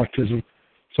 like, autism.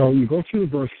 So you go through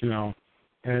the birth canal,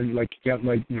 and, like, you get,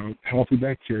 like, healthy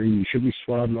bacteria. You should be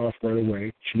swabbed off right away.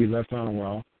 It should be left on a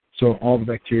while, so all the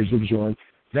bacteria is absorbed.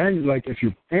 Then, like, if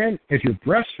you're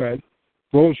breastfed,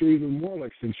 those are even more,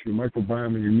 like, things for your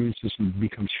microbiome and your immune system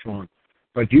becomes strong.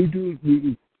 But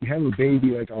you have a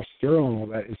baby, like, all sterile and all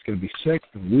that, it's going to be sick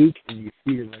and weak, and you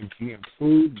feed it, like, GM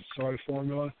food and soy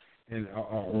formula, and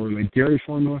or like dairy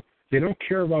formula. They don't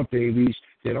care about babies.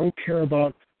 They don't care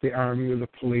about the army or the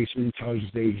police or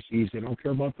intelligence agencies. They don't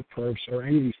care about the perps or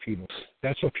any of these people.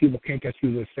 That's why people can't get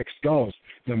through their thick skulls.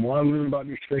 The more I learn about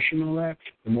nutrition and all that,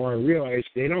 the more I realize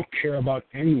they don't care about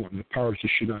anyone. The powers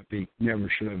that should not be, never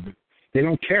should have been. They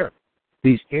don't care.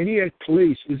 These idiot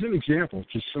police is an example,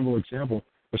 just a simple example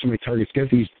of somebody targets get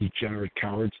these degenerate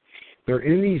cowards. They're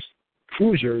in these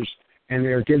cruisers, and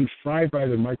they're getting fried by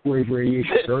the microwave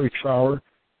radiation. Barry Trower.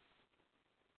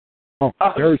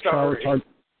 Barry Trower.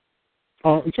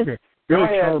 It's okay.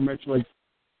 Barry Trower mentioned, like...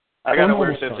 I got a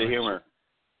weird sense of humor.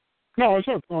 No, it's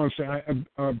not all I'm saying.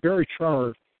 Barry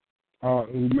Trower,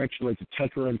 who mentioned, like, the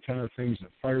tetra antenna things at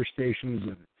fire stations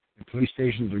and police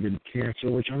stations are getting cancer,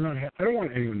 which I don't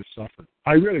want anyone to suffer.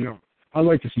 I really don't. I'd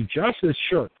like to see justice,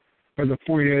 sure. But the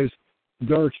point is,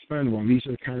 they're expendable. These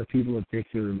are the kind of people that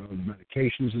take their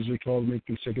medications, as we call them, make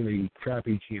them sick, and they eat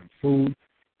crappy GM food.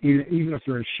 Even if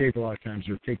they're in shape, a lot of times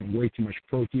they're taking way too much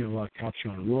protein, a lot of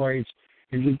calcium on roids.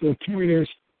 And the point is,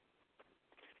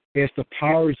 it's the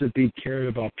powers that be cared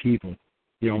about people,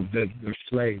 that they're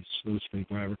slaves, so to speak,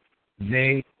 whatever.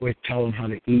 They would tell them how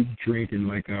to eat, drink, and,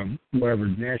 like, whatever,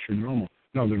 natural, normal.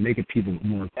 No, they're making people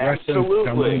more aggressive,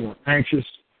 more anxious.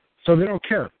 So they don't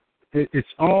care. It's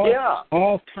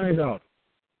all timed out.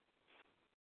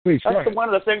 Please, that's one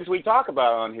of the things we talk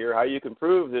about on here, how you can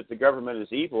prove that the government is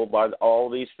evil by all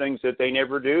these things that they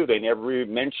never do. They never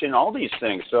mention all these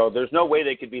things. So there's no way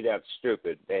they could be that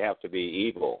stupid. They have to be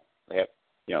evil. They have,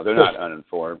 they're not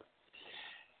uninformed.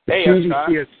 The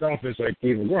CDC itself is like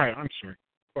evil. Go ahead. I'm sorry.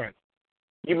 Go ahead.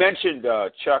 You mentioned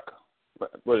Chuck,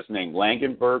 what is his name,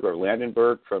 Langenberg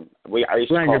from, I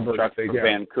used to call him Chuck from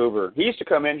Vancouver. He used to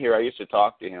come in here. I used to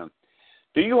talk to him.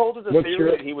 Do you hold to the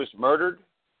theory that he was murdered?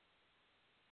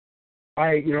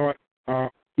 Yeah,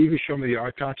 you can show me the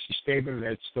autopsy statement,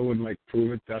 that still wouldn't like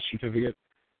prove it, death certificate,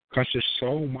 because there's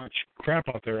so much crap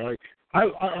out there. Like,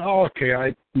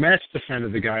 Matt's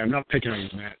defended the guy. I'm not picking on you,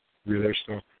 Matt. You're there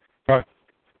still, but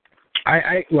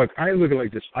I look at it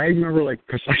like this. I remember, like,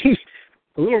 because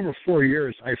a little over 4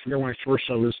 years. I forget when I first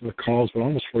started listening to calls, but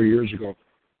almost 4 years ago.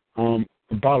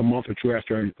 About a month or two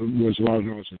after I was allowed to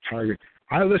know as a target,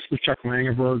 I listened to Chuck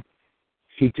Langenberg.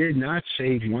 He did not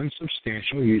say one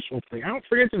substantial, useful thing. I don't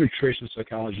forget the nutrition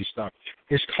psychology stuff.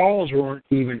 His calls weren't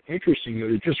even interesting. They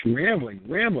were just rambling.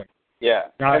 Yeah.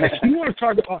 Now, if you want to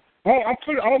talk about,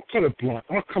 I'll put it blunt.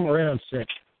 I'll come around and say it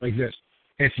like this.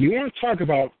 If you want to talk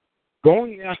about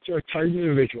going after a target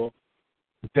individual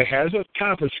that has a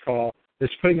conference call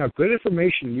that's putting out good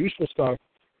information, useful stuff,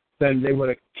 then they would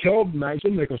have killed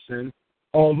Magdalene Nicholson,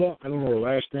 Alva, I don't know her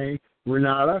last name,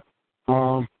 Renata,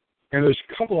 and there's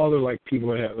a couple other like people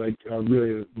that have like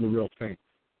really the real thing.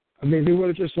 I mean, they would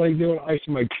have just like they would have iced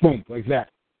them like boom, like that.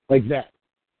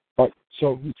 But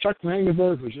so Chuck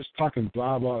Langenberg was just talking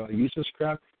blah blah useless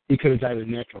crap. He could have died of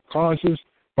natural causes,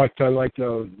 but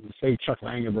say Chuck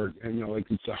Langenberg, and like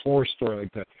it's a horror story,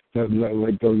 like the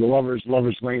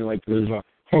lovers lane, like there's a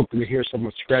hook and they hear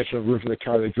someone scratch on the roof of the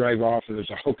car, they drive off and there's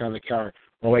a hook on the car,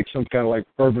 or like some kind of like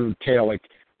urban tale, like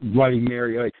Bloody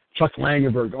Mary, like Chuck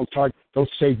Langenberg, don't tell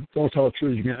the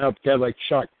truth, you're going to end up dead like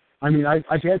Chuck. I mean,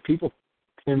 I've had people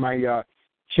in my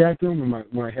chat room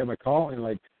when I had my call, and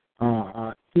like, it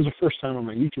was the first time on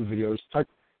my YouTube videos,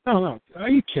 no, are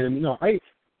you kidding me? No,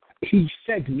 he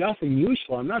said nothing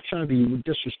useful. I'm not trying to be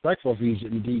disrespectful if he's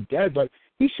indeed dead, but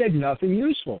he said nothing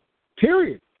useful,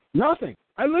 period. Nothing.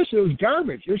 I listened, it was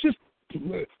garbage. It was just,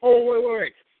 wait.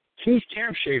 Keith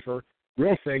Campshafer,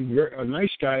 real thing, a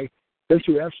nice guy, been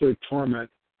through absolute torment.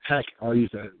 Heck, I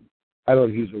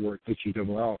don't use the word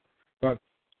H-E-double-L. But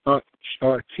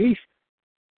Keith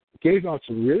gave out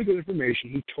some really good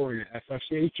information. He tore into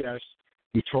FFCHS.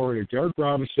 He tore into Derek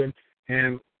Robinson,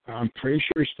 and I'm pretty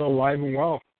sure he's still alive and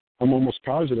well. I'm almost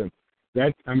positive.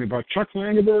 About Chuck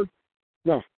Langenberg,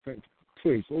 no,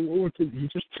 please. He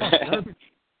just talked garbage.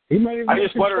 I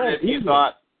just wondered if you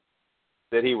thought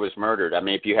that he was murdered. I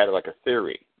mean, if you had like a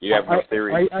theory. You have no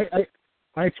theory.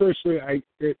 I personally,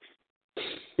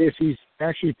 if he's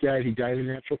actually dead, he died of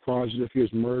natural causes. If he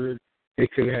was murdered,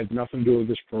 it could have had nothing to do with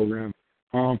this program.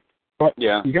 But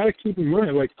yeah, you got to keep in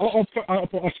mind, like, I'll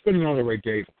spin it another way,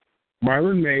 Dave.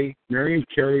 Myron May, Marion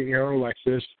Carey, Aaron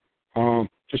Alexis,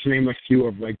 just to name a few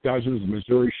of like dozens, the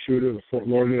Missouri shooter, the Fort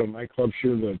Lauderdale nightclub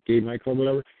shooter, the gay nightclub,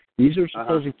 whatever. These are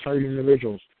supposed target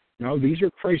individuals. No, these are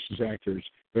crisis actors.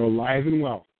 They're alive and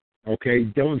well. Okay,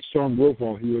 Dylan Storm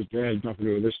Wolfwall, that has nothing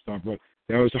to do with this stuff, but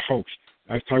that was a hoax.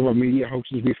 I've talked about media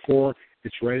hoaxes before.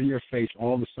 It's right in your face,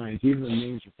 all the signs, even the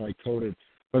names are probably coded.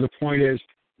 But the point is,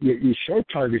 you show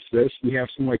targets this. You have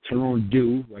some like Tyrone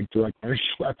Dew, like direct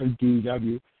weapon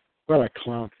DW. What a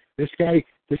clown! This guy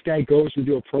goes to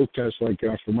do a protest like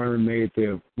for Myron May at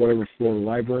the whatever Florida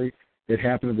library that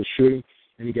happened at the shooting,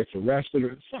 and he gets arrested.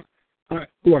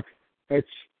 Look,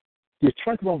 you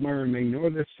talk about Myron May. You know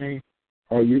what they're saying?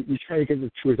 Oh, you try to get the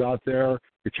truth out there.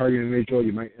 You're targeting an individual.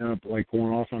 You might end up like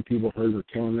going off on people, hurting or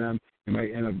killing them. You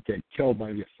might end up getting killed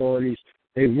by the authorities.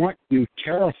 They want you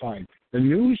terrified. The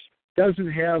news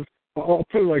doesn't have. I'll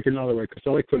put it like another way, because I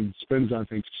like putting spins on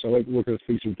things. So I like looking at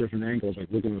things from different angles, like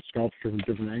looking at sculpture from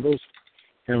different angles,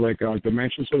 and like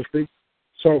dimensions, so to speak.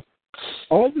 So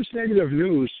all this negative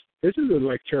news isn't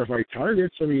like terrified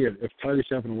targets. I mean, if targets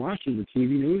happen to watch the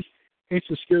TV news, it's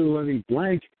to scare the living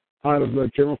blank out of the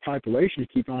general population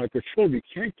to keep on out of control. You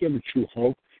can't give them true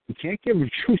hope. You can't give them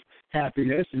true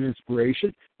happiness and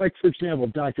inspiration. Like, for example,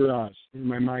 Dr. Oz. In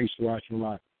my mind, I used to watch him a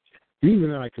lot. Even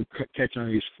then, I could catch on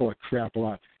he's full of crap a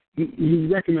lot. He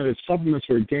recommended supplements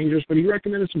that were dangerous, but he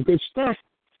recommended some good stuff.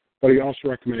 But he also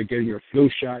recommended getting your flu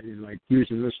shot and, like,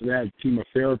 using this and that,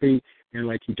 chemotherapy, and,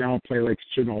 like, he downplay, like,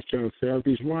 certain alternative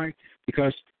therapies. Why?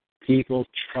 Because people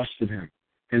trusted him,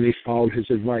 and they followed his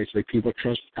advice. Like, people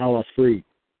trust Ella Free.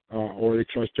 Or they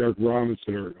trust Derek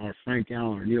Robinson or Frank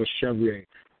Allen or Neil Chevrier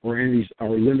or any of these,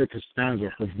 or Linda Costanzo.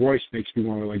 Her voice makes me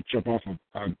want to like jump off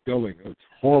a building. It's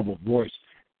a horrible voice.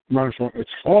 It's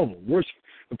horrible. Worse.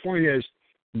 The point is,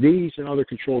 these and other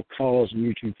controlled calls and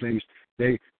YouTube things,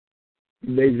 they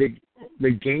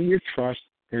gain your trust,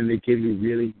 and they give you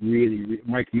really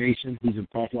Mike Mason. He's in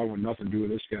Buffalo. I want nothing to do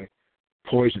with this guy.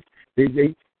 Poison. They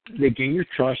gain your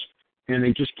trust, and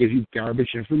they just give you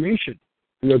garbage information.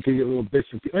 And they'll give you little bits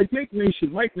of like Mike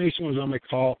Mason. Mike Mason was on my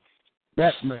call.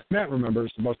 Matt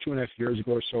remembers about 2.5 years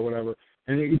ago or so, whatever.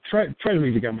 And he tried to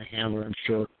make the guy my handler, I'm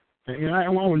sure. And I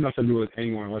want nothing to do with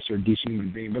anyone unless they're a decent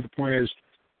human being. But the point is,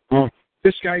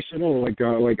 this guy said,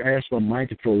 I asked about mind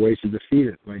control ways to defeat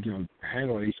it,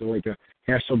 handle it. He said,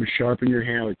 have something sharp in your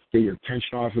hand, get your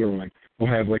attention off it, or we'll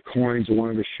have coins in one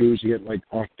of his shoes to get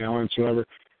off balance, or whatever.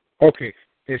 Okay,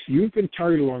 if you've been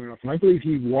targeted long enough, and I believe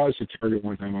he was a target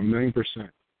one time, 1,000,000%.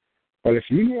 But if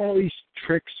you know all these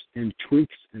tricks and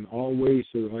tweaks and all ways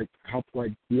to help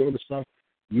deal with the stuff,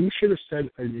 you should have said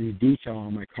in detail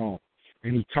on my call.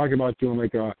 And he talked about doing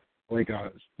the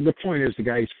point is the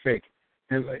guy's fake.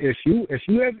 And if you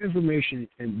have information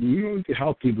and you know to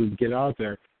help people get out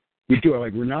there, you do it.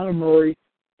 Like Renata Murray,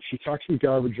 she talked some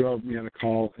garbage about me on a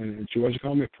call, and she wasn't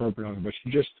calling me a perp or nothing, but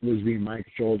she just was being mind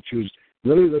controlled. She was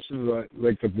literally listening to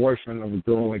the boyfriend of a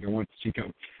girl I went to seek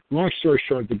out. Long story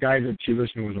short, the guy that she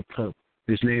listened to was a perp.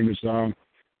 His name is I'll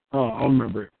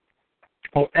remember it.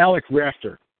 Oh, Alec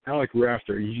Rafter. Alec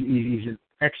Rafter. He's an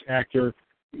ex-actor,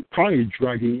 probably a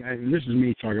druggie. And this is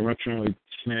me talking. I'm not trying to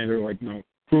slander,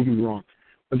 prove me wrong.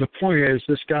 But the point is,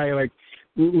 this guy,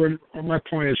 my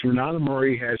point is, Renata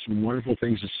Murray has some wonderful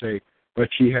things to say, but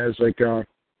she has,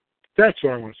 that's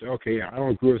what I want to say. Okay, yeah, I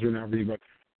don't agree with her and everything, but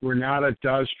Renata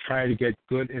does try to get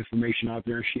good information out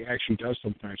there, and she actually does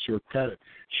sometimes, to her credit.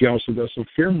 She also does some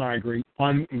fear-mongering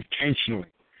unintentionally.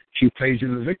 She plays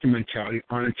into the victim mentality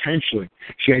unintentionally.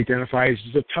 She identifies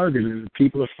as a target, and the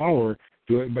people that follow her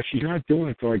do it, but she's not doing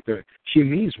it like that. She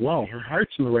means well. Her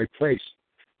heart's in the right place.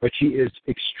 But she is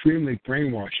extremely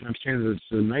brainwashed. And I'm saying this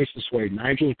the nicest way.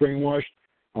 Nigel's brainwashed.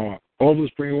 Alva's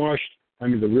brainwashed. I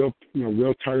mean, the real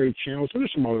targeted channels.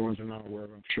 There's some other ones I'm not aware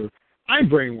of, I'm sure. I'm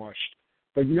brainwashed,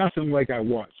 but nothing like I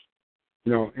was.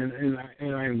 And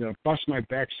I'm going to bust my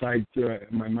backside,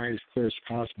 my mind as clear as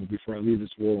possible before I leave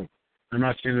this world. I'm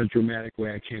not saying in a dramatic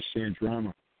way. I can't stand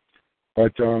drama.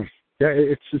 But,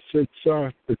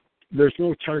 there's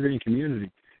no targeting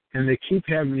community. And they keep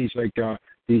having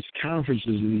these conferences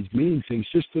and these meeting things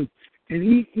and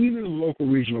even the local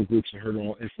regional groups I heard are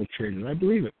all infiltrated. I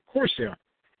believe it. Of course they are.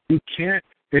 You can't,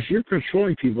 if you're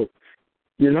controlling people,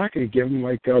 you're not going to give them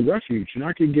a refuge. You're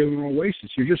not going to give them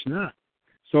oasis. You're just not.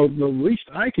 So the least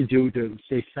I can do to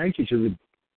say thank you to the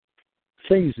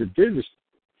things that did this,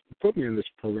 put me in this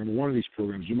program, one of these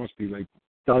programs, there must be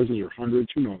dozens or hundreds,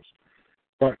 who knows,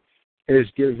 but is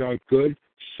give out good,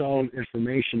 solid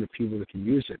information to people that can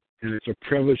use it. And it's a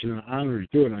privilege and an honor to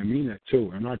do it. I mean that,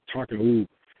 too. I'm not talking,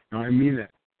 no, I mean that.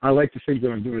 I like to think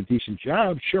that I'm doing a decent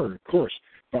job, sure, of course,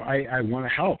 but I want to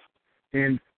help.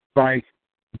 And by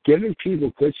giving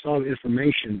people good, solid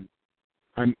information,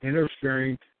 I'm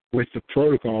interfering with the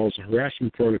protocols, the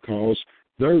harassment protocols,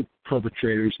 their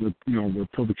perpetrators, the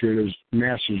perpetrators,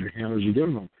 masters or handlers are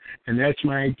giving them. And that's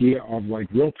my idea of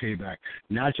real payback,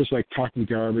 not just talking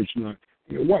garbage. I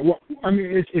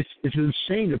mean, it's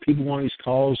insane that people want these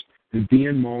calls and be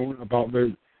and moan about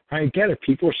their. I get it.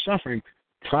 People are suffering.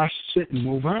 Process it and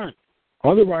move on.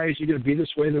 Otherwise, you're going to be this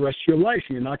way the rest of your life.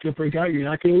 You're not going to break out. You're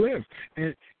not going to live.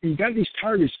 And you got these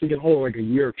targets thinking, a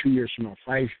year or 2 years from now,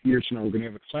 5 years from now, we're going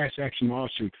to have a class action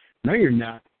lawsuit. No, you're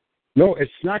not. No,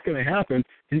 it's not going to happen.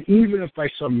 And even if by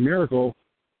some miracle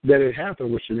that it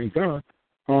happened, which it ain't gonna,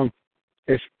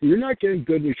 if you're not getting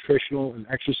good nutritional and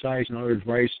exercise and other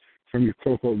advice from your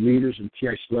quote-unquote leaders and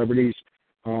TI celebrities,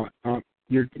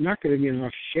 you're not going to be in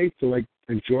enough shape to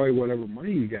enjoy whatever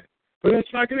money you get. But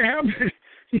that's not going to happen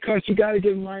because you got to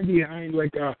get in line behind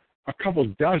a couple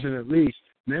dozen at least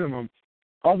minimum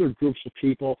other groups of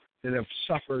people that have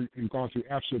suffered and gone through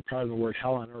absolute part of the word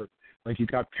hell on earth. You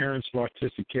got parents of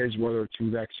autistic kids, whether it's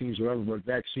through vaccines or whatever, but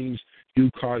vaccines do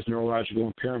cause neurological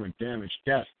impairment, damage,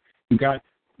 death. You got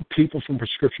people from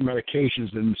prescription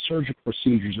medications and surgical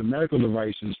procedures and medical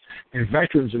devices and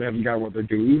veterans that haven't got what they're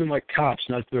due, even cops,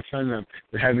 not to defend them,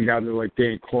 that haven't got their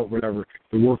day in court, whatever,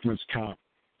 the workers' comp.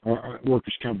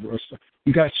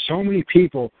 You got so many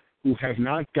people who have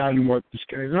not gotten what this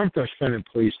guy, and I'm not defending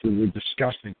police, they're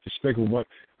disgusting, despicable, but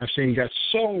I'm saying you got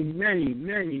so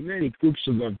many groups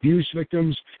of abuse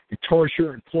victims and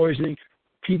torture and poisoning,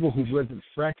 people who've lived in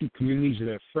fracking communities that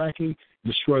have fracking,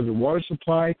 destroy the water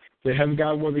supply, they haven't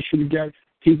gotten what they should get.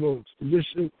 People,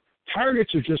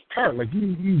 targets are just part.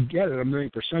 You get it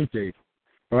 1,000,000%, Dave.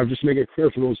 But I'm just making it clear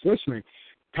for those listening.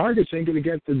 Targets ain't going to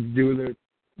get to do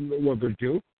what they're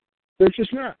due. They're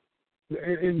just not.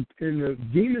 And the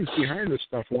demons behind this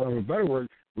stuff, for want of a better word,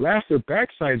 laugh their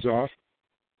backsides off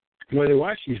when they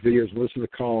watch these videos, listen to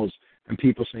calls, and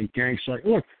people saying gang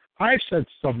stalking. Look, I've said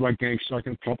stuff about gang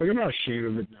stalking in public. I'm not ashamed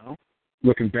of it now.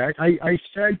 Looking back, I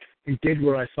said and did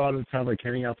what I thought at the time,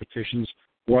 handing out petitions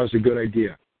was a good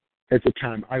idea at the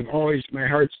time. My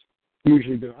heart's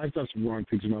usually been, I've done some wrong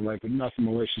things in my life, but nothing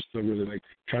malicious to really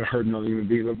try to hurt another human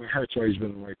being, but my heart's always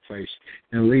been in the right place.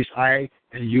 And at least I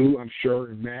and you, I'm sure,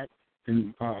 and Matt,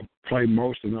 and probably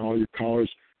most and all your callers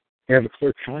have a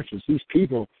clear conscience. These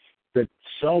people that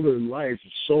sell their lives,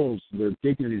 their souls, their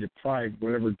dignity deprived,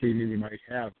 whatever dignity they might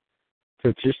have,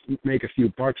 to just make a few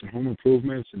bucks and home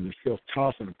improvements and to feel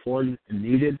tough and important and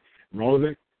needed and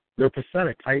relevant, they're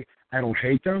pathetic. I don't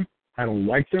hate them. I don't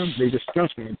like them. They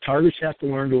disgust me. And targets have to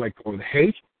learn to let go of the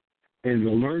hate and to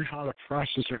learn how to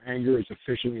process their anger as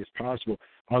efficiently as possible.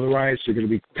 Otherwise, they're going to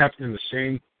be kept in the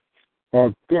same.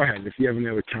 Well, go ahead if you have any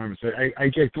other comments. I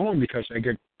get going because I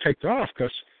get ticked off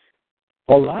because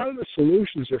a lot of the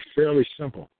solutions are fairly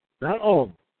simple. Not all of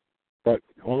them, but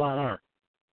a lot are.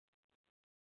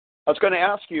 I was going to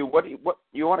ask you, what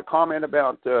you want to comment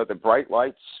about the bright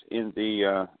lights in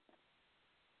the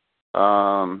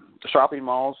shopping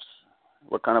malls?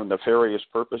 What kind of nefarious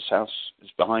purpose is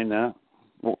behind that?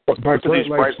 What do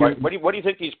you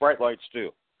think these bright lights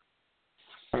do?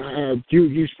 Do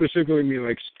you specifically mean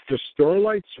like the store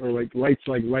lights, or like lights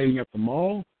like lighting up the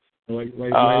mall, or like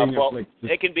lighting up like?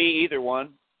 It can be either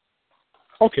one.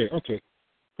 Okay.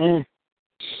 Well,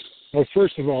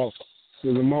 first of all,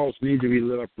 the malls need to be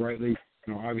lit up brightly,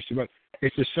 obviously, but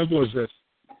it's as simple as this.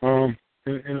 And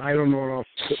I don't know enough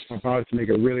about it to make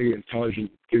a really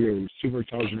give you a super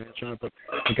intelligent answer on it, but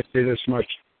I can say this much.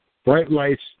 Bright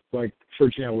lights, like, for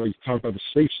example, like you talk about the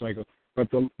sleep cycle,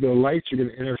 but the lights are going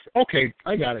to interfere. Okay,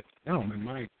 I got it. Now I'm in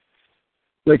mind.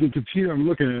 Like a computer I'm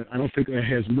looking at, I don't think it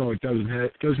has, no, it doesn't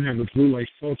have the blue light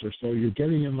filter, so you're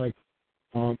getting in like,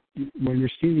 when you're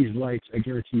seeing these lights, I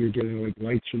guarantee you're getting like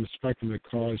lights from the spectrum that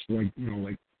cause like you're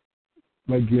going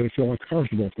to feel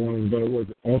uncomfortable, for want of a better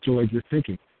word, alter like your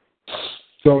thinking.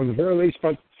 So in the very least,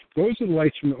 but those are the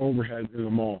lights from the overhead in the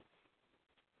mall.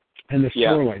 And the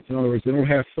store lights, in other words, they don't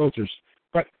have filters.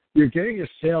 But you're getting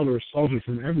assailed or assaulted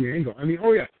from every angle. I mean,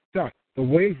 the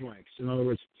wavelengths. In other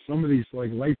words, some of these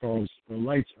like light bulbs or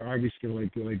lights are obviously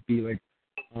what's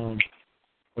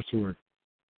the word?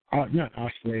 Not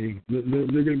oscillating. They're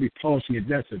going to be pulsing at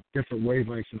depths at different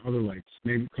wavelengths than other lights,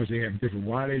 maybe because they have different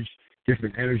wattage,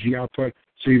 different energy output.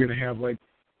 So you're going to have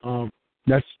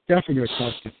that's definitely going to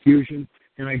cause confusion.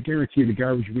 And I guarantee the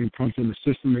garbage being pumped in the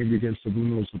system, maybe against the blue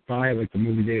nose of fire, like the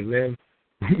movie They Live.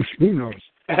 Who knows?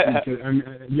 They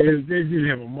didn't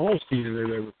have a mall scene in there,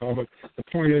 they recall, but the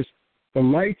point is, the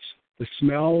lights, the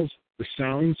smells, the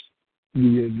sounds,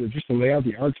 just the layout,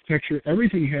 the architecture,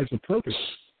 everything has a purpose.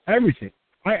 Everything.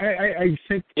 I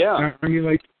think. Yeah. I mean,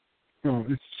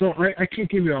 it's so I can't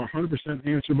give you a 100%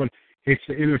 answer, but it's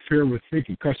to interfere with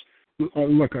thinking. Because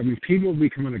look, I mean, people are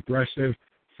becoming aggressive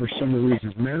for some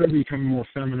reasons. Men are becoming more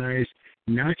feminized,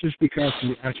 not just because of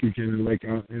the estrogen, like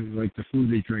the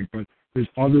food they drink, but there's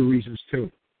other reasons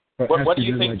too. But what do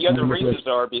you think the other reasons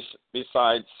are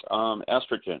besides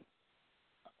estrogen?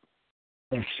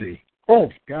 Let's see.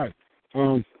 Oh God.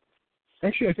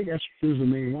 Actually, I think estrogen is the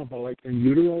main one, but like in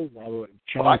utero, while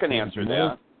child. I can answer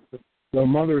that. The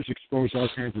mother is exposed to all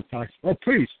kinds of toxins. Oh,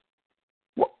 please.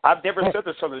 Well, I've never said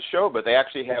this on the show, but they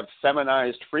actually have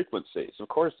feminized frequencies. Of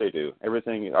course they do.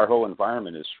 Everything, our whole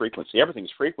environment is frequency.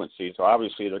 Everything's frequency, so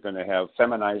obviously they're going to have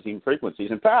feminizing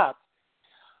frequencies. In fact,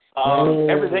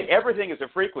 everything is a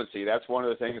frequency. That's one of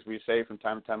the things we say from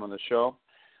time to time on the show.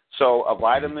 So a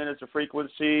vitamin is a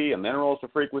frequency, a mineral is a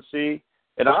frequency,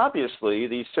 and obviously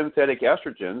these synthetic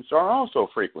estrogens are also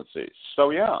frequencies.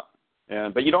 So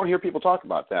but you don't hear people talk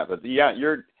about that. But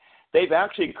they've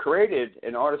actually created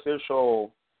an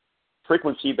artificial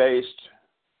frequency-based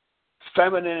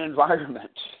feminine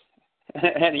environment,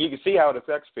 and you can see how it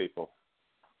affects people.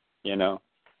 I'll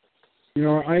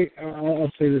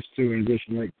say this too. In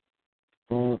addition,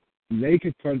 they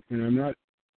could put, and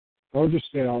I'll just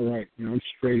say it outright. I'm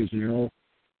straight as an arrow,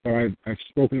 but I've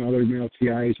spoken to other male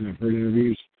TIs and I've heard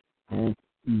interviews.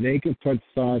 They could put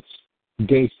thoughts,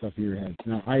 gay stuff in your head.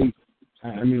 Now,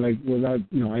 I mean, without,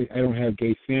 I don't have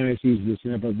gay fantasies, this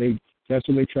and that, but that's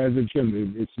what they try at the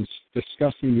gym. It's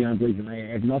disgusting beyond belief. And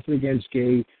I have nothing against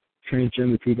gay,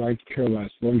 transgender people. I care less.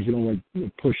 As long as you don't,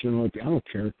 push them. I don't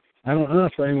care. I'm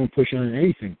not for anyone pushing on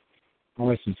anything,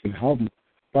 unless it's going to help them.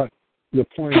 But the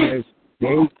point is,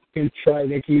 they can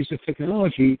use the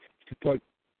technology to put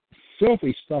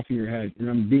filthy stuff in your head, and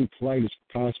I'm being polite as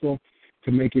possible,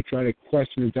 to make you try to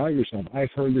question and doubt yourself.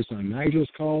 I've heard this on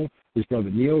Nigel's call. His brother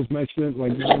Neil's mentioned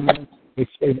it.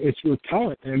 It's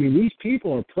repellent. I mean, these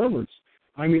people are perverts.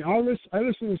 I mean, I listen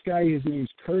to this guy. His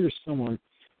name's Curtis someone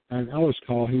on Ella's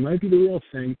call. He might be the real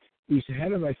thing. He's the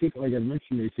head of, I think, like I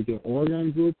mentioned, the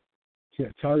Oregon group,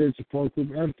 Targeted Support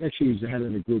Group. Actually, he's the head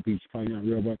of the group. He's probably not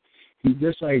real, but I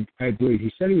believe.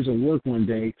 He said he was at work one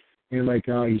day, and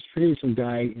he's training some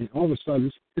guy, and all of a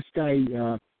sudden, this guy,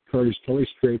 Curtis, totally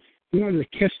straight, he wanted to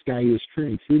kiss the guy he was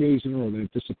training 3 days in a row, then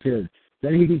it disappeared.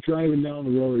 Then he'd be driving down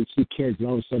the road and see kids, and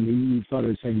all of a sudden he thought it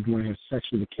was like he'd want to have sex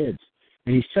with the kids.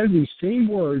 And he said these same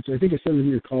words, I think I said it in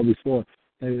your call before,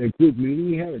 at a group meeting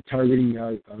he had, a targeting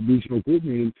a regional group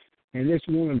meeting, and this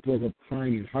woman broke up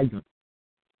crying and hugged him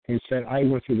and said, I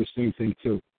went through the same thing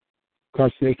too.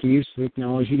 Because they can use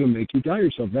technology to make you die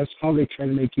yourself. That's how they try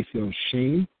to make you feel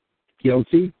shame,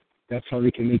 guilty. That's how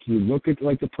they can make you look at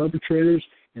like the perpetrators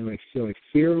and like feel like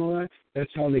fear and all that. That's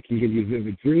how they can give you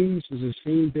vivid dreams. It's the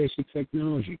same basic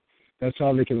technology. That's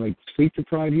how they can like sleep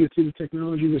deprive you through the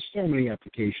technology. There's so many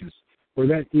applications. We're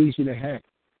that easy to hack.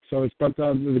 So it's, but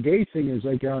the gay thing is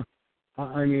like,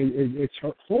 I mean, it's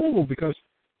horrible because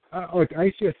like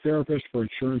I see a therapist for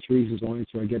insurance reasons only,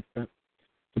 so I get that.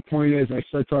 The point is, I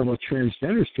started talking about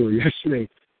transgender to her yesterday,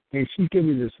 and she gave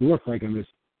me this look like I'm this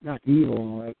not evil and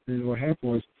all that. And what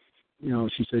happened was, you know,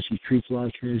 she said she treats a lot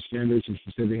of transgenders, and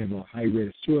she said they have a high rate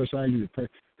of suicide. I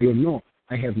go, no,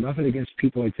 I have nothing against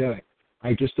people like that.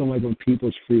 I just don't like when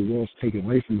people's free will is taken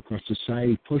away from them because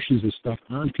society pushes this stuff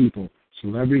on people.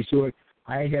 Celebrities do it.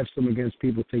 I have some against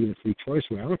people taking the free choice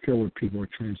away. I don't care whether people are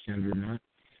transgender or not.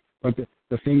 But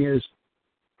the thing is,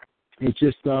 it's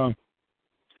just,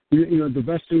 you know, the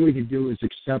best thing we can do is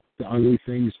accept the ugly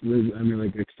things. I mean,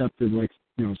 like, accept it, like,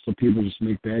 you know, some people just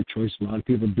make bad choices. A lot of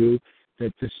people do.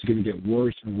 That this is going to get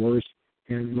worse and worse.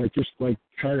 And, like, just, like,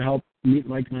 try to help meet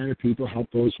like-minded people, help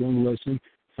those who want to listen,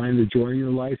 find the joy in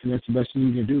your life, and that's the best thing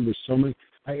you can do. There's so many.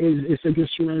 It's like a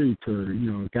serenity prayer.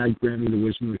 You know, God grant me the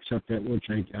wisdom to accept that which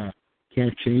I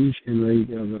can't change, and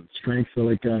the strength to,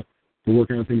 like, to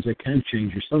work on things I can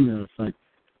change, or something to that effect.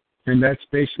 And that's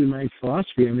basically my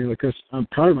philosophy. I mean, because I'm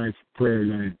part of my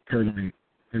paradigm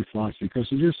and philosophy, because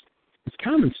it's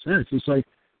common sense. It's like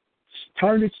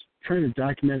targets trying to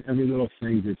document every little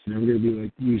thing that's never going to be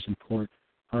like used in court,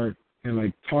 and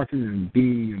like talking and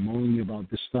being and moaning about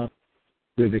this stuff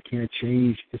that they can't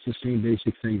change. It's the same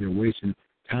basic thing. They're wasting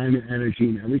time and energy,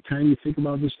 and every time you think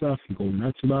about this stuff, you go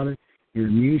nuts about it. Your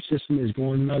immune system is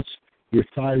going nuts. Your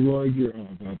thyroid,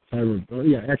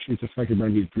 actually it's affected by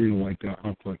the adrenal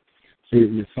output. So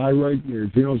your thyroid, your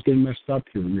adrenals getting messed up,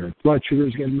 your blood sugar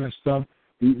is getting messed up,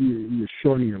 you're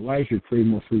shortening your life, you're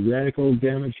creating more free radical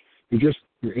damage, you're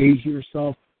aging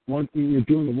yourself, you're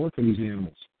doing the work on these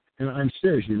animals. And I'm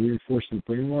serious, you're reinforcing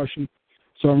brainwashing.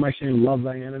 So am I saying love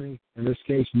thy enemy? In this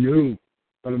case, no.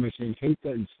 But am I saying hate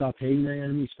that and stop hating thy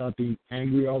enemy, stop being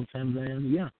angry all the time with thy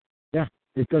enemy? Yeah.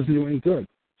 It doesn't do any good.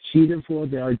 See them for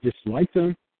what they are, dislike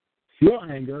them, feel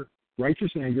anger, righteous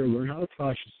anger, learn how to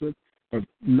process it, but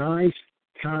nice,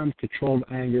 calm, controlled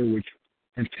anger which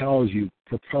propels you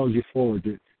forward,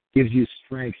 that gives you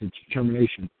strength and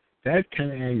determination. That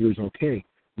kind of anger is okay,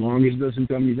 as long as it doesn't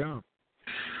dumb you down.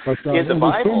 But in the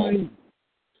Bible,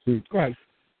 go ahead.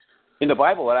 In the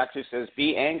Bible, it actually says,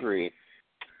 "Be angry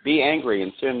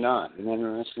and sin not." Isn't that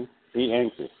interesting? Be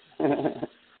angry.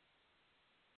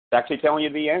 It's actually telling you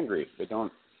to be angry, but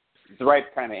don't. It's the right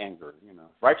kind of anger, you know.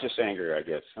 Righteous anger, I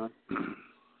guess, huh?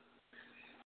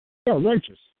 Yeah,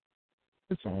 righteous.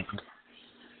 That's all.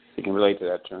 You can relate to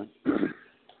that term.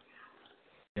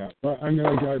 Yeah, but I mean,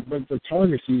 but the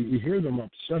targets, you hear them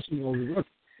obsessing over. Look,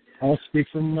 I'll speak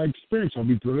from my experience. I'll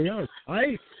be brutally honest.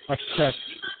 I obsess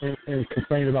and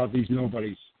complain about these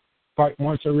nobodies. But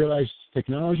once I realized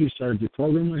technology, started to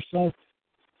program myself,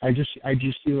 I just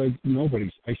see like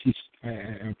nobodies. I'm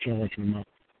trying to watch my mouth.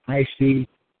 I see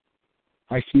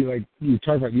like you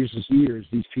talk about useless eaters.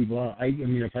 These people are. I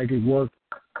mean, if I could work,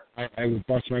 I would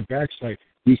bust my backside.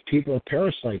 These people are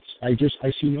parasites. I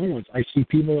see no ones. I see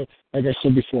people, like I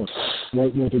said before,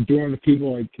 what they're doing to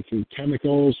people, like through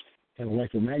chemicals and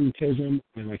electromagnetism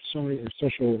and like so many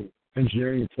social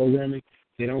engineering and programming.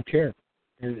 They don't care,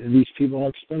 and these people are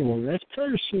expendable. And that's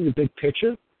part of seeing the big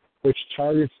picture, which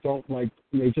targets don't like.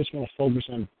 They just want to focus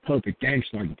on perfect gang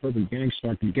stalking,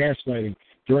 gaslighting,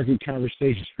 directing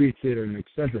conversation, street theater, and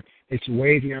etc. It's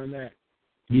way beyond that.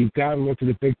 You've got to look at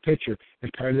the big picture.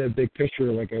 And part of that big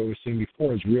picture, like I was saying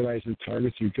before, is realizing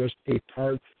targets are just a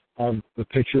part of the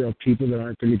picture of people that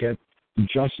aren't going to get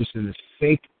justice in this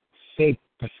fake,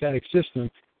 pathetic system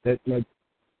that, like,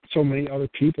 so many other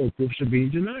people, groups are being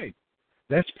denied.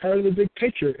 That's part of the big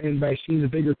picture. And by seeing the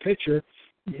bigger picture,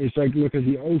 it's like look at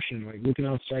the ocean, like looking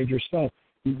outside yourself.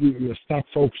 You stop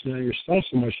focusing on yourself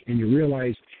so much, and you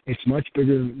realize it's much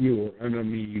bigger than you. I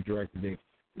don't mean you directly,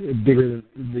 bigger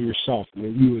than yourself,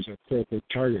 you as a critical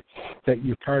target, that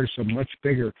you're part of something much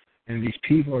bigger. And these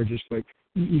people are just like,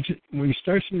 when you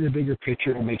start seeing the bigger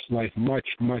picture, it makes life much,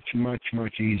 much, much,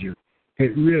 much easier.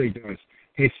 It really does.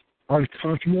 It's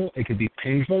uncomfortable. It can be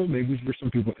painful. Maybe for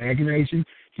some people agonizing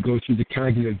to go through the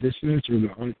cognitive dissonance or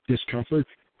the discomfort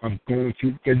of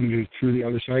getting through the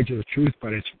other side of the truth,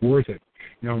 but it's worth it.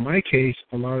 Now, in my case,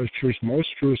 a lot of most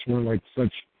truths weren't like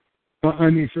such.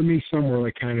 For me, some were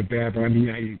like kind of bad, but I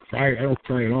didn't cry. I don't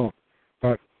cry at all.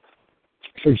 But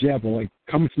for example, like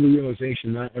coming to the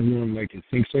realization, not everyone like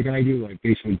thinks like I do, like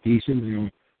basically decent,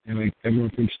 and like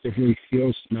everyone thinks differently,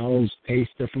 feels, smells,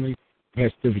 tastes differently,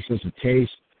 has different sense of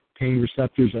taste, pain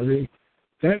receptors, everything.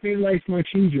 That made life much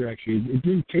easier. Actually, it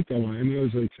didn't take that long. I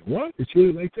was like, what? It's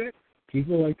really like that?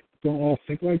 People like don't all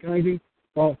think like I do.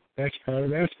 Well, that's part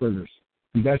of Asperger's.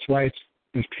 And that's why it's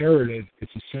imperative.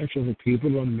 It's essential for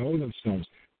people to know themselves.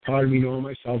 Part of me knowing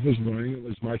myself is learning it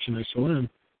as much, and I still am.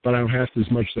 But I don't have to as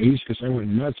much as I used because I went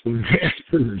nuts with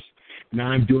Asperger's. Now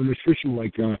I'm doing nutrition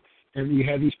and you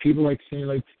have these people like saying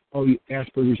like, oh,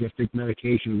 Asperger's, you have to take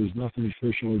medication. There's nothing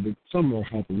nutritional, but some will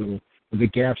help a little. But the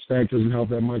GAP stack doesn't help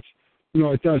that much.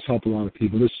 It does help a lot of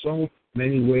people. There's so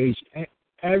many ways.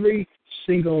 Every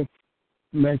single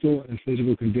mental and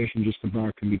physical condition just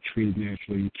about can be treated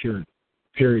naturally and cured.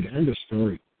 Period. End of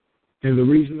story. And the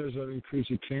reason there's an increase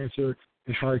in cancer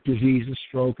and heart disease and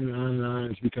stroke and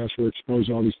on is because we're exposed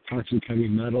to all these toxic heavy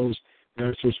metals and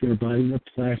that's what's going to body the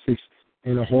plastics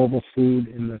and the horrible food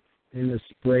and the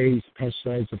sprays,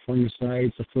 pesticides, the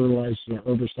fungicides, the fertilizers, the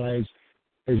herbicides.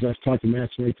 As I've talked to Matt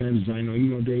so many times, as I know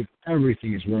you know, Dave,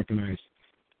 everything is weaponized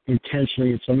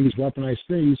intentionally, and some of these weaponized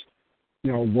things,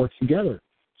 work together.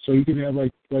 So you can have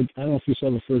like I don't know if you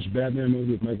saw the first Batman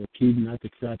movie with Michael Keaton, not the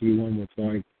crappy one with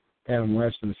like Adam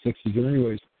West in the 60s. But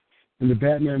anyways, in the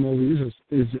Batman movie,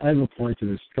 I have a point to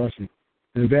this, trust me.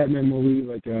 In the Batman movie,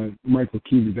 like Michael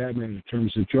Keaton, Batman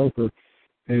determines the Joker,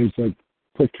 and he's like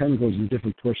put chemicals in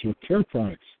different personal care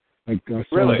products, like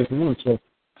really different ones. So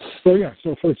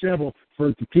for example,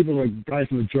 for the people like die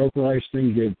from the Joker-ized thing,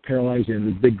 you get paralyzed and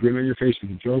the big grin on your face with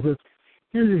the Joker.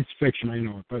 It's fiction, I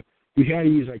know it, but we had to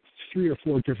use like 3 or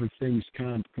 4 different things,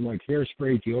 kind of like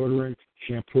hairspray, deodorant,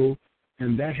 shampoo,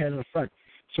 and that had an effect.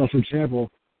 So, for example,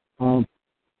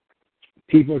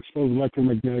 people exposed to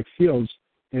electromagnetic fields,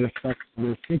 it affects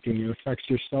their thinking, it affects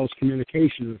your cells'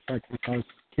 communication, it causes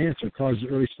cancer, it causes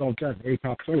early cell death,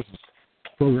 apoptosis,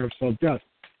 programmed cell death.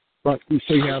 But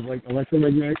so you have like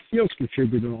electromagnetic fields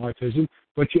contributing to autism,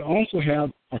 but you also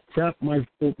have a crap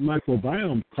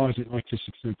microbiome causing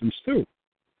autistic symptoms too.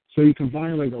 So you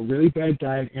combine like a really bad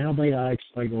diet, antibiotics,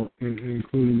 like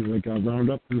including like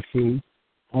Roundup in the food,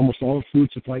 almost all the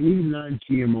food supply, even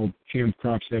non-GMO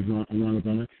crops have Roundup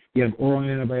on it. You have oral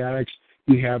antibiotics.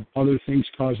 You have other things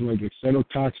causing like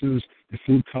excitotoxins, the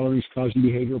food colorings causing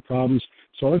behavioral problems.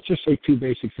 So let's just say 2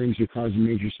 basic things that cause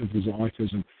major symptoms of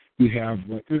autism. You have,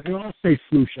 like, and I'll say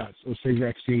flu shots, I'll say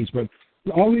vaccines, but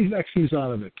all these vaccines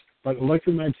out of it. But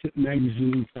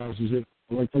electromagnetism causes it,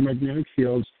 electromagnetic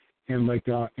fields, and like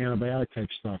antibiotic type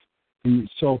stuff. And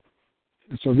so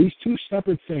these 2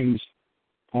 separate things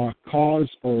cause,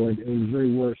 or at the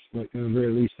very worst, like in the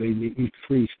very least, they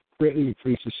greatly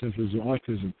increase the symptoms of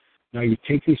autism. Now you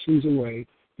take these things away,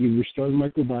 you restore the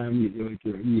microbiome,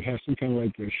 you have some kind of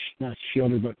like not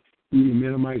shielded, but you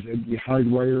minimize it, you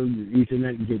hardwire your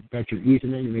Ethernet, you get back your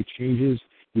Ethernet, you make changes,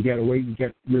 you got to wait, you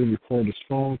get rid of your cordless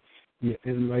phone,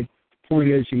 and like the point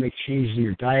is, you make changes in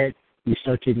your diet, you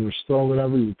start taking Restore,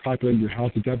 whatever, you populate your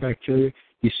healthy gut bacteria,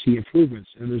 you see improvements,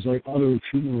 and there's like other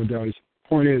treatment modalities.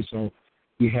 Point is, though,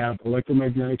 you have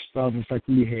electromagnetic stuff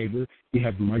affecting behavior, you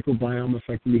have the microbiome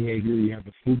affecting behavior, you have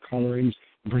the food colorings,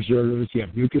 preservatives, you have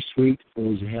NutraSweet, for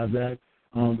those who have that,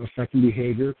 affecting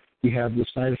behavior. You have the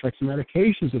side effects of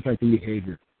medications affecting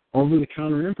behavior,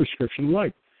 over-the-counter and prescription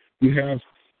alike. You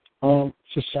have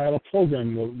societal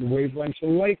programming, the wavelengths of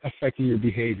light affecting your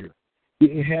behavior.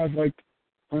 You have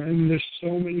and there's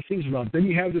so many things about it. Then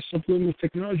you have the subliminal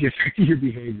technology affecting your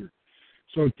behavior.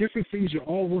 So different things are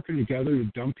all working together to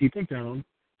dumb people down.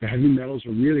 The heavy metals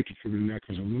are really contributing to that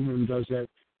because aluminum does that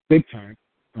big time.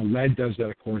 Lead does that,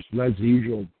 of course. Lead's the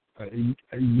usual, a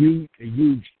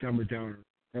huge dumber downer.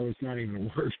 That was not even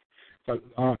a word. But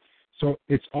so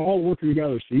it's all working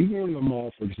together. So you go to the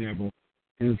mall, for example,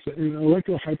 and it's an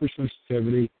electro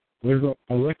hypersensitivity,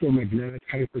 electromagnetic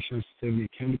hypersensitivity,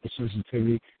 chemical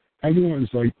sensitivity. Everyone's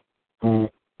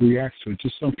reacts to it.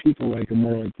 Just some people are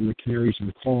more like the canaries in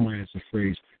the coal mine, is the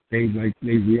phrase. They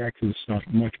react to the stuff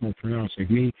much more pronounced. Like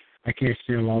me, I can't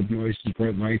stand loud noises,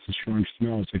 bright lights, and strong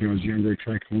smells. Like when I was younger, I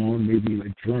tried cologne, made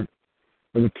me drunk.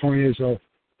 But the point is,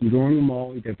 you go in the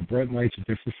mall, you got the bright lights at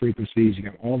different frequencies, you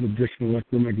got all the different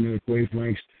electromagnetic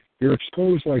wavelengths. You're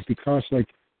exposed because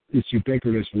it's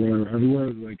ubiquitous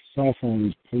everywhere, like cell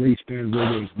phones, police band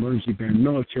radios, emergency band,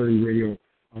 military radio,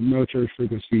 military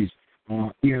frequencies,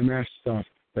 EMS stuff,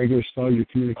 regular cellular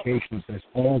communications. That's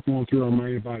all going through our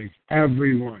mind and body.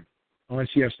 Everyone, unless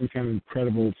you have some kind of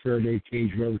incredible Faraday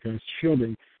cage, whatever kind of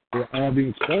shielding, They're all being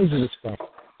exposed to this stuff.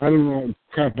 I don't know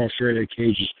crap about Faraday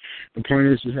cages. The point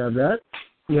is you have that.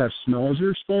 You have smells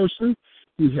you're exposed to.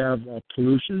 You have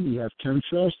pollution. You have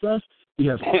chemtrail stuff. You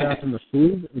have crap in the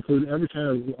food, including every kind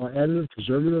of additive,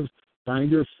 preservative,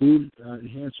 binder, food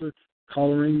enhancer,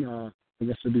 coloring, like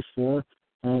I said before,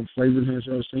 flavor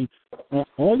enhancer, I was saying.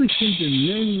 All these things and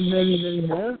many, many, many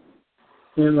more.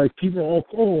 And like people,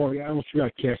 I almost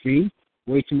forgot caffeine,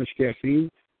 way too much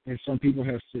caffeine. And some people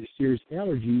have serious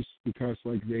allergies because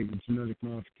like they have genetic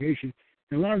modification.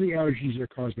 And a lot of the allergies are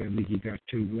caused by leaky gut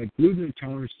too. Like gluten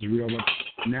intolerance is real,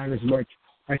 but not as much.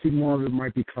 I think more of it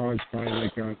might be caused by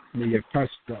like the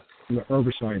pest, the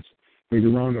herbicides, like the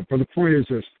Roundup. But the point is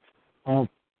this: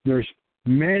 there's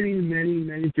many, many,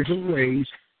 many different ways,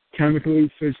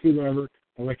 chemically, physically, whatever,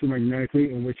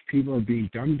 electromagnetically, in which people are being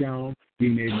dumbed down,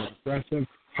 being made more aggressive,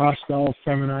 hostile,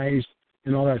 feminized,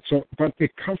 and all that. So, but they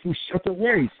come from separate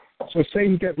ways. So, say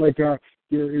you get like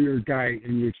you're a guy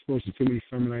and you're exposed to too many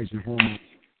feminizing hormones.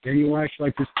 Then you watch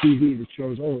like this TV that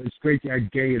shows, it's great to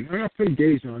act gay. And I'm not putting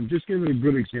gays on. I'm just giving a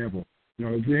good example.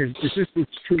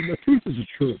 It's true. The truth is the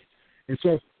truth. And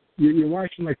so you're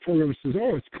watching like programs that says,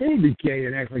 it's cool to be gay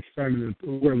and act like feminine,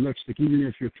 wear lipstick, even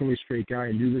if you're a totally straight guy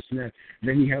and do this and that.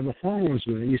 Then you have the hormones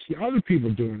doing it. And you see other people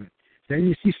doing it. Then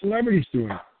you see celebrities doing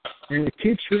it. And it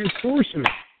keeps reinforcing it.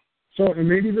 So, and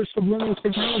maybe there's subliminal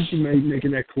technology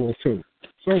making that cool too.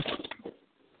 So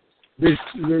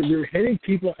they're hitting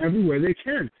people everywhere they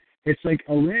can. It's like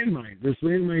a landmine. There's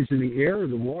landmines in the air,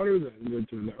 the water,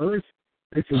 the earth.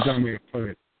 It's a dumb way to put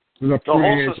it. The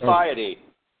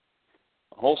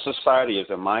whole society is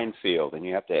a minefield, and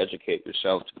you have to educate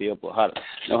yourself to be able to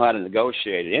know how to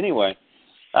negotiate it. Anyway,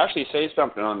 I actually say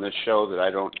something on this show that I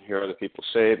don't hear other people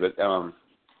say, but I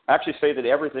actually say that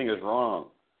everything is wrong.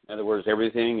 In other words,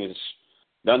 everything is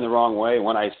done the wrong way.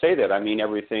 When I say that, I mean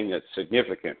everything that's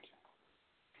significant.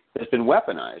 It's been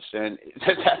weaponized, and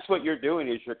that's what you're doing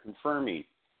is you're confirming.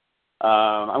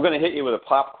 I'm going to hit you with a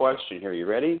pop question here. You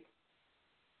ready?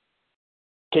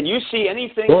 Can you see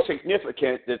anything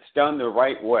significant that's done the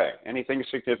right way? Anything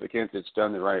significant that's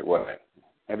done the right way?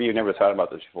 Maybe you've never thought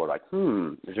about this before. Like,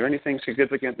 is there anything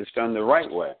significant that's done the right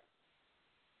way?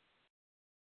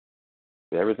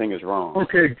 Everything is wrong.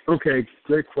 Okay.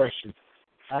 Great question.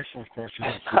 Excellent question.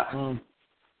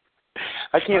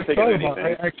 I can't think of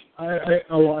anything.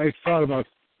 I thought about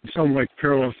something like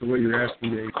parallels to what you're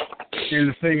asking me. And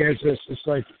the thing is this, it's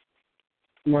like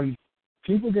when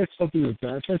people get something that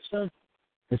benefits them,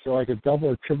 it's like a double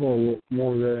or triple or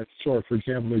more of that sort. For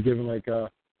example, they're given like I'm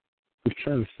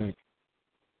trying to think.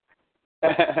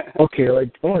 Okay,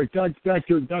 like,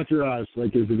 Dr. Oz,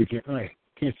 like, is it I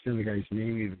can't stand the guy's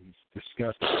name even. It's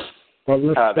disgusting. But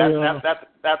let's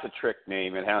that's a trick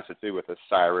name. It has to do with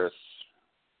Osiris.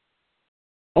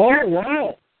 Oh,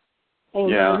 wow. Oh,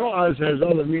 yeah. No, Oz has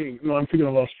other meaning. No, I'm thinking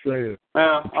of Australia.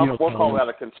 Well, we'll call that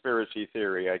a conspiracy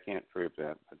theory. I can't prove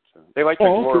that. But, they like to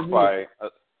glorify...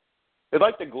 They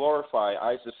like to glorify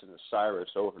Isis and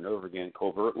Osiris over and over again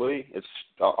covertly. It's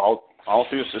all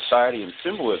through society and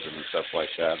symbolism and stuff like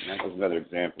that. And that was another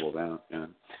example of that. Yeah.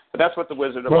 But that's what the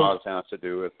Wizard of Oz has to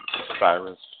do with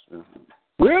Osiris.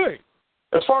 Really?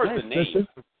 As far as the name,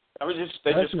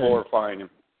 they just glorifying him.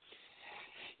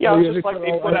 Yeah, it's just like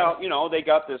they put out. They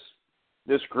got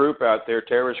this group out there,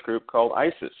 terrorist group called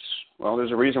ISIS. Well,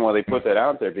 there's a reason why they put that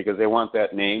out there because they want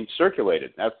that name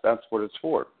circulated. That's what it's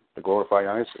for. To glorify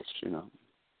ISIS,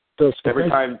 So every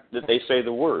time that they say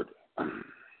the word, So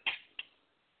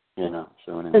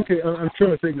anyway. Okay, I'm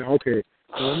trying to think now. Okay,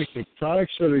 so let me think.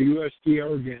 Products that are USDA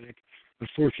organic.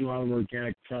 Unfortunately, a lot of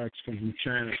organic products come from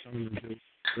China. Some of them do.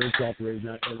 They're incorporated.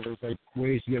 There's like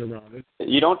ways to get around it.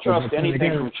 You don't trust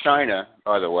anything from China,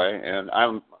 by the way. And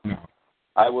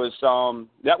that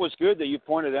was good that you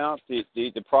pointed out the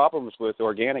problems with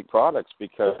organic products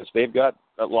because they've got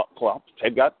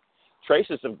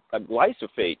traces of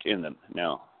glyphosate in them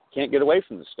now. Can't get away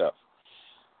from the stuff.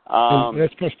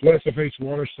 That's because glyphosate's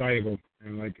water soluble.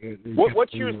 And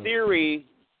what's your theory?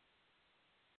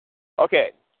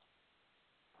 Okay.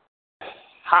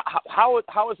 How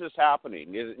is this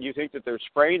happening? Do you think that they're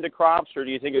spraying the crops, or do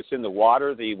you think it's in the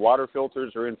water? The water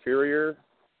filters are inferior.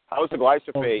 How is the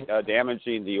glyphosate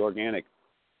damaging the organic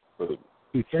food?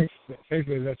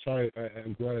 Thankfully, that's how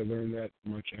I'm glad I learned that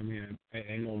much. I mean,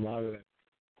 I know a lot of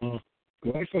that.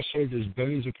 Glyphosate is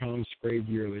billions of pounds sprayed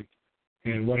yearly,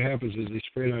 and what happens is they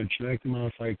spray it on genetically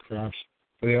modified crops,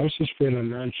 but they also spray it on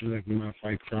non-genetically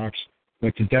modified crops,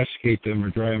 like to desiccate them or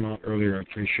dry them out earlier, I'm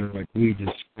pretty sure, like wheat is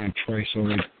sprayed twice. So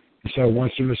instead of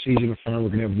once in a season, a farmer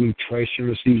can have wheat twice in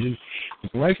a season.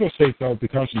 But glyphosate, though,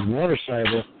 because it's water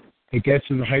soluble, it gets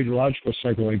in the hydrological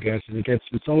cycle, I guess, and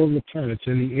it's all over the planet. It's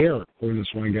in the air, according to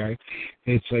this one guy.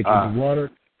 It's like in the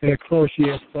water, and of course,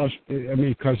 because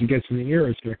it gets in the air,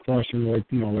 it's going to cross into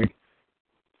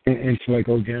into like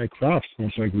organic crops. And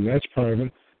it's like, well, that's part of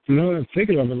it. So now that I'm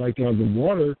thinking of it, like the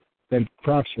water that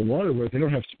crops are water with, they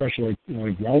don't have special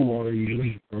like well water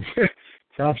usually.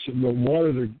 Crops, the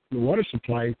water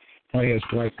supply probably has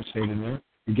glyphosate in there.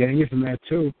 You're getting it from that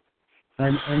too.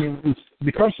 It's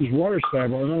because it's water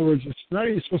soluble. In other words, it's not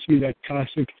even supposed to be that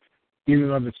toxic in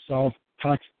and of itself,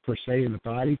 toxic per se in the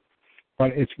body,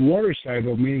 but it's water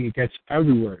soluble, meaning it gets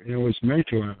everywhere. And it was meant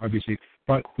to, obviously.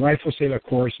 But glyphosate, of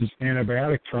course, is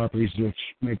antibiotic properties, which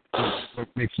what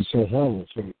makes it so horrible,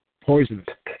 so poisonous.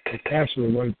 It's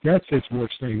absolutely, that's its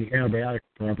worst thing, the antibiotic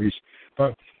properties.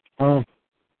 But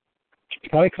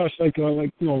probably cause like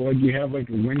you have like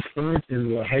a wind current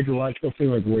and the hydrological thing,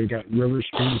 like where you got rivers,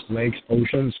 streams, lakes,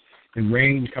 oceans, and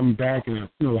rain coming back, and how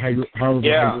the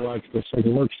hydrological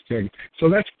cycle works. So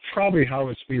that's probably how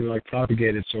it's being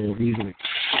propagated so easily.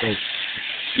 So,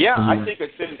 I think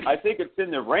it's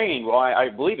in the rain. Well, I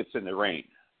believe it's in the rain.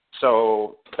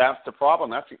 So that's the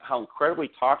problem. That's how incredibly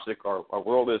toxic our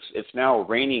world is. It's now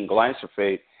raining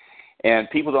glyphosate, and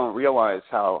people don't realize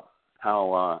how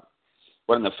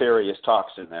what a nefarious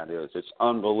toxin that is. It's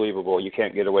unbelievable. You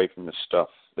can't get away from this stuff.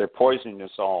 They're poisoning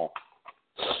us all.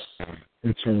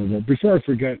 It's horrible. Before I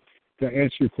forget to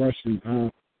answer your question,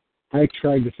 I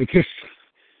tried to think.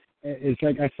 It's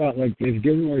like I thought, like they've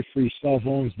given away free cell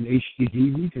phones and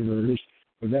HDTV converters,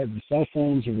 but that the cell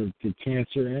phones are the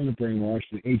cancer and the brainwash.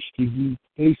 The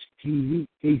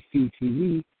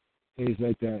HCTV is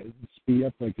like that speed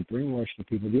up like the brainwash to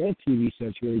people. The old TV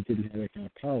sets really didn't have that kind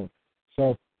of power.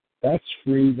 So that's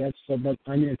free. That's but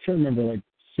I mean, I can't remember. Like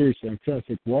seriously, I'm trying to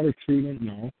think. Water treatment,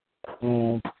 no.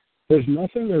 There's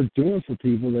nothing they're doing for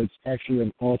people that's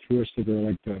actually altruistic or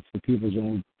like for people's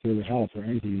own for their health or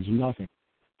anything. There's nothing.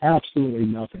 Absolutely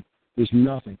nothing. There's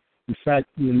nothing. In fact,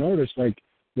 you notice like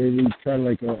they try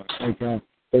to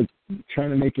they're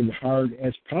trying to make it hard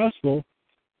as possible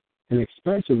and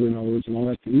expensive in other words, and all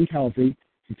that to eat healthy,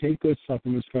 to take good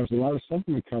supplements, because a lot of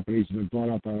supplement companies have been brought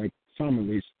up by like some at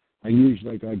least. I use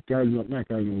like not Garden of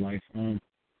Life.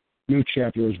 New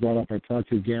Chapter was brought up by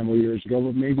Procter & Gamble years ago,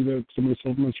 but maybe some of the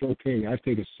supplements are okay. I've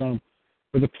taken some.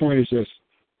 But the point is this,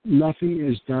 nothing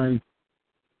is done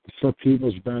for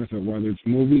people's benefit, whether it's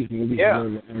movies are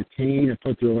to entertain and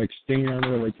put their like stain on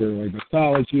it, like their like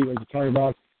mythology, like we talk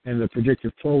about, and the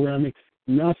predictive programming.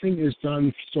 Nothing is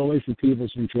done solely for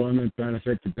people's enjoyment,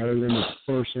 benefit, to better them as a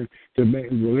person.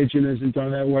 Religion isn't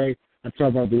done that way. I'm talking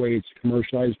about the way it's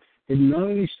commercialized. And none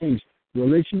of these things,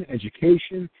 religion,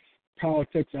 education,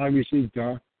 politics, obviously,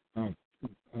 what do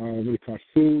you call it?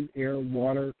 Food, air,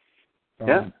 water,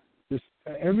 just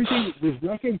everything. There's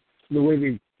nothing. The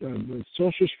way the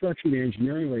social structure, the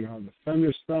engineering, like the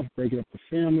feminist stuff, breaking up the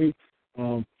family,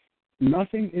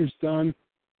 nothing is done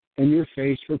in your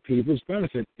face for people's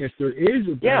benefit. If there is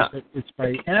a benefit, it's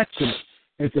by accident.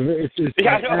 It's by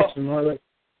accident.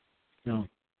 No.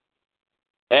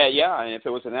 And if it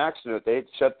was an accident, they'd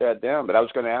shut that down. But I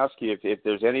was going to ask you if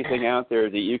there's anything out there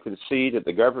that you can see that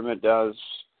the government does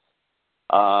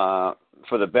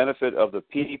for the benefit of the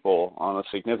people on a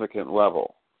significant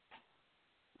level.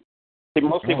 See,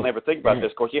 most people never think about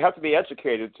this. Of course, you have to be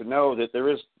educated to know that there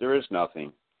is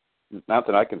nothing. Not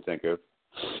that I can think of.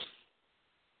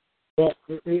 Well,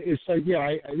 it's like,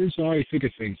 this is how I think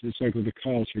of things. It's like with the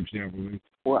calls, for example.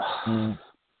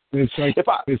 It's like,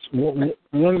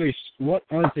 what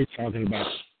aren't they talking about?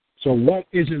 So what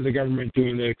isn't the government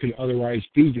doing that it could otherwise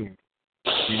be doing?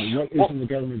 What isn't the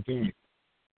government doing?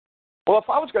 Well, if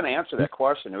I was going to answer that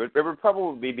question, it would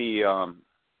probably be,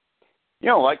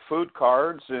 like food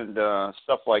cards and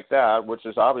stuff like that, which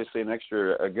is obviously a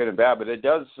mixture of good and bad, but it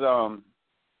does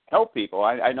help people.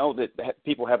 I know that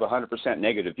people have a 100%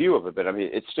 negative view of it, but I mean,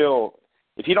 it's still,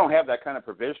 if you don't have that kind of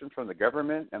provision from the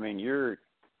government, I mean, you're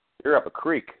up a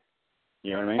creek.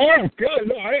 You know what I mean? Oh, good.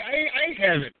 No, I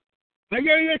have it. I got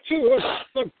that too.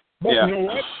 Look. But you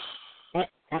know what?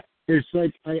 It's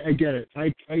like I get it.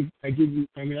 I give you.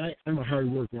 I mean, I'm a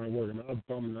hard worker when I work. I'm not a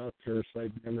bum, I'm not a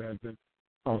parasite. Never have been.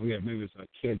 Oh yeah, maybe it's a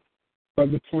kid.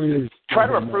 But the point is, try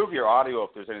to improve your audio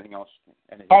if there's anything else.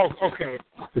 Okay.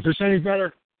 Is this any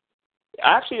better?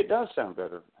 Actually, it does sound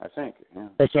better. I think. Yeah.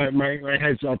 That's right. My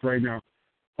head's up right now.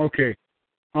 Okay.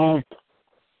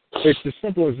 It's as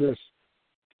simple as this.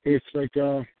 It's like,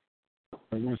 1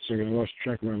 second, I lost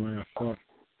track of my line of thought.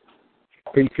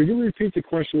 Could you repeat the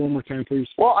question one more time, please?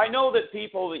 Well, I know that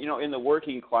people, in the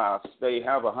working class, they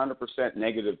have a 100%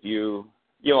 negative view,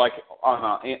 like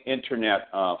on an internet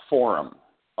forum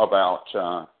about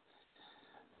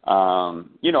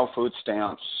food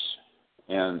stamps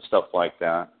and stuff like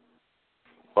that.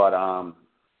 But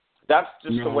that's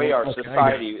just the way our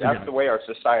society. That's the way our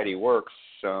society works.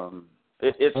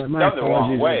 It's done the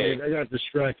wrong way. I got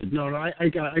distracted. No, I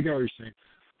got what you're saying.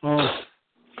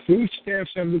 Food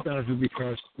stamps have the benefit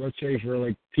because, let's say, for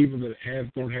like people that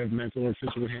don't have mental or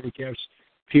physical handicaps,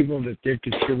 people that did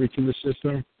contribute to the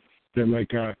system, that like,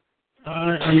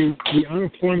 the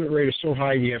unemployment rate is so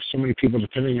high. You have so many people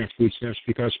depending on food stamps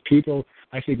because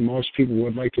I think most people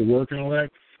would like to work and all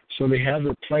that, so they have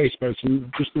their place, but it's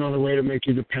just another way to make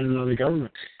you dependent on the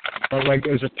government. But like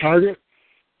as a target,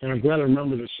 and I'm glad I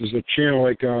remember this, is a channel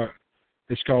like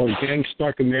it's called Gang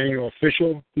Stuck Emmanuel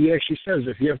Official. He actually says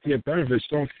if you have to get benefits,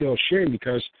 don't feel ashamed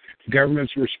because the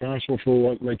government's responsible for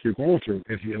what like you're going through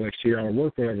if you like see out of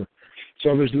work, whatever.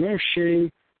 So there's no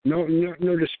shame, no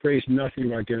disgrace, nothing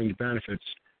about getting the benefits,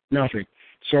 nothing.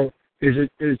 So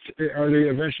are they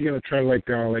eventually going to try to like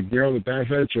narrow the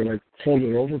benefits or like hold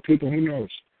it over people? Who knows?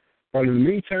 But in the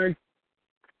meantime,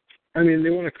 I mean, they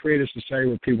want to create a society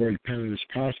where people are independent as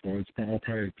possible. It's all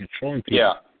part of controlling people.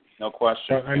 Yeah, no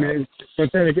question. But, but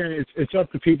then again, it's up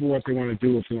to people what they want to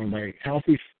do, if they want to buy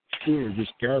healthy food or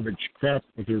just garbage crap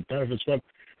with their benefits. But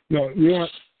no, you know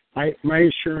what? My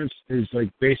insurance is like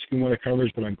basically what it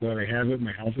covers, but I'm glad I have it.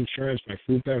 My health insurance, my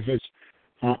food benefits.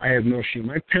 I have no shame.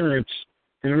 My parents,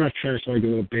 and I'm not trying to sound like a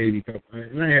little baby, but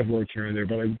and I have worked here and there,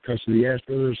 but because of the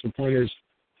Asperger's, the point is,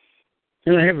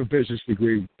 and I have a business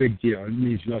degree, big deal. It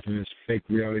means nothing. It's fake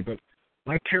reality. But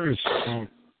my parents,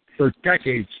 for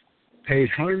decades, paid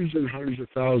hundreds and hundreds of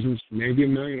thousands, maybe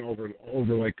 $1 million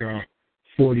over like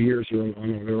 40 years. Or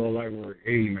they're all like over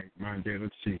 80. My mom and dad.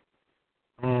 Let's see.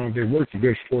 They worked a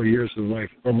good 40 years of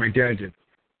life. Or my dad did.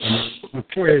 The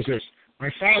point is this: my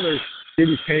father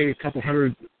didn't pay a couple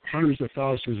hundreds of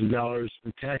thousands of dollars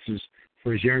in taxes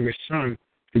for his youngest son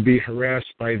to be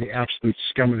harassed by the absolute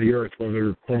scum of the earth,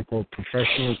 whether quote-unquote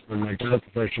professionals or like not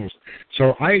professionals.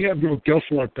 So I have no guilt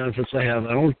for what benefits I have.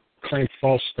 I don't claim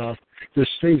false stuff. There's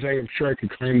things I am sure I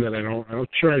could claim that I don't. I'm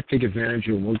sure I take advantage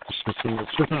of work system.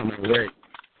 It's just not my way.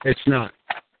 It's not.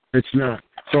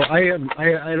 So I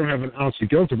don't have an ounce of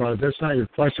guilt about it. That's not your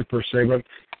question per se, but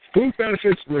food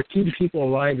benefits are keeping people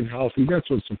alive and healthy. That's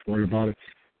what's important about it.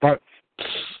 But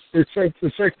it's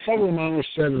like Paul Romano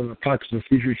said on the Pockets of the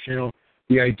Future channel.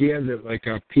 The idea that like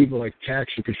people like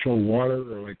tax or control water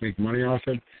or like make money off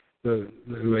it,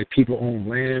 like people own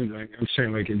land. Like, I'm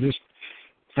saying like it's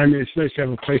nice to have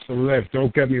a place to live.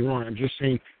 Don't get me wrong. I'm just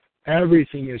saying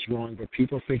everything is wrong, but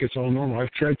people think it's all normal.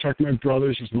 I've tried talking to my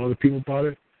brothers and some other people about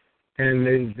it, and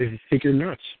they think you're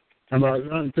nuts. About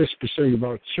not this specific,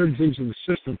 about certain things in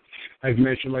the system. I've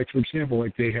mentioned, like for example,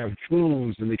 like they have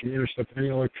drones and they can intercept any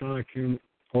electronic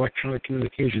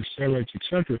communications, satellites,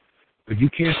 etc. But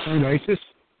you can't find ISIS?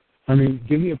 I mean,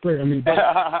 give me a break. I mean,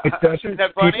 it doesn't.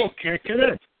 People can't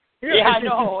connect. Yeah, I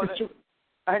know.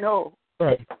 I know.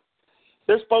 Right.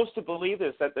 They're supposed to believe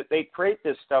this, that they create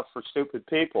this stuff for stupid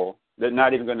people. They're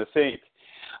not even going to think.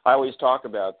 I always talk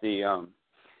about the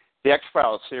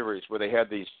X-Files series where they had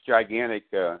these gigantic,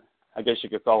 I guess you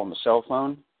could call them a cell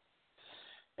phone,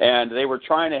 and they were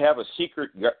trying to have a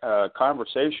secret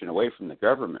conversation away from the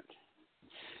government.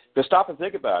 But stop and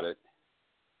think about it.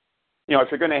 You know,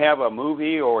 if you're going to have a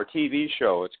movie or a TV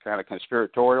show, it's kind of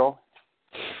conspiratorial.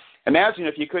 Imagine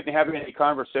if you couldn't have any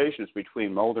conversations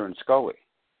between Mulder and Scully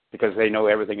because they know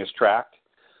everything is tracked,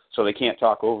 so they can't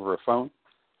talk over a phone.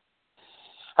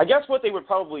 I guess what they would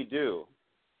probably do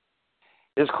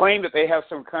is claim that they have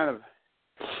some kind of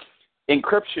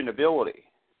encryption ability,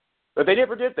 but they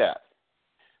never did that.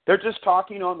 They're just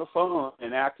talking on the phone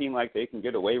and acting like they can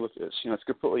get away with this. You know, it's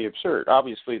completely absurd.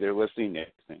 Obviously, they're listening to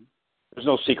everything. There's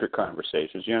no secret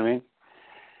conversations, you know what I mean?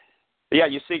 But yeah,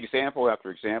 you see example after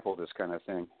example of this kind of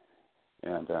thing.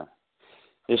 And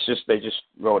it's just they just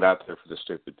roll it out there for the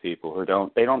stupid people who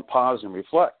don't pause and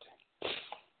reflect.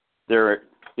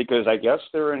 Because I guess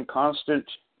they're in constant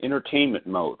entertainment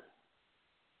mode.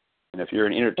 And if you're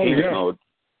in entertainment mode,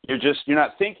 you're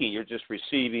not thinking, you're just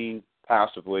receiving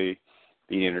passively,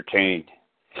 being entertained.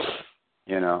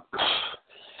 You know. I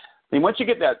mean, once you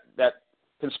get that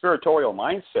conspiratorial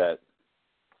mindset,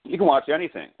 you can watch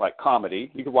anything, like comedy.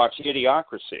 You can watch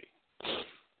Idiocracy.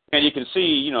 And you can see,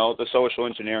 you know, the social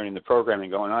engineering and the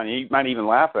programming going on. And you might even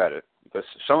laugh at it because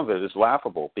some of it is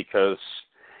laughable because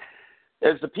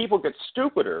as the people get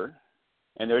stupider,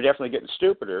 and they're definitely getting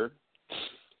stupider,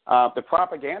 the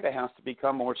propaganda has to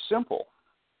become more simple.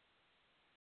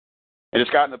 And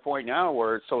it's gotten to the point now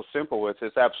where it's so simple, it's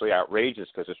absolutely outrageous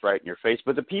because it's right in your face.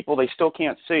 But the people, they still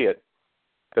can't see it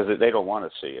because they don't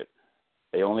want to see it.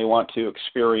 They only want to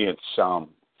experience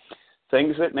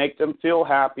things that make them feel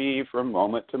happy from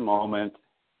moment to moment.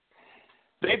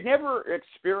 They've never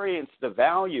experienced the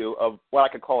value of what I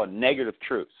could call a negative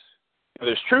truth.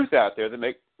 There's truth out there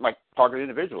that might target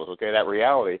individuals, okay, that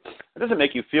reality. It doesn't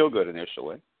make you feel good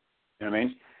initially. You know what I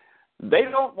mean? They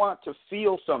don't want to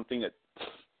feel something that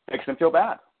makes them feel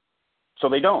bad. So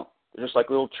they don't. They're just like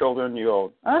little children. You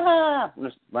go, and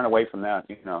just run away from that,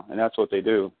 and that's what they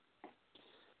do.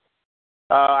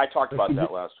 I talked about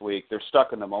that last week. They're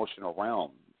stuck in the emotional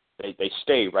realm. They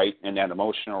stay right in that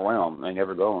emotional realm. They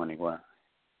never go anywhere.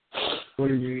 What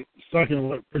do you mean? Stuck in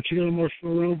what particular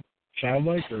emotional realm?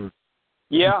 Childlike or?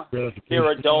 Yeah,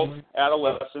 they're adult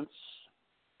adolescents.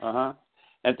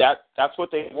 And that's what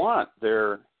they want.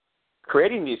 They're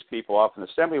creating these people off an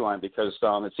assembly line because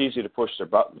it's easy to push their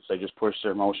buttons. They just push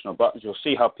their emotional buttons. You'll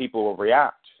see how people will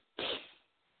react,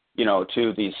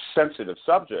 to these sensitive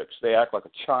subjects. They act like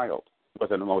a child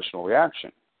with an emotional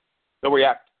reaction. They'll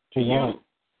react to you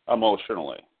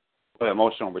emotionally with an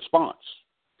emotional response.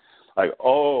 Like,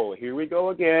 oh, here we go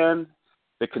again,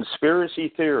 the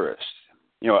conspiracy theorist,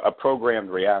 a programmed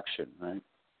reaction, right?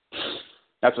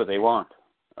 That's what they want,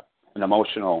 an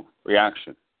emotional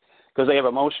reaction. Because they have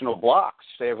emotional blocks.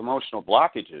 They have emotional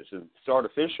blockages, and it's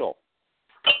artificial.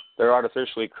 They're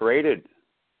artificially created,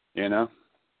 The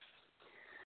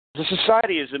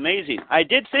society is amazing. I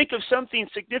did think of something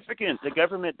significant the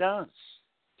government does.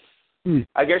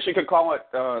 I guess you could call it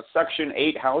Section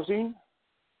 8 housing.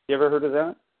 You ever heard of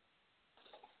that?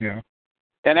 Yeah.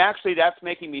 And actually, that's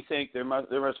making me think there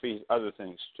must be other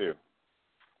things, too.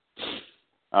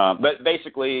 But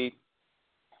basically,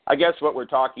 I guess what we're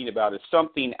talking about is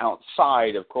something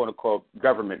outside of quote-unquote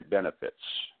government benefits.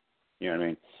 You know what I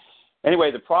mean?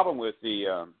 Anyway, the problem with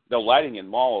the lighting in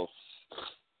malls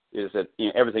is that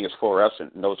everything is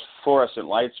fluorescent, and those fluorescent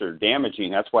lights are damaging.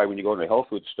 That's why when you go to the health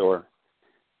food store,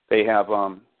 they have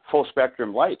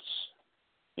full-spectrum lights,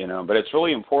 But it's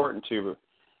really important to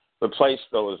replace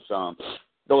those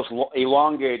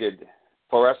elongated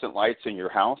fluorescent lights in your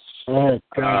house. Oh,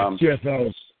 God,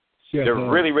 CFLs. They're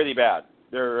really, really bad.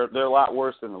 They're a lot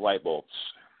worse than the light bulbs.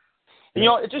 And,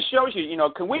 it just shows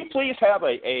you, can we please have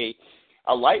a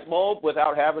light bulb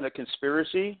without having a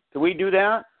conspiracy? Can we do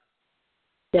that?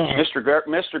 Yeah.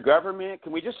 Mr. Government,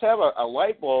 can we just have a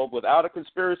light bulb without a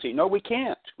conspiracy? No, we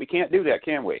can't. We can't do that,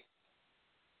 can we?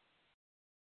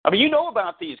 I mean,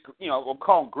 about these, we'll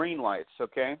call them green lights,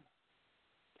 okay?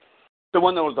 The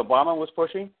one that Obama was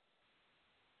pushing.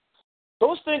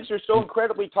 Those things are so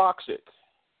incredibly toxic.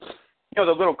 The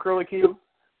little curlicue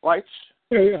lights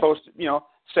supposed to,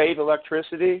 save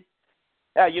electricity.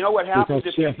 Yeah, you know what happens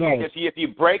if you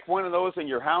break one of those in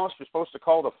your house? You're supposed to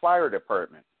call the fire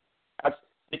department. That's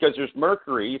because there's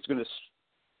mercury. It's going to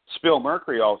spill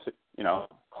mercury off,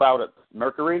 cloud of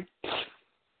mercury.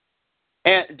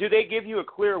 And do they give you a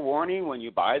clear warning when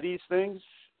you buy these things?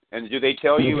 And do they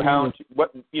tell you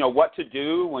what to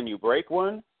do when you break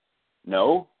one?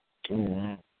 No.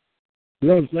 Mm-hmm.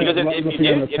 Because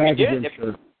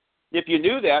if you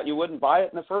knew that, you wouldn't buy it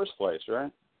in the first place,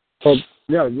 right? Well,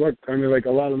 yeah, look, I mean, like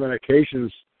a lot of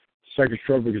medications,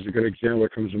 psychotropic is a good example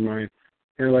that comes to mind.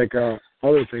 And like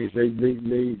other things, they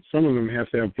some of them have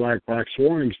to have black box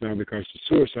warnings now because of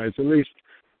suicides. At least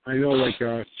I know, like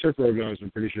Cipro does.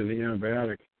 I'm pretty sure the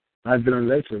antibiotic. I've been on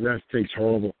that, so that takes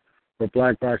horrible. But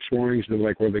black box warnings are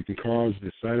like what they can cause,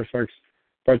 the side effects.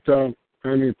 But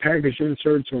I mean, package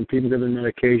inserts when people get their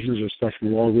medications or stuff from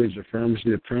Walgreens or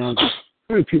pharmacy, they print out.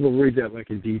 How many people read that like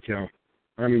in detail?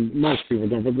 I mean, most people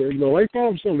don't. But the light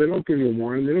bulbs, no, they don't give you a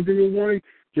warning. They don't give you a warning.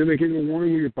 Do they give you a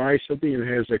warning when you buy something and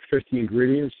it has like 50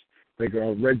 ingredients, like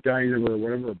a red dye or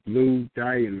whatever, a blue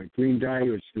dye and a green dye,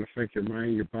 which can affect your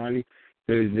mind, your body?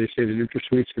 They say the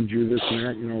NutraSweets can do this and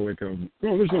that. No,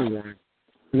 there's no warning.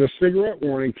 And the cigarette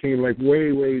warning came like way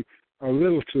a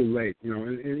little too late,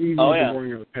 and even the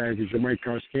warning on the package, it might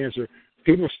cause cancer.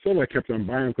 People still kept on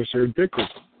buying because they're addicted.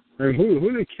 I mean, who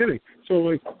are they kidding? So,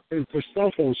 like, for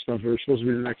cell phone stuff, they're supposed to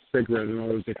be the next cigarette and all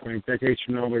those. They claim decades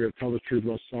from now they're going to tell the truth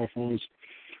about cell phones.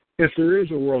 If there is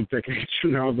a world decades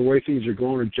from now, the way things are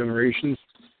going in generations,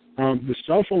 the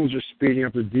cell phones are speeding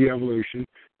up the de-evolution.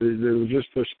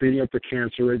 They're speeding up the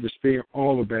cancer rate. They're speeding up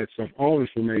all the bad stuff, all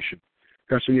inflammation.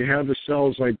 Because when you have the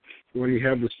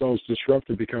cells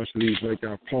disrupted because of these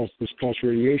this pulse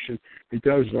radiation, it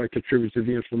does contribute to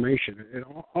the inflammation. And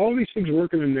all these things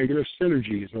work in a negative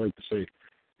synergy, as I like to say.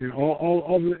 And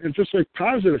and just like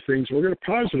positive things work in a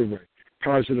positive way.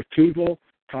 Positive people,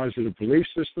 positive belief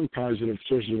system, positive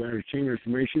sources of entertainment,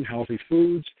 information, healthy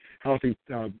foods, healthy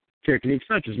techniques,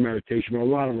 not just meditation, but a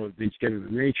lot of things get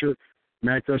into nature.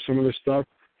 Matt does some of this stuff.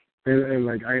 and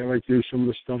like I like to do some of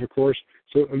the stuff, of course.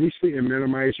 So at least it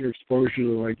minimize your exposure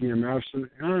to like EMFs and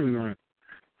I don't know.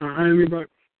 I mean, but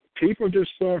people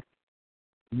just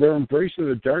they're embracing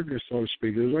the darkness, so to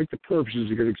speak. It's like the Perps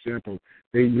is a good example.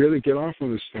 They really get off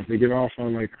on this stuff. They get off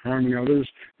on like harming others.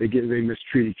 They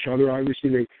mistreat each other.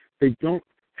 Obviously, they don't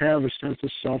have a sense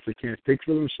of self. They can't think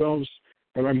for themselves.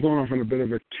 But I'm going off on a bit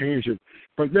of a tangent.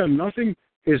 But then nothing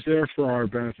is there for our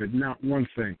benefit. Not one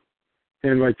thing.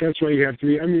 And, like, that's why you have to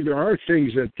be, I mean, there are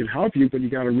things that can help you, but you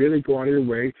got to really go out of your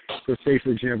way. So, say,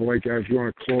 for example, like, if you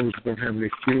want clothes that don't have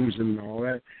any fumes and all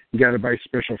that, you got to buy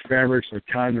special fabrics like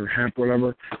cotton or hemp,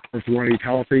 whatever. Or if you want to eat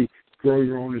healthy, grow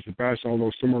your own is the best, although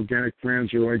some organic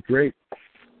brands are, like, great.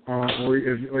 Or,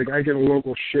 if, like, I get a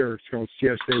local share. It's called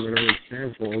CSA, whatever it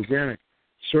stands for, organic,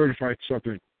 certified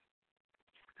something.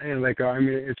 And, like, I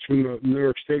mean, it's from the New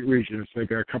York State region. It's, like,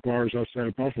 a couple hours outside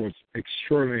of Buffalo. It's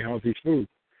extraordinarily healthy food.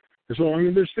 So, I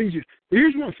mean, there's things.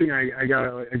 Here's one thing I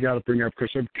gotta bring up because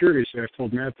I'm curious. I've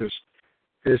told Matt this.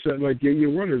 Is that like you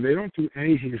wonder they don't do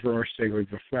anything for our sake,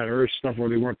 like the flat Earth stuff, where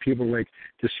they want people like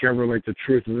discover like the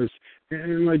truth of this.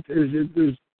 And like,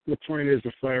 the point is,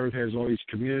 the flat Earth has all these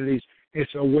communities.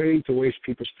 It's a way to waste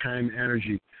people's time and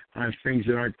energy on things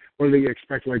that aren't. What do they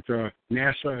expect? Like the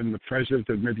NASA and the president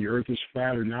that maybe the Earth is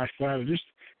flat or not flat.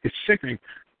 It's sickening.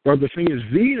 But the thing is,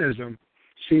 veganism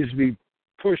seems to be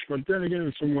pushed, but then again,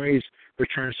 in some ways, they're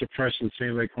trying to suppress and say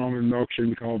like almond milk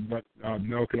shouldn't be called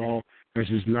milk at all. This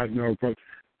is nut milk. But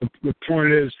the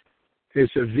point is that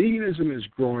veganism is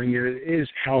growing and it is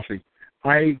healthy.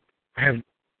 I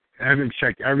haven't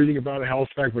checked everything about a health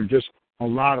fact, but just a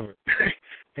lot of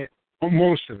it,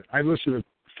 most of it. I listened to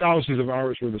thousands of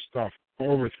hours worth of stuff,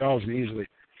 over 1,000 easily.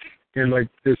 And like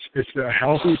it's the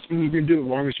healthiest thing you can do as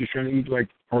long as you're trying to eat like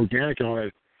organic and all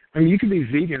that. I mean, you can be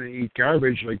vegan and eat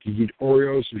garbage, like you eat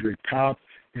Oreos and drink pop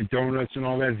and donuts and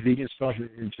all that vegan stuff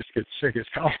and just get sick as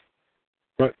hell.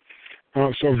 But,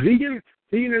 so veganism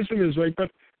is like, but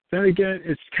then again,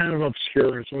 it's kind of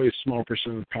obscure. It's only a small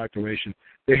percent of the population.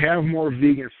 They have more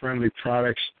vegan-friendly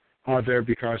products out there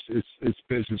because it's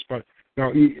business. But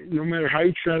no matter how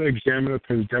you try to examine it,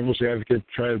 from the devil's advocate,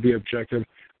 try to be objective,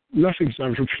 nothing's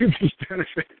done for people's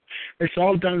benefit. It's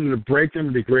all done to break them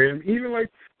and degrade them, even like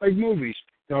movies.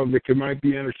 That might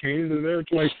be entertaining. They're there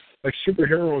to like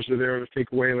superheroes are there to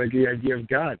take away like the idea of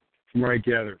God, from what I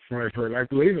gather, from what I've heard. I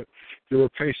believe it. They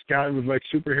replace God with like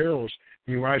superheroes.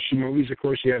 And you watch the movies, of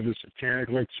course, you have the satanic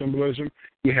like symbolism.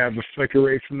 You have the flicker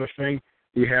rate from the thing.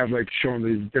 You have like showing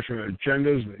the different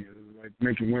agendas, like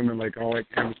making women like all like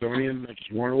Amazonian, not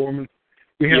just Wonder Woman.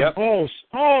 You have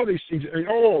all these things.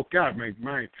 Oh God, my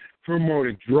mind.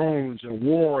 Promoting drones and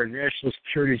war and national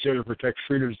security to protect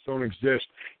freedoms don't exist.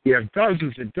 You have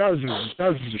dozens and dozens and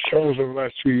dozens of shows over the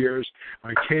last 2 years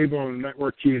on cable and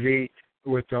network TV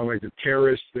with like the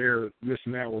terrorists there, this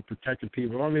and that, were protecting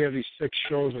people. Only have these 6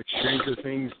 shows like Stranger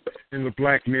Things and the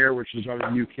Black Mirror, which is out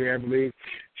in the UK, I believe,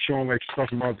 showing like stuff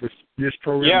about this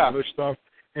program and other stuff,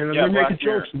 and they're making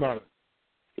jokes about it.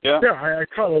 Yeah, I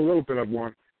caught a little bit of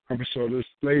one episode. This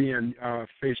lady on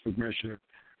Facebook mentioned it.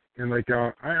 And, like,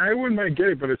 I wouldn't mind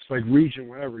getting it, but it's, like, region,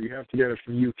 whatever. You have to get it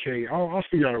from UK. I'll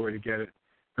figure out a way to get it.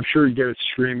 I'm sure you get it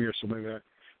streaming or something like that.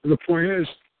 And the point is,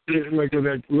 like, with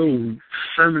that little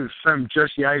femme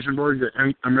Jesse Eisenberg,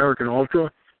 the American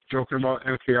Ultra, joking about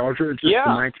MK Ultra, it's just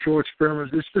the mind control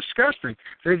experiment. It's disgusting.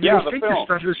 They think film. This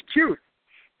stuff is cute.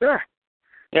 Yeah.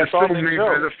 Yeah, it's all big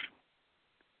joke.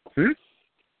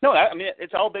 No, I mean,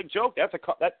 it's all big joke.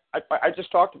 I just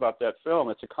talked about that film.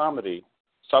 It's a comedy.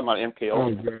 Talking about MK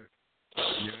Ultra.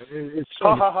 It's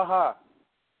ha ha ha ha.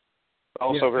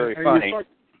 Also very funny.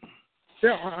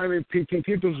 I mean,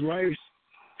 people's lives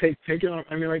taken off.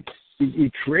 I mean, like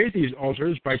you create these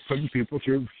altars by putting people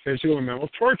through physical and mental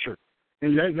torture,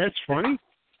 and that's funny.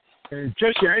 And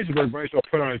Jesse Eisenberg might as well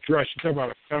put on a dress. You talk about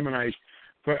a feminized,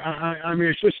 but I mean,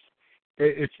 it's just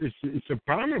it's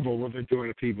abominable what they're doing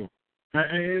to people.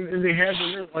 And they have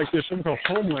like there's something called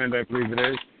Homeland, I believe it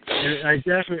is. And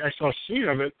I saw a scene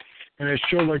of it, and it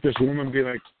showed like this woman be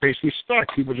like basically stuck,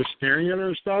 people just staring at her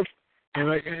and stuff. And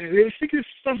like they think this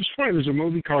stuff is funny. There's a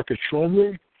movie called Control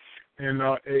Room, and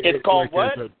it's called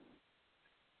like, what?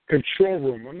 Control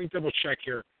Room. Let me double check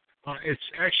here. It's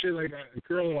actually like a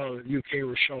girl out of the UK,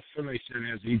 Rochelle Finlayson,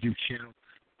 has a YouTube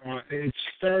channel. It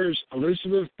stars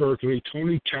Elizabeth Berkley,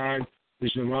 Tony Todd.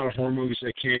 There's a lot of horror movies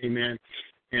like Candyman.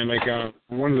 And like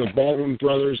one of the Baldwin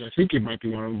brothers, I think it might be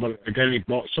one of them, but a guy named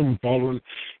some Baldwin,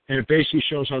 and it basically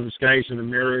shows how this guy's in a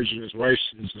marriage and his wife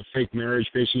is a fake marriage,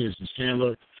 basically is his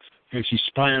handler, and she's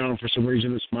spying on him for some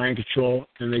reason. It's mind control,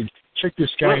 and they check this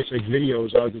guy's like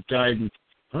videos out that died.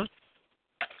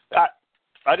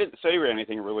 I didn't say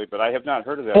anything really, but I have not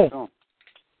heard of that film.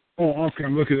 Oh, okay.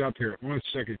 I'm looking it up here. 1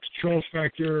 second. Control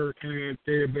Factor, Internet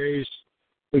Database,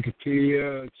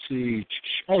 Wikipedia. Let's see.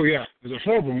 Oh, yeah. It's a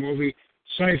horrible movie.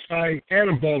 Sci-fi.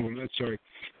 Adam Baldwin. That's right.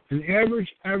 An average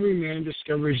everyman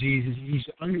discovers he's the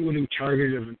unwitting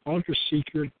target of an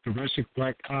ultra-secret domestic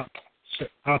black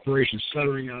operation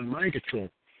centering on mind control.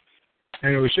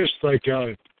 And it was just like,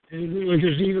 there's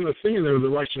even a thing in there. They're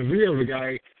watching a video of a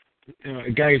guy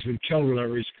who's been killed,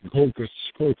 whatever. He's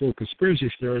quote-unquote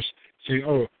conspiracy theorist, saying,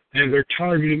 oh, and they're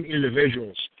targeting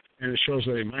individuals. And it shows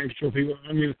that they mind control people.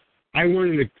 I mean, I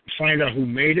wanted to find out who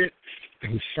made it,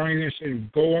 and who financed it,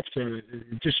 and go up to them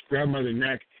and just grab them by the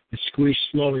neck and squeeze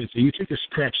slowly and say, you think this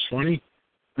crap's funny?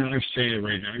 And I'm saying it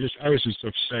right now. I was just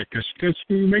upset because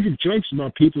we're making jokes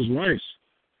about people's lives.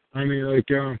 I mean, like,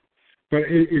 but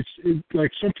it's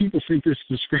like some people think this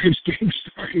describes gang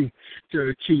stalking to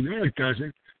a T. No, it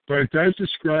doesn't. But it does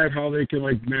describe how they can,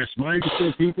 like, mass mind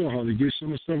control people, how they do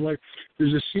some of the stuff like.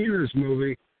 There's a scene in this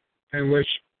movie in which,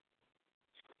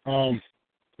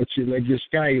 let's see, like this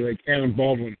guy, like Adam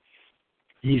Baldwin,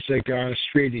 he's like on the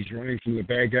street, he's running from the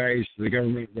bad guys, the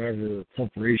government, whatever,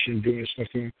 corporation doing stuff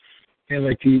to him. And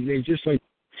like they just like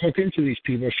hook into these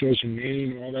people, shows their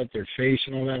name and all that, their face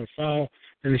and all that, and file,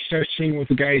 and they start seeing what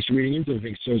the guy is reading into the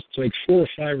thing. So it's like 4 or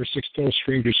 5 or 6 total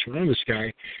strangers surround this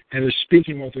guy, and they're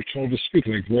speaking what they're told to speak,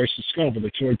 like voice and skull, but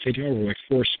they're totally taking over, like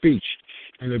forced speech.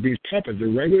 And they're being puppets. They're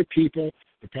regular people.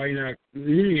 They're probably not, they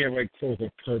didn't have like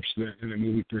quote-unquote perps in the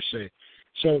movie per se.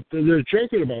 So they're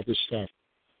joking about this stuff.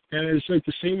 And it's like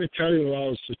the same mentality that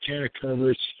allows satanic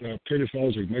perverts,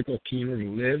 pedophiles like Michael Keener to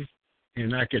live and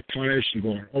not get punished and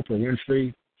go on Oprah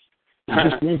Winfrey.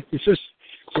 It's just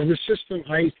so the system.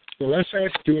 The less I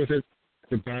have to do with it,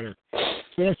 the better. So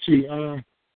let's see.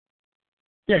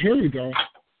 Yeah, here we go.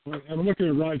 I'm looking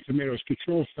at Rotten Tomatoes.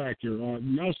 Control Factor.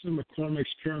 Nelson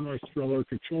McCormick's paranoid thriller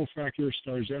Control Factor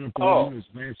stars Anna Baldwin as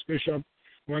Lance Bishop.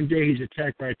 One day he's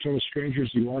attacked by a total stranger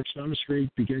as he walks down the street,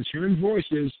 begins hearing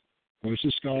voices. Voice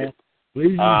of skull.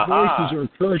 Believes these voices are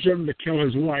encouraging him to kill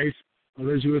his wife,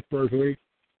 Elizabeth Berkley,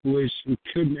 who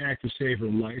couldn't act to save her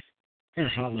life. Kind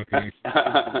of hot looking.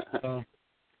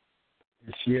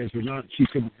 She is, but not. She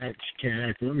couldn't act. She can't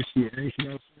act. Let me see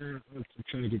anything else there. I'm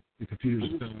trying to get the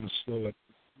computers down and slow it.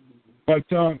 But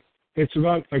it's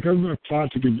about a government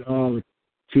plot to control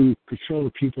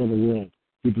the people of the world.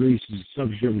 He believes it's the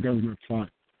subject of a government plot.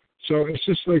 So it's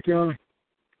just like, yeah,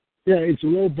 it's a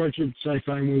low budget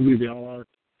sci-fi movie. They all are,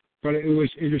 but it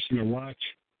was interesting to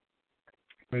watch.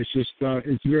 But it's just,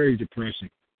 it's very depressing.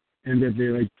 And that they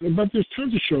like, but there's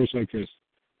tons of shows like this.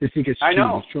 They think it's I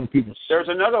know. Showing people. There's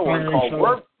another one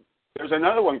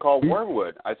called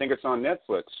Wormwood. I think it's on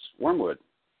Netflix. Wormwood.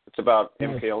 It's about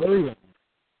MK Ultra.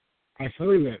 I've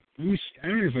heard of that. I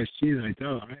don't know if I've seen it. I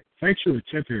don't. Thanks for the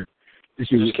tip here. It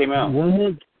just came out.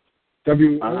 Wormwood?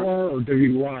 W-O-R or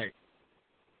W-Y?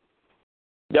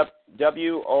 Yep.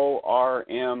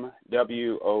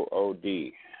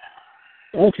 W-O-R-M-W-O-O-D.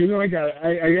 Okay, no, I got it.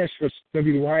 I guess it's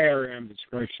W-Y-R-M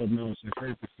describes something else. I've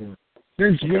heard it before.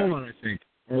 Vince Vaughn, I think.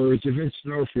 Or is it Vince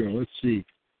Snowfield? Let's see.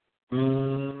 I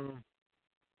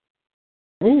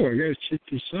gotta check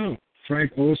this out.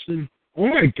 Frank Olson. Oh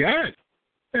my God.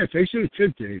 Yeah, thanks for the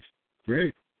tip, Dave.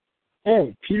 Great.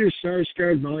 Oh, Peter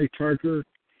Sarsgaard, Molly Parker.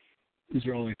 These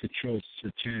are all like controlled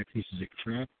satanic pieces of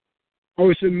crap. Oh,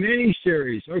 it's a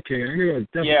mini-series. Okay, I'm going to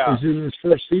definitely... Is it in its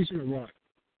first season or what?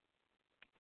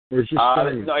 Or is it just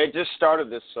started? No, it just started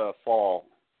this fall.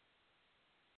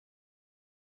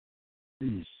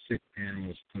 These sick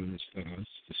animals putting this stuff out. It's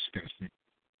disgusting.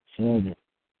 Horrible.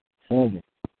 Horrible.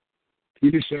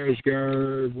 Peter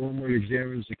Sarsgaard, Wormwood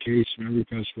examines the case from every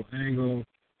possible angle,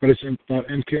 but it's about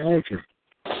MK Ultra.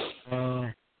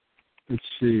 Let's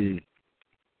see.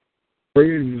 Bring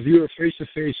in the viewer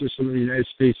face-to-face with some of the United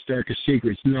States' darkest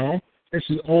secrets. No, this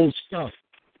is old stuff,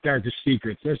 darkest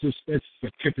secrets. That's the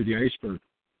tip of the iceberg.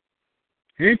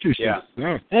 Interesting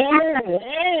stuff.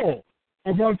 Oh!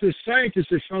 About this scientist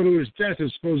that fell to his death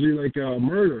is supposedly like a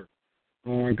murder.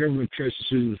 Government tries to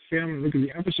sue the family. Look at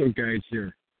the episode guides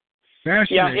here.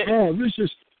 Fascinating. This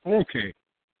is okay.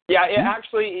 Yeah,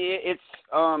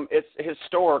 it's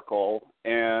historical,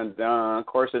 and of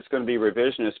course it's going to be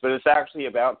revisionist, but it's actually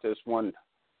about this one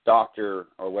doctor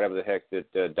or whatever the heck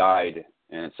that died,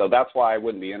 and so that's why I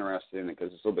wouldn't be interested in it,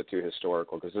 because it's a little bit too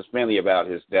historical, because it's mainly about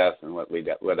his death and what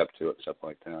led up to it, stuff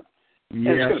like that.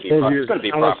 Yeah, it's going to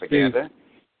be propaganda.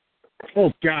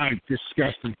 Oh God,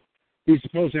 disgusting. He's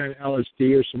supposed to have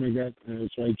LSD or something like that.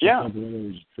 That's why he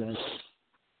was drunk.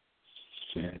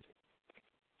 Sad.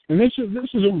 And this is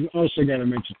also got to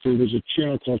mention too. There's a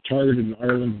channel called Targeted in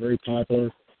Ireland, very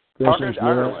popular. Targeted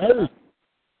Ireland.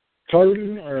 targeted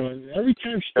in Ireland. Every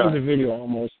time she does a video,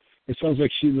 almost, it sounds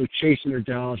like she's chasing her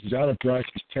down. She's out of breath.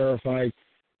 She's terrified.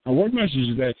 And what message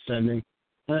is that sending?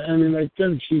 I mean, like,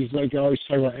 then she's like always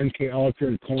talking about MK Ultra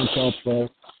and COINTELPRO.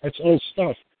 That's old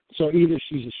stuff. So either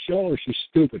she's a show or she's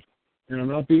stupid. And I'm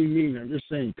not being mean. I'm just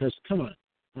saying, because, come on.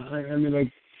 I mean,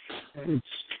 like,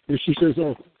 if she says,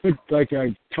 oh, like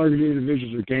targeted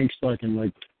individuals are gang stalking,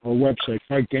 like a website,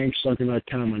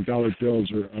 fightgangstalking.com on dollar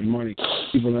bills or on money.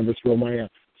 People never throw money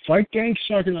out.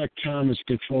 Fightgangstalking.com is a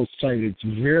controlled site. It's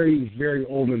very, very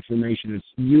old information. It's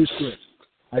useless.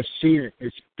 I've seen it.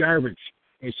 It's garbage.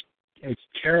 It's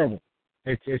terrible.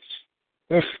 It's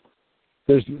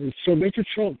so they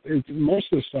control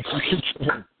most of the stuff. They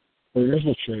control. They're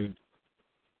infiltrated.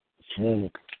 It's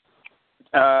horrible.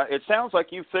 It sounds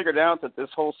like you figured out that this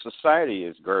whole society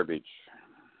is garbage.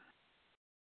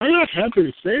 I'm not happy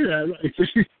to say that.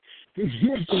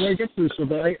 You have to wake up to this, but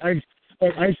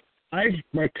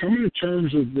by coming to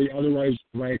terms with the otherwise,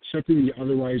 by accepting the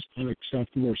otherwise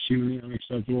unacceptable or seemingly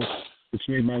unacceptable, it's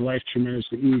made my life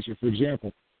tremendously easier. For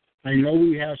example, I know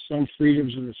we have some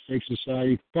freedoms in this fake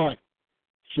society, but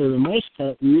for the most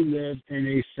part, we live in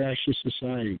a fascist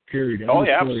society, period. Oh,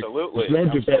 yeah, absolutely. There's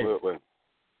no debate. Absolutely.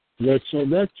 So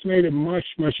that's made it much,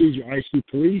 much easier. I see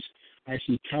police, I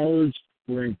see cowards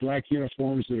wearing black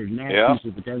uniforms that are Nazis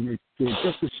that the government doing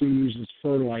just as soon use as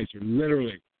fertilizer,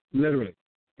 literally,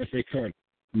 if they could.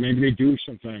 Maybe they do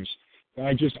sometimes.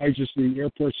 I just the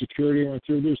airport security went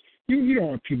through this. You don't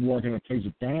want people walking on planes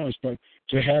with bombs, but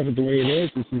to have it the way it is,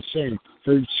 it's insane.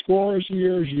 For scores of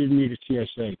years, you didn't need a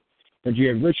TSA. But you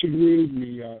have Richard Reed,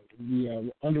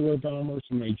 the underwear bomber,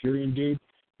 some Nigerian dude.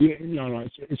 No,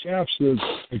 it's absolute.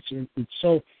 It's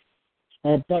so.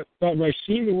 But by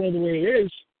seeing the world the way it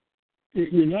is,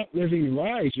 you're not living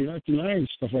lies. You're not denying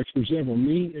stuff. Like, for example,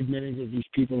 me admitting that these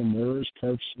people are murderers,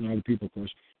 perps, and other people, of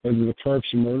course, whether the perps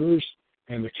and murderers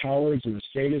and the cowards and the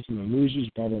sadists and the losers,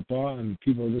 blah, blah, blah, and the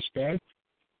people are this bad,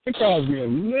 it bothers me a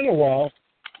little while.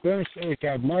 Then it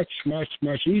got much, much,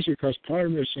 much easier because part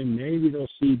of it is saying maybe they'll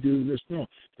see do this. No,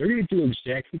 they're going to do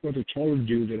exactly what they're told to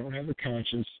do. They don't have a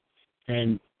conscience,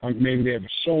 and maybe they have a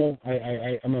soul.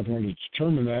 I'm not going to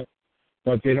determine that.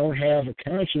 But they don't have a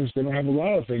conscience. They don't have a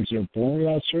lot of things. They're born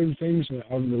without certain things, and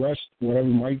other than the rest, whatever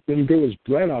might then do is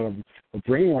bred out of them or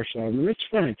brainwashed out of them. That's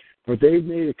fine. But they've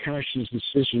made a conscious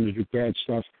decision to do bad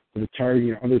stuff with the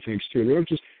targeting other things too. They don't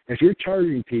just, if you're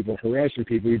targeting people, harassing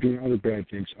people, you're doing other bad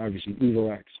things, obviously,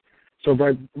 evil acts. So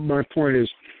my point is,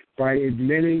 by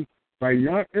admitting, by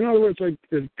not, in other words, like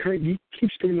he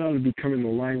keeps coming out and becoming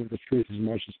aligned with the truth as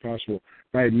much as possible.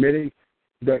 By admitting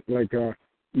that, like,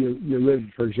 you live,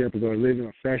 for example, that I live in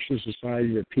a fascist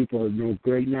society that people are no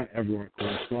good. Not everyone, of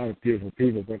course, a lot of beautiful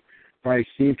people, but by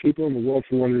seeing people in the world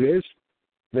for what it is,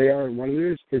 they are what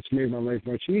it is. It's made my life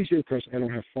much easier because I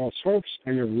don't have false hopes.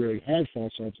 I never really had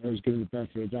false hopes. I was given the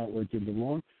benefit of the doubt where I did them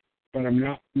wrong, but I'm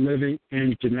not living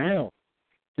in denial.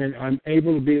 And I'm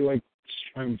able to be like,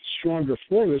 I'm stronger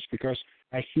for this because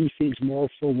I see things more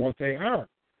for what they are.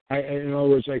 In other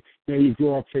words, like, you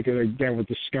grow up thinking like that with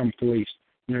the scum police.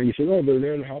 You think, oh, they're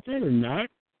there to help. No, they're not.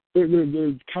 They're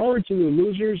cowards and they're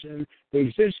losers, and they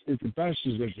exist at the best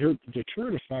as a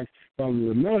deterrent effect from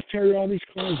the military, all these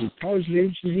crimes,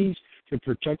 intelligence agencies, to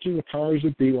protecting the powers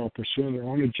that be while pursuing their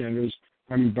own agendas.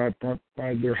 I mean,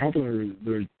 by they're helping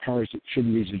their powers that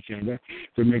shouldn't be his agenda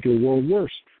to make the world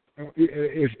worse.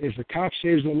 If the cop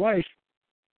saves a life,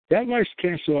 that life's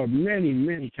canceled out many,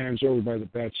 many times over by the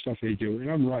bad stuff they do, and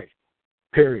I'm right.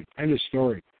 Period. End of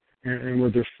story. And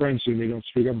with their friends who they don't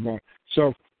speak up about.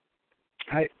 So,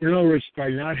 in other words, by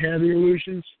not having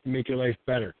illusions, you make your life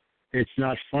better. It's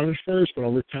not fun at first, but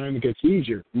over time it gets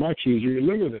easier, much easier. You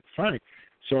live with it, fine.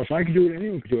 So if I can do it,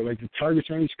 anyone can do it. Like the targets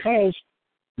on these calls,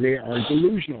 they are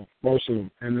delusional, most of them.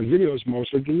 And the videos,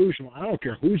 most are delusional. I don't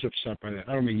care who's upset by that.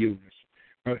 I don't mean you,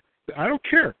 but I don't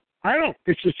care. I don't.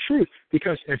 It's the truth.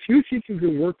 Because if you think you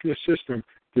can work the system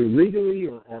through legally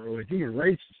or with human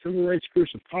rights, civil rights groups,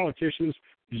 and politicians,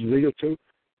 which is legal too,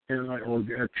 and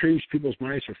or change people's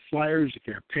minds for flyers,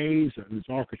 campaigns, and it's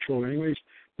all controlled anyways,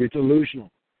 you're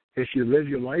delusional. If you live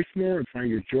your life more and find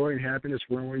your joy and happiness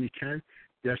when you can,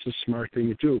 that's a smart thing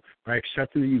to do. By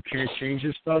accepting that you can't change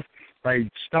this stuff, by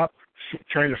stop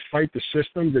trying to fight the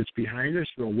system that's behind us,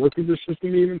 or work with the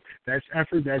system even, that's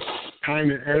effort, that's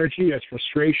time and energy, that's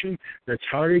frustration, that's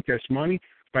heartache, that's money.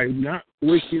 By not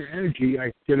wasting your energy,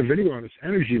 I did a video on this,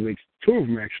 energy leaks, 2 of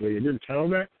them actually, I didn't tell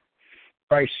that.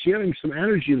 By sealing some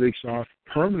energy leaks off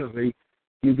permanently,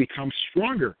 you become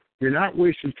stronger. You're not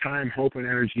wasting time, hope, and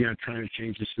energy on trying to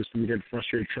change the system. You get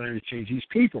frustrated trying to change these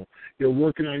people. You're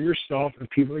working on yourself and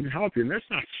people that can help you. And that's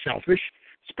not selfish,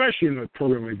 especially in a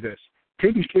program like this.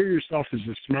 taking care of yourself is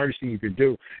the smartest thing you could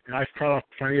do. And I've cut off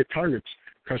plenty of targets.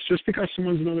 Because just because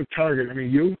someone's another target, I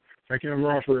mean, if I can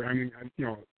ever offer,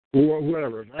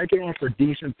 whatever. If I can offer a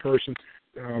decent person,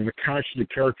 the conscience, the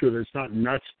character that's not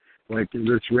nuts, like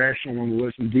that's rational and will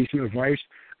listen, decent advice,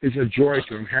 is a joy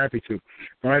to. I'm happy to.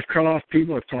 But I've cut off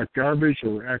people that talk garbage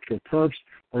or actual perps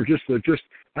or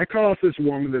I cut off this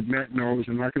woman that Matt knows.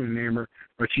 I'm not going to name her,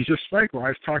 but she's just psycho.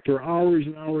 I've talked to her hours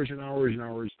and hours and hours and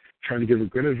hours trying to give her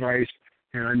good advice,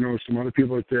 and I know some other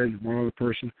people that did, one other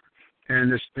person,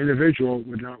 and this individual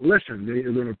would not listen. They're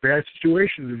in a bad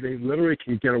situation that they literally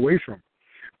can get away from.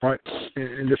 But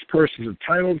and this person's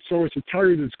entitled, so it's a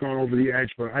target that's gone over the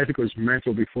edge, but I think it was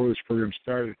mental before this program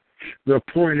started. The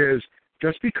point is,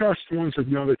 just because someone's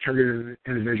another targeted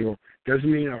individual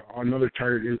doesn't mean another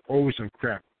target is always on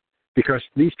crap. Because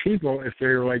these people, if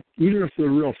they're like, even if they're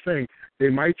the real thing, they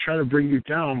might try to bring you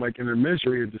down, like in their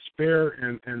misery or despair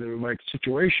and their like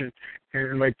situation,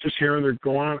 and like just hearing them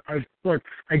go on. Look,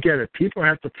 I get it. People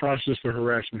have to process the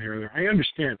harassment here and there. I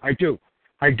understand. I do.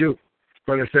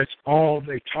 But if that's all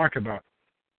they talk about,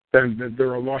 then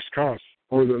they're a lost cause,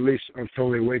 or at least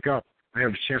until they wake up. I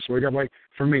have a chance to wake up. Like,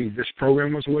 for me, this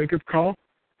program was a wake-up call,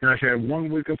 and I've had one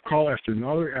wake-up call after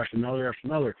another, after another, after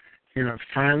another. And I've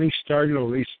finally started to at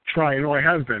least try. I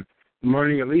have been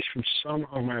learning at least from some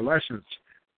of my lessons.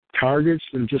 Targets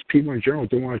and just people in general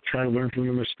don't want to try to learn from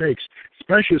their mistakes,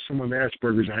 especially with someone with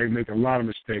Asperger's. I make a lot of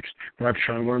mistakes, but I'm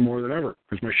trying to learn more than ever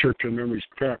because my short-term memory is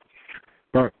crap.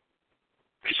 But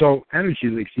so energy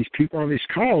leaks. These people on these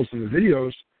calls and the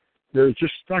videos, they're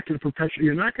just stuck in perpetual.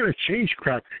 You're not going to change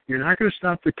crap. You're not going to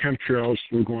stop the chemtrails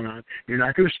from going on. You're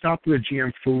not going to stop the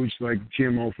GM foods, like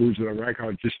GMO foods, whatever I call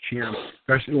it, just GM.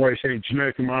 That's why I say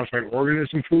genetically modified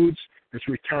organism foods. It's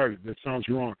retarded. That sounds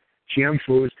wrong. GM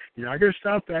foods. You're not going to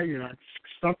stop that. You're not going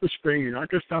to stop the spraying. You're not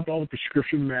going to stop all the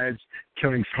prescription meds,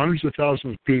 killing hundreds of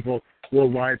thousands of people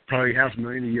worldwide, probably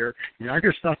 500,000 a year. You're not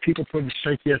going to stop people put in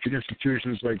psychiatric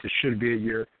institutions like there should be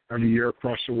every year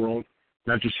across the world.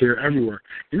 Not just here, everywhere.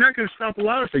 You're not going to stop a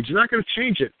lot of things. You're not going to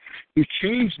change it. You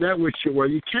change that which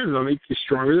you can. It'll make you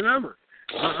stronger than ever.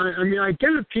 I mean, I get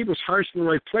that people's heart's in the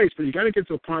right place, but you got to get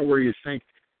to a point where you think,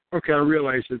 okay, I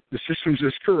realize that the system's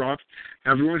is corrupt.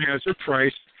 Everyone has their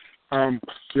price.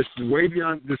 This is way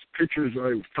beyond this picture is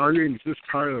like targeting this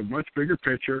part of a much bigger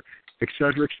picture, et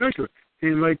cetera, et cetera.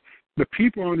 And like the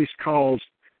people on these calls,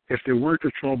 if they weren't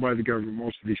controlled by the government,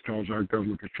 most of these calls are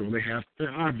government controlled.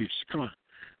 They're obvious. Come on.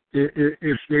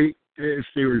 If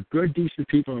they were good, decent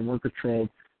people and weren't controlled,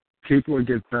 people would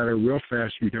get better real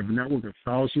fast. You'd have a network of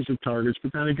thousands of targets.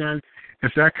 But then again,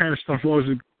 if that kind of stuff was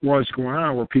going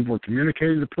on where people were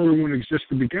communicating, the program wouldn't exist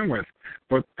to begin with.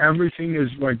 But everything is,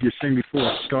 like you're saying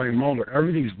before, Scully Mulder.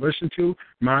 Everything's listened to,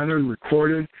 monitored,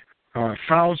 recorded.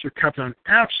 Files are kept on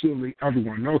absolutely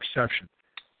everyone, no exception.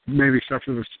 Maybe except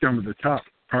for the scum at the top,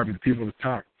 probably the people at the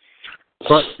top.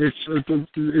 But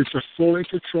it's a fully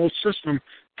controlled system,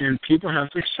 and people have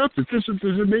to accept it. Does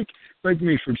it make, like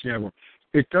me, for example,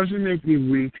 it doesn't make me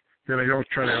weak that I don't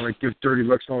try to give dirty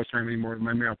looks all the time anymore to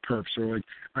my male perps. Or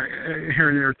here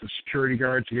and there at the security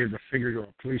guards, I gave the finger to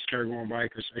a police car going by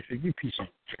because I think you piece of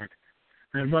junk.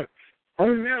 But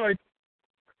other than that,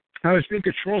 I was being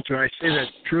controlled to it. I say that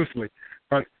truthfully.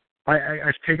 But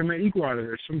I've taken my ego out of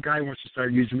it. If some guy wants to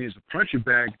start using me as a punching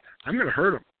bag, I'm going to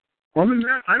hurt him. Other than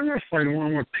that, I don't want to fight. I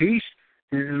want peace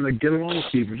and get along with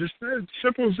people. Just as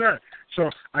simple as that. So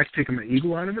I've taken my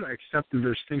ego out of it. I accept that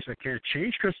there's things I can't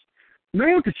change because no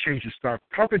one could change the stuff.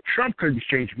 Puppet Trump couldn't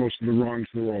change most of the wrongs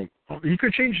in the world. He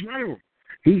could change none of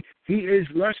them. He is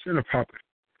less than a puppet.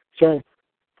 So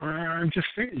I'm just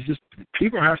saying, it's just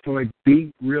people have to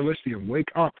be realistic and wake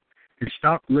up and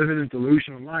stop living in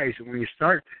delusional lies. And when you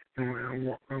start, as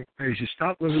you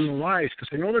stop living in lies, because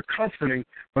I know they're comforting,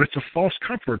 but it's a false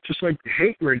comfort. Just like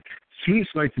hatred seems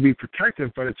like to be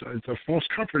protective, but it's a false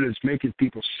comfort. It's making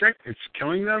people sick. It's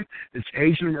killing them. It's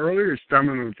aging them earlier. It's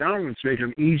dumbing them down. It's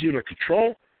making them easier to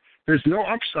control. There's no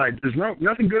upside. There's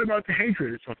nothing good about the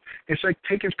hatred. It's like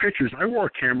taking pictures. I wore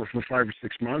a camera for 5 or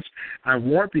 6 months. I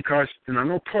wore it because, and I'm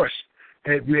no puss,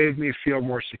 it made me feel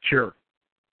more secure.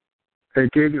 It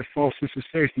gave me a false sense of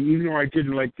safety, even though I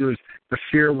didn't the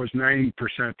fear was 90%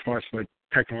 plus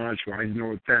technological. I didn't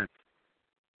know it then.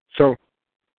 So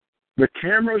the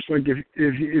cameras,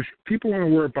 if people want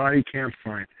to wear a body cam,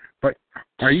 fine. But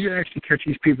are you going to actually catch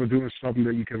these people doing something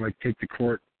that you can take to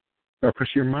court? Because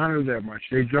you're monitored that much.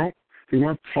 They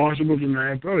want plausible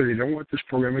deniability. They don't want this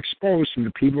program exposed to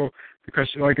the people because,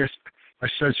 like I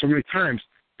said so many times,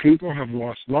 people have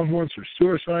lost loved ones or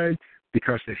suicide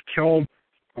because they've killed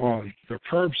their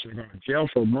perps. They're going to jail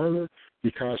for murder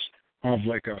because of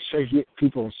like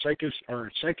people in psych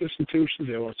institutions.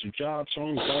 They lost their jobs, so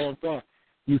on, blah, blah, blah.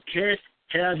 You can't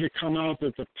have it come out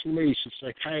that the police and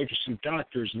psychiatrists and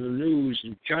doctors and the news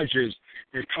and judges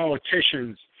and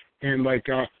politicians and like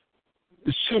the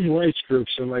civil rights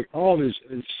groups and like all these,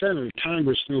 and Senate and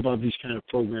Congress knew about these kind of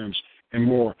programs and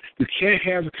more. You can't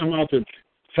have it come out that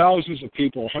thousands of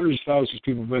people, hundreds of thousands of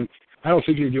people have been, I don't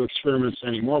think they do experiments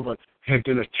anymore, but have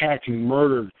been attacked and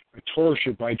murdered and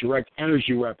tortured by direct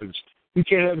energy weapons. You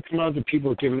can't have it come out that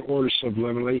people are given orders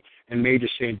subliminally and made to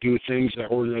say and do things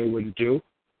that ordinarily wouldn't do.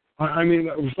 I mean,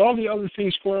 with all the other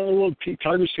things going on in the world,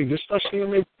 Congress saying this stuff's going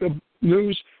to make the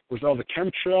news, with all the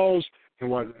chemtrails and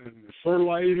what and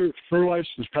fertilizers,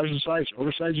 and pesticides,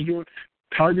 herbicides are doing,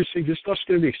 Congress saying this stuff's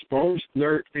going to be exposed.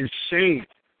 They're insane,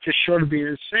 just short of being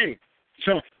insane.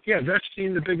 So, yeah, that's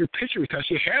seeing the bigger picture because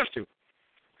you have to.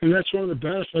 And that's one of the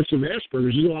benefits of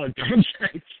Asperger's. There's a lot of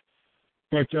downsides.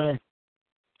 But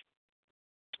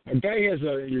a guy has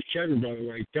in your chat room, by the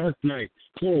way, Dark Knight,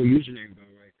 cool username, by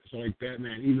the way. It's like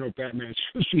Batman, even though Batman's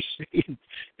supposed to be Satan.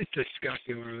 It's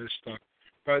disgusting, all of this stuff.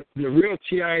 But the real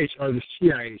TIAs are the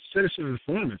CIA, citizen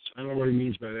informants. I don't know what he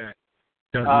means by that.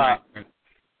 Dark Knight.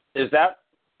 Is that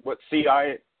what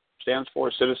CI stands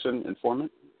for, citizen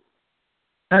informant?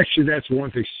 Actually, that's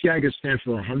one thing. CIA can stand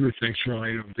for 100 things for all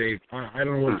I know, Dave. I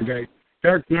don't know what the guy...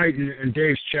 Dark Knight and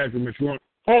Dave's chat room, if you want...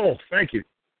 Oh, thank you.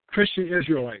 Christian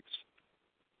Israelites.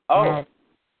 Oh.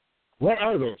 What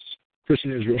are those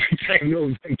Christian Israelites? I have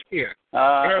no idea.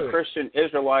 A Christian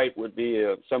Israelite would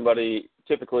be somebody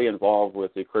typically involved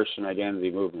with the Christian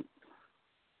identity movement.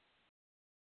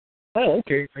 Oh,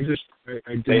 okay. I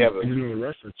didn't know the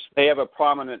reference. They have a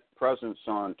prominent presence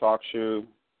on TalkShoe,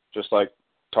 just like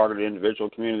targeted individual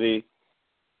community,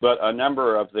 but a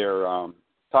number of their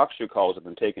TalkShoe calls have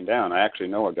been taken down. I actually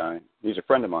know a guy. He's a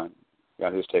friend of mine, a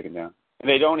guy who's taken down. And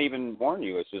they don't even warn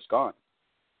you. It's just gone.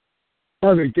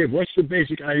 Oh, they did. What's the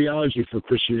basic ideology for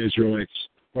Christian Israelites?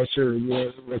 What's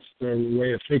the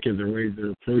way of thinking,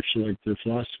 their approach to like their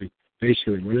philosophy?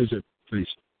 Basically, what is it, please?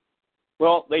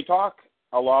 Well, they talk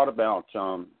a lot about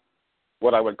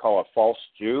what I would call a false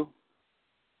Jew.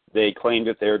 They claim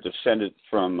that they're descended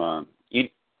from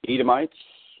Edomites,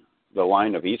 the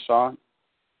line of Esau,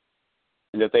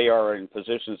 and that they are in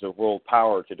positions of world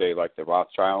power today, like the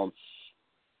Rothschilds,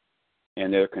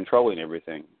 and they're controlling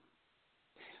everything.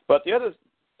 But the other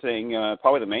thing,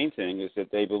 probably the main thing, is that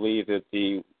they believe that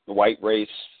the white race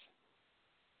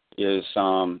is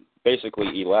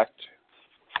basically elect.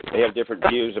 They have different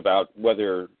views about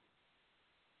whether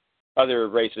other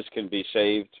races can be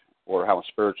saved or how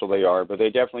spiritual they are, but they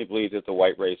definitely believe that the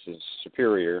white race is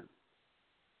superior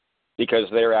because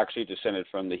they're actually descended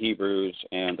from the Hebrews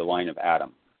and the line of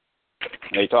Adam.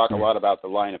 And they talk a lot about the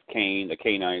line of Cain, the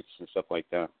Cainites, and stuff like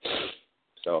that.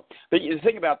 So, but the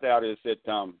thing about that is that,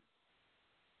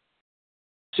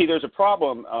 see, there's a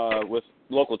problem with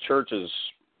local churches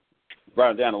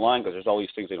right down the line because there's all these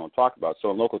things they don't talk about.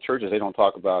 So in local churches, they don't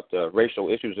talk about racial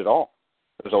issues at all.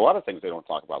 There's a lot of things they don't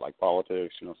talk about, like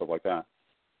politics, stuff like that.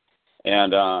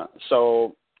 And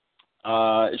so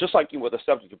it's just like with the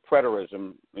subject of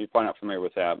preterism. You find out familiar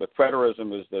with that. But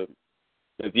preterism is the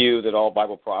view that all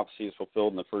Bible prophecy is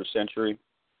fulfilled in the first century.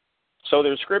 So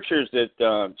there's scriptures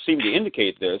that seem to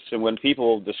indicate this, and when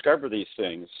people discover these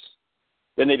things,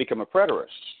 then they become a preterist.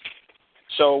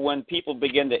 So when people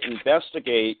begin to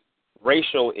investigate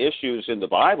racial issues in the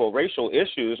Bible, racial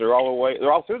issues are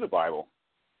they're all through the Bible.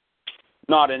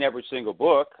 Not in every single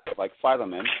book, like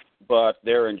Philemon, but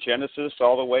they're in Genesis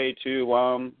all the way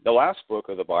to the last book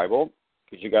of the Bible,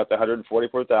 because you got the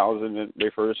 144,000 that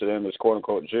refers to them as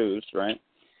quote-unquote Jews, right?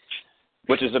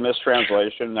 Which is a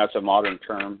mistranslation. That's a modern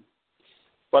term.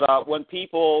 But when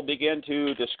people begin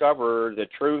to discover the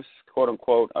truth,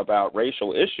 quote-unquote, about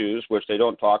racial issues, which they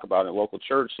don't talk about in local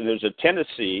church, and there's a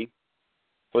tendency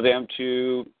for them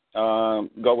to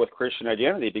go with Christian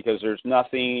identity because there's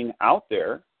nothing out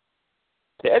there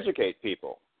to educate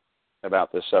people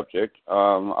about this subject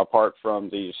apart from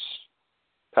these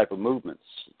type of movements.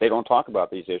 They don't talk about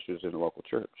these issues in the local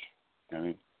church.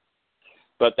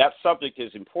 But that subject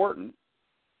is important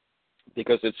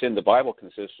because it's in the Bible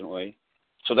consistently.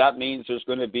 So that means there's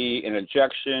going to be an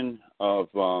injection of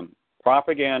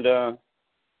propaganda,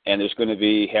 and there's going to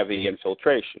be heavy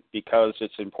infiltration because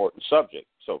it's an important subject.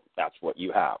 So that's what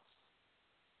you have.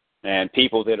 And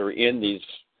people that are in these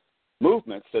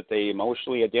movements that they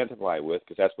emotionally identify with,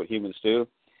 because that's what humans do,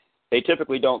 they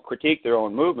typically don't critique their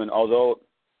own movement, although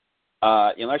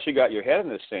unless you got your head in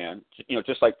the sand,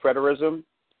 just like preterism,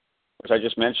 which I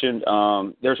just mentioned,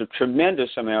 there's a tremendous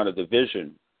amount of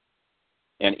division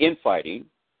and infighting,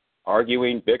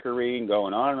 arguing, bickering,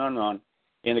 going on and on and on.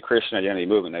 in the Christian identity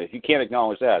movement. Now, if you can't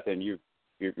acknowledge that, then you're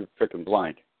freaking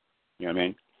blind. You know what I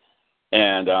mean?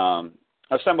 And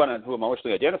as someone who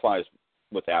emotionally identifies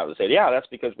with that would say, yeah, that's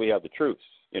because we have the truth,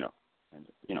 you know. And,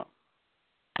 you know.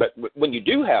 But when you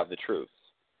do have the truth,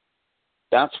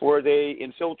 that's where they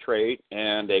infiltrate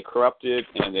and they corrupt it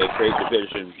and they create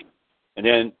division. And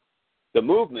then the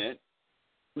movement,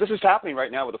 this is happening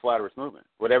right now with the Flat Earth movement.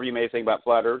 Whatever you may think about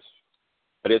Flat Earth,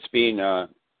 but it's being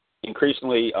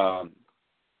increasingly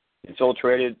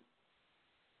infiltrated,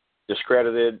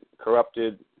 discredited,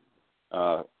 corrupted,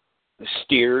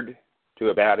 steered to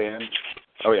a bad end.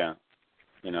 Oh, yeah.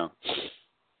 You know.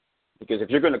 Because if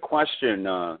you're going to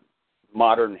question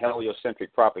modern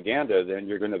heliocentric propaganda, then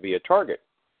you're going to be a target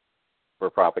for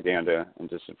propaganda and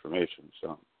disinformation.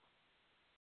 So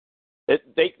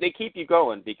they keep you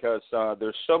going because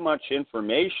there's so much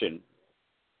information.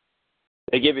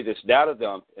 They give you this data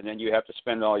dump, and then you have to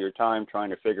spend all your time trying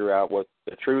to figure out what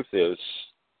the truth is,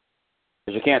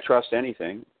 because you can't trust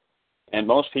anything. And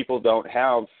most people don't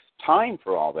have time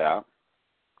for all that,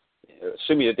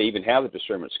 assuming that they even have the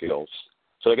discernment skills.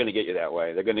 So they're going to get you that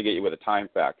way. They're going to get you with a time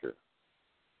factor.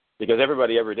 Because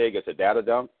everybody every day gets a data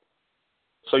dump.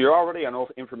 So you're already on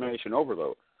information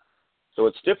overload. So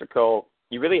it's difficult.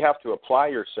 You really have to apply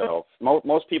yourself.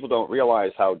 Most people don't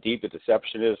realize how deep the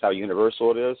deception is, how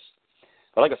universal it is.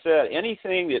 But like I said,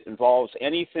 anything that involves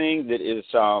anything that is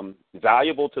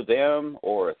valuable to them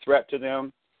or a threat to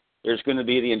them, there's going to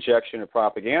be the injection of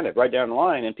propaganda right down the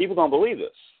line. And people don't believe this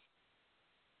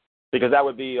because that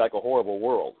would be like a horrible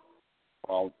world.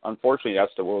 Well, unfortunately,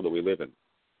 that's the world that we live in.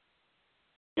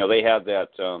 You know, they had that,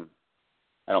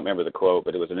 I don't remember the quote,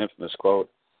 but it was an infamous quote,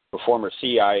 a former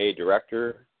CIA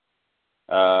director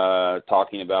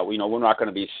talking about, you know, we're not going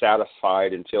to be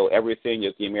satisfied until everything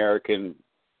that the American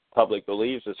public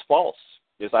believes is false.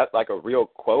 Is that like a real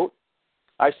quote?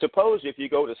 I suppose if you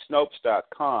go to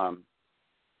Snopes.com,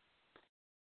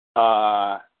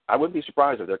 I wouldn't be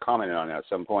surprised if they're commenting on that at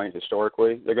some point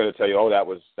historically. They're going to tell you, oh, that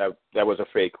was a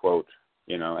fake quote,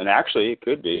 you know, and actually it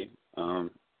could be.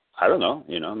 I don't know,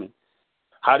 you know. I mean,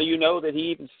 how do you know that he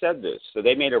even said this? So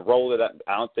they made a roll of that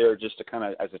out there just to kind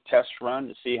of as a test run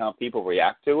to see how people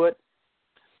react to it.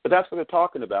 But that's what they're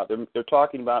talking about. They're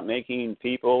talking about making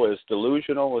people as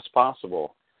delusional as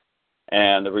possible.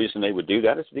 And the reason they would do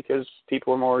that is because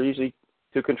people are more easy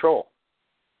to control.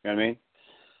 You know what I mean?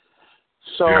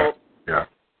 So yeah.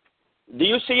 Do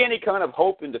you see any kind of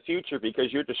hope in the future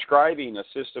because you're describing a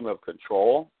system of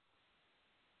control?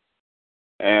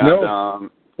 And, no,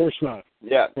 of course not.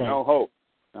 Yeah, right. No hope.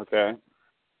 Okay.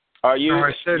 Are you? No,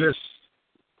 I say this.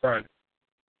 Right.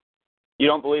 You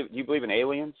don't believe? You believe in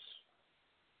aliens?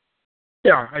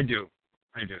 Yeah, I do.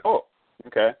 Oh,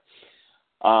 okay.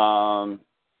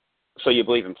 So you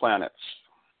believe in planets?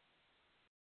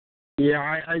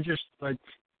 Yeah, I just like.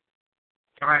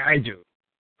 I do.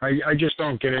 I just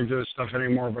don't get into this stuff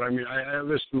anymore. But I mean, I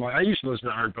listen. I used to listen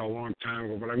to Art Bell a long time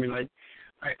ago. But I mean,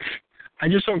 I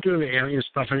just don't get into the alien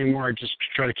stuff anymore. I just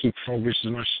try to keep focused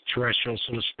as much terrestrial,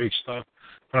 so to speak, stuff.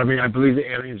 But I mean, I believe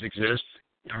the aliens exist.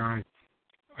 Why?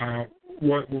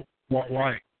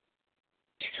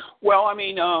 Well, I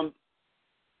mean,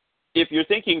 if you're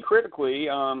thinking critically,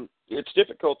 it's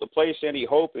difficult to place any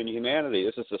hope in humanity.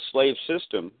 This is a slave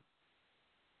system.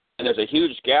 And there's a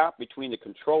huge gap between the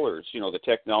controllers, you know, the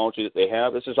technology that they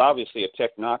have. This is obviously a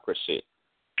technocracy.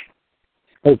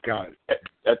 Oh, God.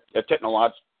 A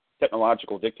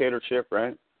technological dictatorship,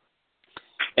 right?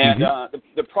 And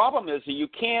the problem is that you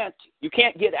can't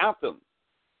get at them.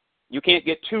 You can't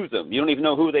get to them. You don't even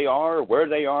know who they are, where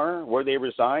they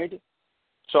reside.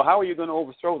 So how are you going to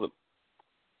overthrow them?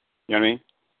 You know what I mean?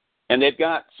 And they've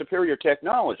got superior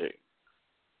technology.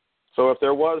 So if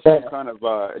there was some kind of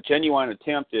a genuine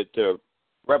attempt at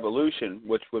revolution,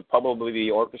 which would probably be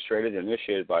orchestrated and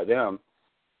initiated by them,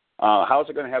 how is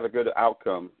it going to have a good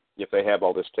outcome if they have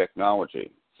all this technology?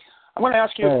 I'm going to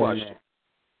ask you a question.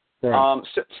 No. Right.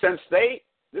 Since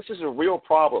this is a real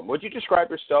problem, would you describe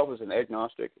yourself as an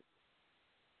agnostic?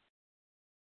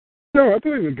 No, I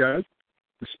believe in God.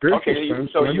 The spiritual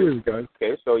sense, I believe in God.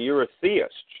 Okay, so you're a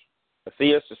theist. A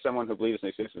theist is someone who believes in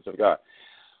the existence of God.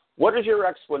 What is your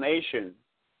explanation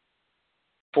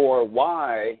for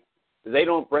why they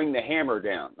don't bring the hammer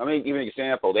down? I mean, give an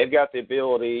example. They've got the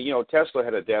ability, you know, Tesla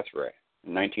had a death ray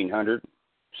in 1900,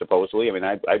 supposedly. I mean,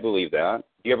 I believe that.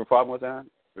 Do you have a problem with that?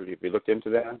 Or have you looked into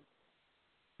that?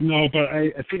 No, but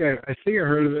I think I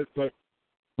heard of it, but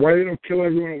why they don't kill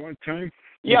everyone at one time?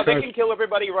 Yeah, they can kill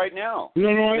everybody right now. No,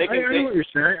 I know what you're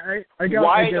saying.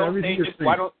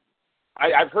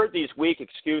 I've heard these weak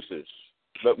excuses,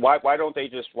 but why don't they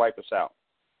just wipe us out?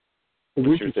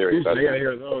 What's your theory? I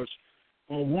hear those.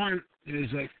 Well, one is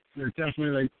like they're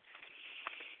definitely like.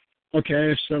 Okay, I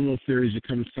have several theories that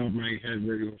come to the top of my head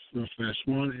real fast.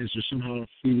 One is they're somehow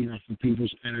feeding off of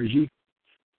people's energy.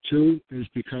 Two is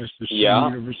because there's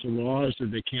some universal laws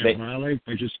that they can't violate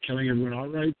by just killing everyone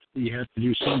outright. You have to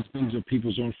do some things of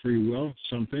people's own free will,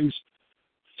 some things.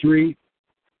 Three,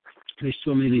 they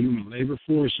still need a human labor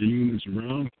force and humans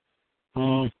around.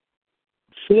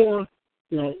 Four,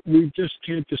 we just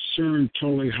can't discern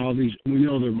totally how these, we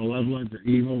know they're malevolent, they're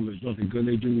evil, there's nothing good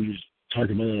they do. We just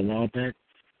talked about it a while back.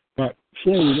 But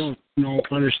four, we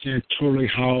don't understand totally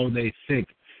how they think.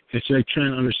 It's like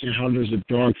trying to understand how does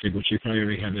a dog think, which you probably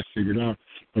already have that figured out.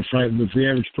 But for the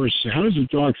average person, say, how does a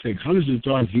dog think? How does a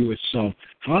dog view itself?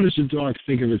 How does a dog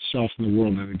think of itself in the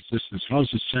world of existence? How is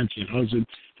it sentient?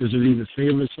 Does it even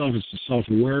think of itself? Is it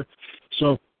self-aware?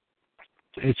 So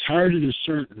it's hard to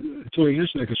discern totally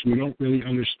answer that because we don't really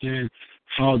understand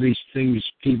how these things,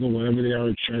 people, whatever they are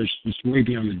in charge, it's way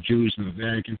beyond the Jews and the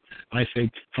Vatican, I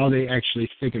think, how they actually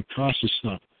think and process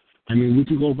stuff. I mean, we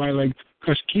can go by,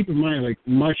 because keep in mind,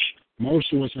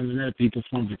 most of what's on the net, people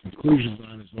form the conclusions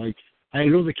on is I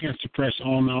know they can't suppress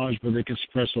all knowledge, but they can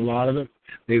suppress a lot of it.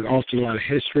 They've altered a lot of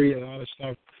history, a lot of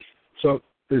stuff. So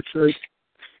it's like,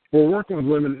 we're working with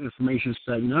limited information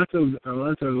set, not to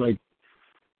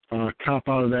cop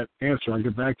out of that answer. I'll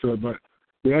get back to it, but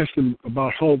we asked them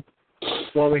about hope.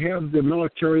 Well, they have the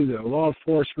military, the law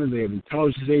enforcement, they have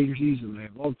intelligence agencies, and they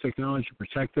have all the technology to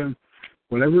protect them.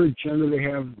 Whatever agenda they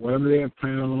have, whatever they have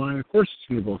planned on the line, of course it's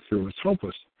going to go through. It's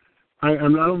hopeless. I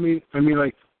mean,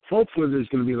 hopefully there's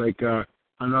going to be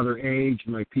another age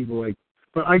and people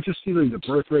but I just see the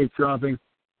birth rate dropping.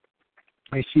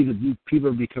 I see that people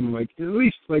are becoming at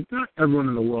least not everyone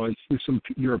in the world. I see some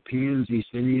Europeans, East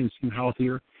Indians seem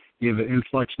healthier. You have an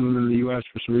influx of them in the U.S.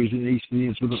 for some reason. East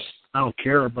Indians, I don't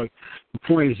care. But the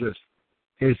point is this: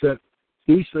 is that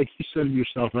each, like you said to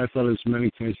yourself, and I thought of this many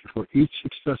times before, each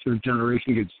successive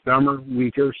generation gets dumber,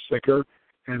 weaker, sicker,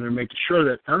 and they're making sure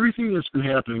that everything that's been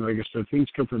happening, like I said, things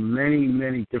come from many,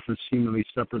 many different seemingly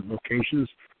separate locations,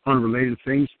 unrelated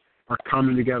things, are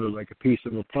coming together like a piece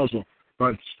of a puzzle.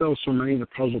 But still, so many of the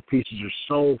puzzle pieces are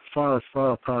so far,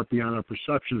 far apart beyond our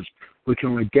perceptions, we can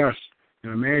only guess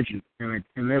and imagine.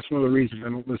 And that's one of the reasons I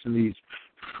don't listen to these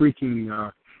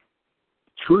freaking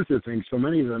truther things, so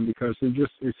many of them, because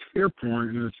it's fear porn,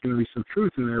 and there's going to be some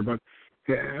truth in there, but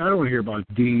I don't want to hear about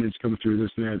demons coming through this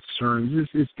and that, CERN.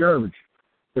 It's garbage.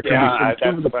 That's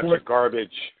a bunch of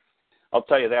garbage. I'll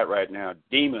tell you that right now.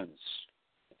 Demons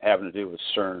having to do with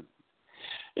CERN.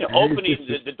 Opening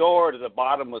the door to the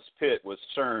bottomless pit with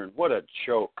CERN. What a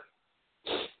joke.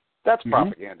 That's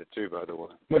propaganda, too, by the way.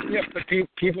 But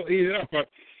people eat it up. But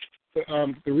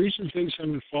the reason things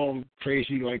haven't fallen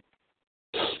crazy,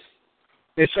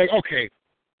 it's okay,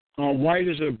 why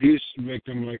does an abuse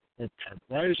victim,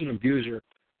 why does an abuser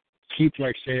keep,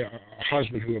 say, a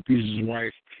husband who abuses his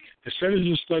wife, instead of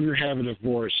just letting her have a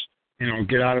divorce,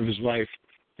 get out of his life,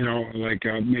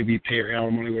 maybe pay her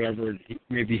alimony, whatever,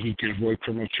 maybe he can avoid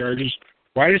criminal charges.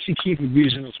 Why does he keep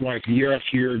abusing his wife year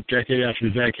after year, decade after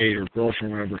decade, or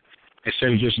girlfriend, whatever,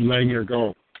 instead of just letting her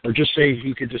go? Or just say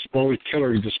he could kill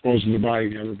her, dispose of the body,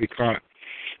 never be caught.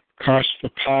 Cost the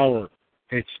power.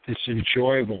 It's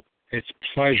enjoyable. It's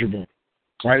pleasurable.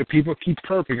 Why do people keep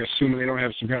perping, assuming they don't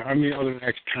have some kind of, other than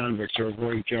ex-convicts or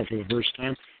going to jail for the first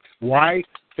time? How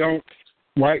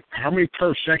many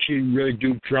perps actually really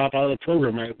do drop out of the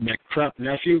program? My crap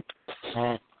nephew,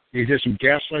 he did some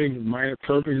gaslighting, minor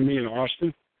perping to me in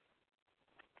Austin.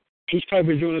 He's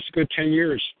probably been doing this a good 10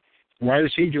 years. Why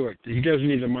does he do it? He doesn't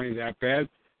need the money that bad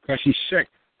because he's sick.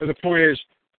 But the point is,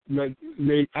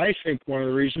 I think one of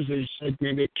the reasons is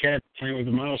maybe a cat playing with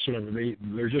a mouse or whatever.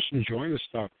 They're just enjoying the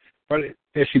stuff. But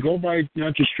if you go by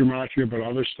not just gematria but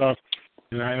other stuff,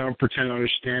 and I don't pretend to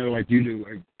understand it like you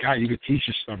do. God, you could teach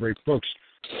this stuff, write books.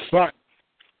 But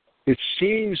it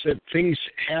seems that things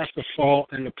have to fall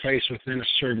into place within a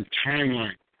certain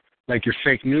timeline. Like your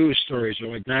fake news stories,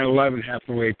 or 9/11 happened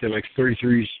to wait till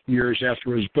 33 years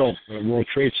after it was built, the World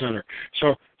Trade Center.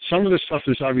 So some of this stuff,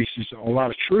 there's obviously a lot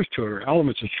of truth to it, or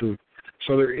elements of truth.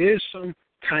 So there is some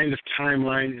kind of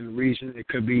timeline and reason. It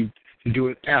could be to do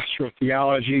with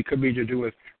astrotheology, it could be to do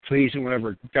with pleasing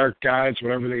whatever dark gods,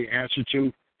 whatever they answer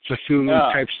to,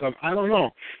 Cthulhu type stuff. I don't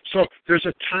know. So there's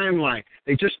a timeline.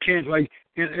 They just can't like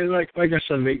I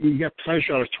said, you get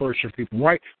pleasure out of torturing people.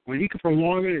 Why? When you can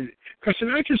prolong it, because they're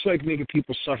not just making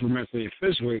people suffer mentally and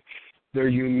physically. They're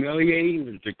humiliating,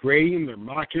 they're degrading, they're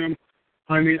mocking them.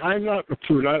 I'm not a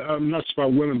prude. I'm nuts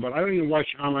about women, but I don't even watch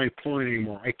online porn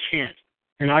anymore. I can't.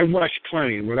 And I watched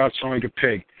plenty without sounding like a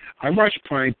pig. I watched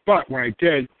plenty, but when I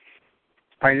did,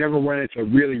 I never went into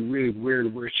really, really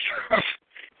weird stuff.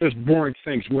 just boring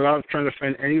things without trying to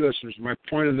offend any listeners. My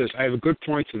point of this, I have a good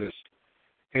point to this,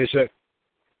 is that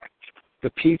the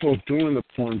people doing the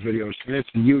porn videos, and it's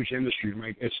a huge industry,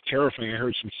 Mike, it's terrifying. I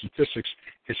heard some statistics.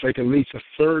 It's like at least a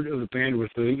third of the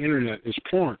bandwidth of the internet is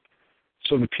porn.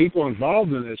 So the people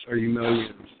involved in this are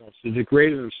humiliating themselves. They're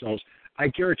degrading themselves. I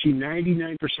guarantee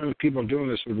 99% of the people doing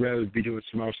this would rather be doing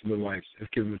something else in their lives if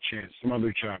given a chance, some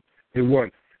other job. They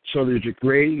would. So they're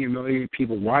degrading, humiliating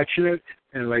people watching it.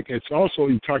 And, like, it's also,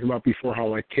 you talked about before how,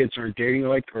 like, kids aren't dating,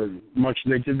 like, or much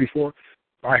as they did before.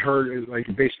 I heard, like,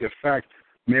 basically a fact,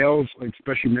 males, like,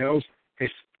 especially males,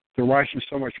 they're watching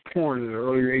so much porn at an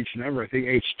earlier age than ever. I think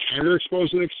age 10 they're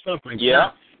exposed to stuff. Like,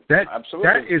 yeah, that,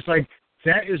 absolutely. That is, like,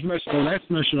 that's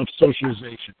messing up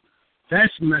socialization.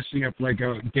 That's messing up, like,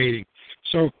 dating.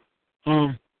 So, they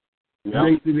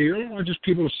don't want just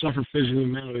people to suffer physically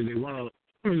and mentally. They want to,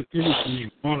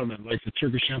 name Ottoman, like the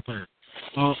Turkish Empire,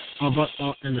 and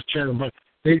the Cheddar. But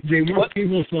they want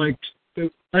people to, like,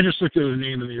 I just looked at the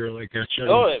name in the year like that.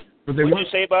 But what did you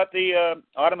say about the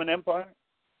Ottoman Empire?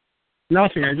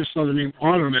 Nothing. I just saw the name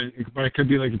Ottoman, but it could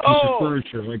be like a piece of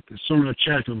furniture, like someone in the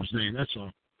chat room was named. That's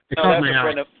all.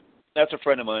 That's a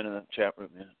friend of mine in the chat room.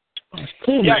 Yeah. Oh,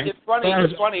 cool, yeah, man. it's funny.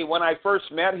 It's funny. When I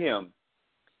first met him,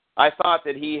 I thought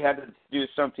that he had to do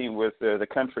something with the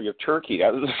country of Turkey.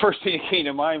 That was the first thing that came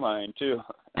to my mind too.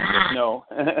 No.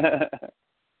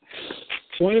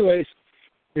 So, anyways,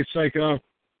 it's like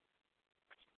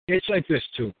this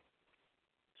too.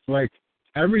 Like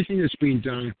everything that's being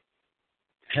done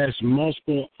has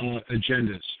multiple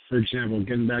agendas. For example,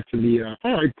 getting back to the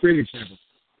great example.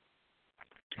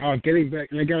 Getting back,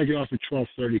 and I gotta get off at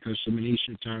 12:30 because I'm in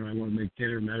Eastern time. I want to make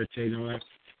dinner, meditate, and all that.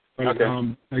 But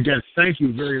okay. Again, thank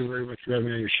you very, very much for having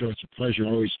me on your show. It's a pleasure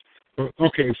always. But,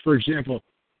 okay, for example,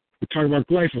 we talk about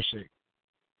glyphosate.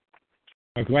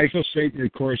 Glyphosate,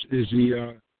 of course, is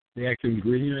the active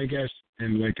ingredient, I guess,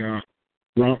 and like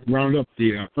Roundup,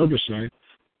 the herbicide,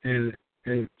 and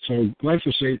so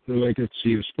glyphosate, like let's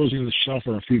see, it was supposedly on the shelf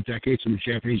for a few decades. Some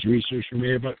Japanese researchers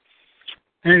made it, but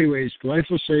anyways,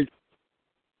 glyphosate.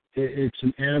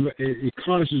 It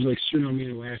causes like certain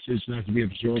amino acids not to be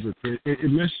absorbed. It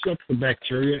messes up the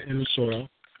bacteria in the soil.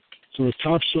 So the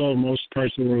topsoil in most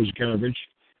parts of the world is garbage.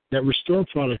 That Restore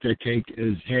product I take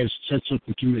sets up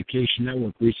the communication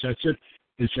network, resets it.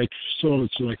 It's like soil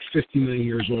that's like 50 million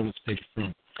years old. It's taken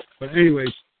from. But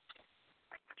anyways,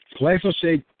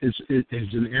 glyphosate is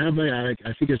an antibiotic.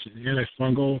 I think it's an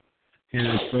antifungal, and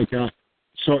it's like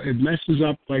so it messes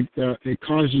up like it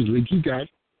causes leaky gut.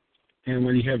 And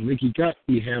when you have leaky gut,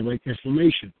 you have like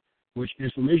inflammation, which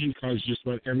inflammation causes just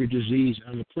about every disease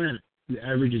on the planet,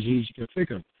 every disease you can think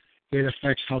of. It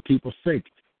affects how people think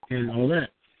and all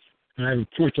that. And I have a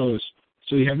point to all this.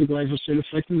 So you have the glyphosate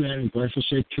affecting that, and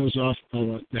glyphosate kills off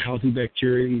the healthy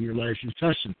bacteria in your large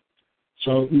intestine.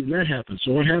 So that happens.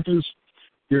 So what happens?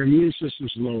 Your immune system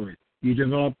is lowered. You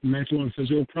develop mental and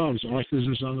physical problems.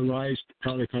 Autism is on the rise,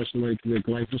 probably because of like the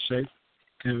glyphosate.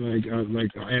 And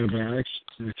like antibiotics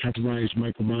and compromised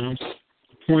microbiomes.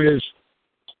 The point is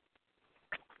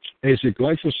that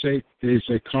glyphosate is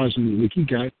causing the leaky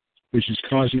gut, which is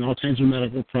causing all kinds of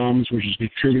medical problems, which is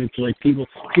contributing to like people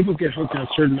get hooked on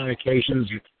certain medications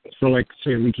for like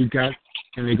say leaky gut,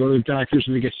 and they go to the doctors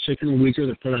and they get sicker and weaker.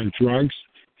 They put on drugs,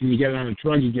 and you get on a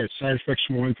drug, you get side effects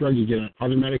from one drug, you get on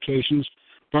other medications.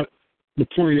 But the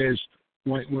point is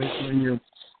when you're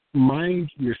mind,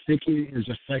 your thinking is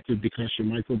affected because your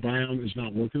microbiome is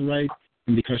not working right,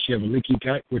 and because you have a leaky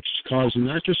gut, which is causing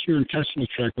not just your intestinal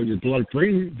tract, but your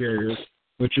blood-brain barrier,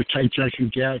 which are tight junction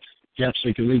gaps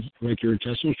like your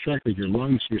intestinal tract, like your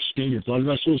lungs, your skin, your blood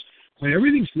vessels. When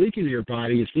everything's leaking in your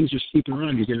body and things are seeping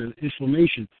around, you get an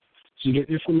inflammation. So you get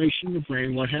inflammation in the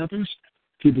brain. What happens?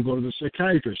 People go to the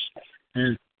psychiatrist,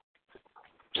 and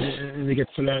they get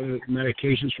put on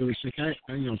medications for the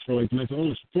for like mental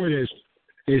illness. The point is,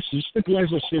 it's just the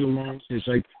glyphosate alone is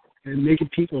like making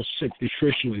people sick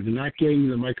nutritionally. They're not getting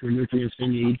the micronutrients they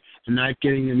need. They're not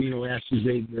getting the amino acids.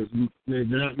 They're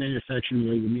not manufacturing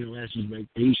the amino acids like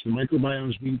they used to. The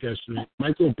microbiome is being decimated.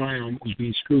 Microbiome is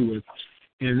being screwed with,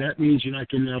 and that means you're not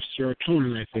getting enough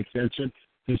serotonin. I think that's it.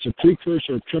 It's a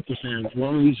precursor of tryptophan.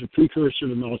 One of these is a precursor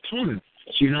to melatonin.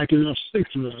 So you're not getting enough sleep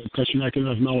because you're not getting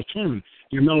enough melatonin.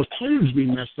 Your melatonin is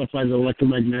being messed up by the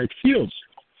electromagnetic fields.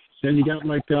 Then you got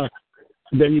what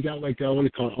do you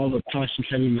call it, all the toxic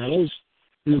heavy metals.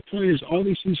 And the point is, all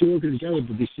these things are working together,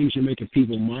 but these things are making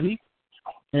people money,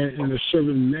 and they're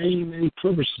serving many, many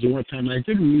purposes at one time. And I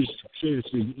didn't use say this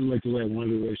like the way I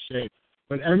wanted to say it,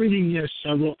 but everything has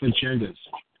several agendas.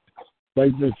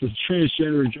 like the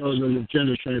transgender or the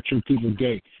gender trying to turn people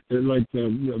gay. They're like they're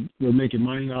making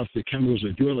money off the chemicals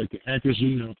that do it, like the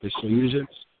atrazine, if they still use it.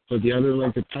 But the other,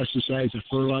 like the pesticides and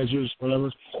fertilizers,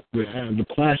 whatever, the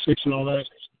plastics and all that.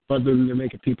 But they're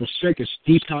making people sick. It's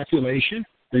depopulation.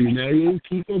 They're humiliating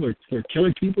people. They're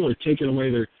killing people. They're taking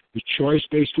away their choice,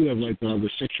 basically, of like their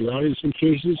sexuality in some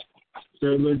cases.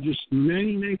 They're just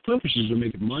many purposes. They're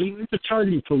making money. Like the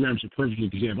targeting program's a perfect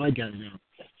example. I got it now.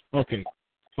 Okay.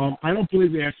 I don't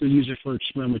believe they have to use it for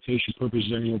experimentation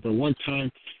purposes anymore, but one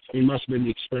time they must have been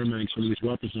experimenting some of these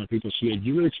weapons on people. So you had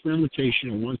human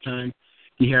experimentation at one time.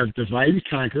 You have divide and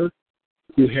conquer.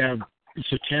 You have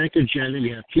satanic agenda.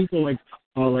 You have people like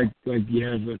you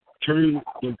have turning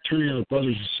on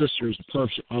brothers and sisters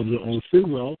of their own free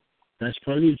will. That's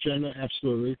part of the agenda,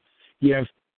 absolutely. You're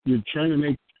trying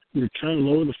to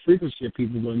lower the frequency of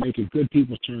people by making good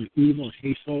people turn evil,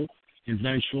 hateful, and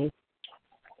vengeful,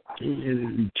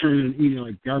 and turn eating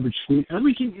like garbage food.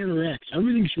 Everything interacts.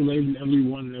 Everything's related to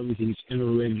everyone, and everything's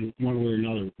interrelated one way or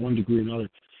another, one degree or another.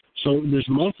 So there's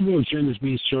multiple agendas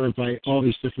being served by all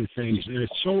these different things, and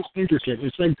it's so intricate.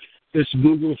 It's like this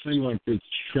Google thing, like the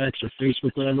tracks or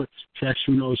Facebook, whatever, tracks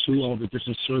who knows who, all the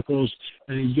different circles,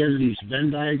 and you get these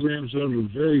Venn diagrams that are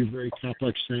very, very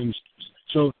complex things.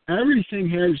 So everything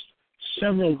has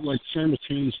several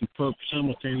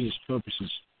simultaneous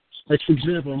purposes. Like, for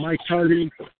example, my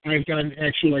targeting, I've got an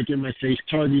actual, in my face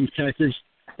targeting tactics,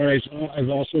 but I've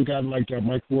also got, a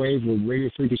microwave or radio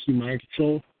frequency mind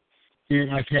control.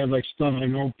 And I've had, stuff I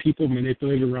know people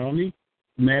manipulate around me,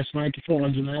 mass mind control,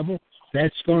 undeniable.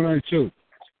 That's going on, too.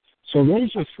 So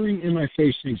those are three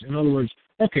in-my-face things. In other words,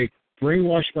 okay,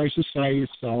 brainwashed by society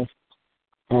itself,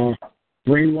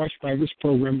 brainwashed by this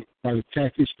program, by the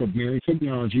tactics of married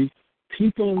technology,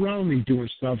 people around me doing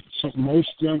stuff. Most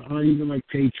of them aren't even,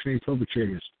 paid trained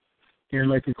perpetrators.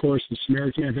 And, of course, the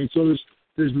Samaritan thing. So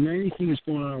there's many things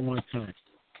going on at one time.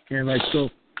 And,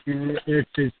 and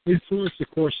it's influenced the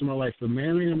course of my life. The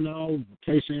man I am now, the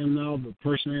place I am now, the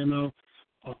person I am now.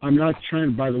 I'm not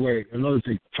trying, by the way, another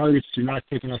thing, targets do not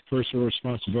take enough personal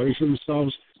responsibility for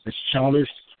themselves. It's childish.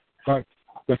 But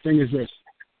the thing is this,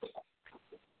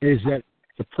 is that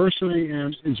the person I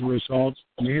am is a result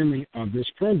mainly of this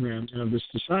program and of this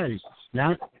society.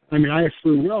 I have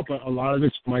free will, but a lot of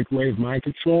it's microwave mind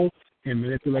control and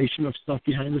manipulation of stuff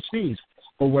behind the scenes.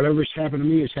 But whatever's happened to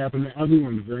me has happened to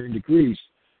everyone to varying degrees.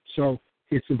 So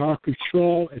it's about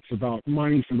control. It's about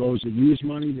money for those that use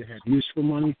money, that have use for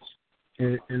money.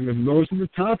 And those at the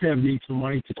top have need for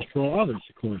money to control others,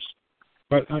 of course.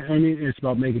 But, it's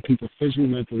about making people physically,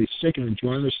 mentally sick and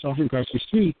enjoying their suffering. Because you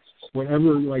see,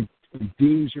 whatever,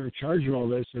 beings are in charge of all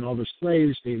this and all the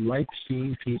slaves, they like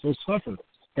seeing people suffer.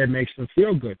 It makes them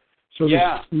feel good. So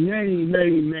there's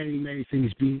many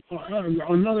things being...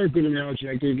 another good analogy,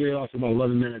 I gave you off about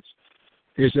 11 minutes,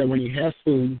 is that when you have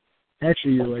food,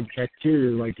 actually you're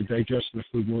bacteria to digest the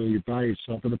food more than your body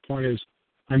itself. But the point is,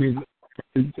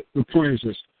 the point is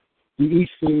this. You eat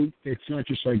food, it's not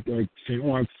just saying,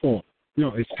 oh, I'm full.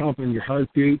 No, it's helping your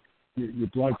heartbeat, your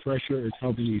blood pressure. It's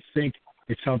helping you think.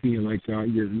 It's helping you,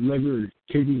 your liver, your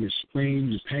kidney, your spleen,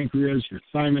 your pancreas, your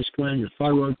thymus gland, your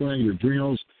thyroid gland, your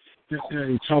adrenals.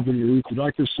 It's helping your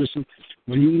reproductive system.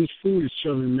 When you eat food, it's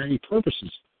serving many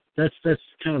purposes. That's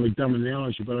kind of a dumb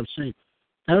analogy, but I'm saying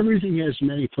everything has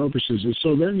many purposes. And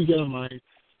so then you get online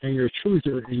and you're a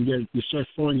truther and you start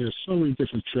falling into so many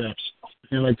different traps.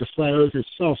 And the flat earth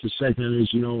itself is segmented,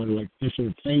 as you know, in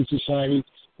infinite plane society,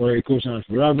 where it goes on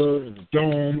forever, in a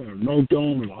dome, or no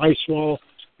dome, or an ice wall.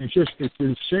 It's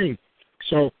insane.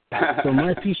 So for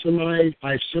my peace of mind,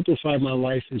 I've simplified my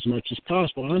life as much as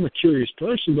possible. I'm a curious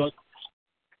person, but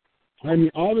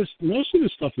most of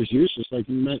this stuff is useless.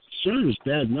 CERN is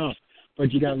bad enough,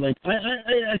 but you got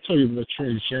I tell you the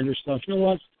transgender stuff. You know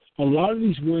what? A lot of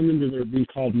these women that are being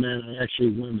called men are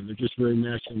actually women. They're just very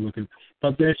masculine looking.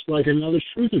 But that's another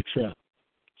truther trap.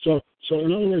 So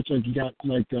in other words, you got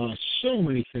so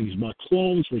many things about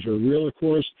clones, which are real, of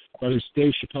course. But is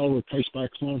Dave Chappelle replaced by a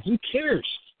clone? Who cares?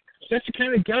 That's the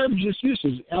kind of garbage that's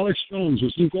useless. Alex Jones,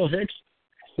 was Hugo Hicks?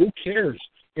 Who cares?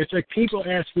 It's people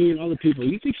ask me and other people,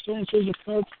 you think so-and-so's a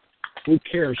pope? Who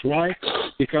cares? Why?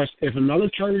 Because if another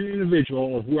targeted individual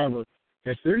or whoever,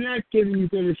 if they're not giving you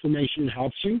good information that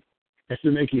helps you, if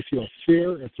they're making you feel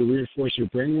fear, if they're reinforcing your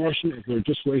brainwashing, if they're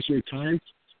just wasting your time,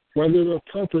 whether they're a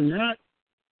pope or not,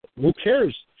 who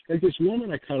cares? This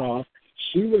woman I cut off,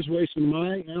 she was wasting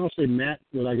my, and I'll say Matt,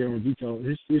 without getting into detail,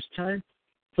 his time,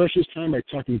 precious time by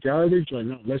talking garbage, by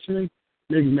not listening.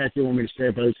 Maybe Matt didn't want me to say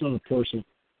it, but it's not personal.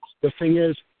 The thing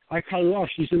is, I cut her off.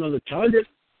 She's another target,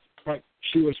 but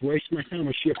she was wasting my time.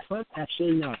 Was she a perp?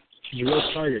 Absolutely not. She's a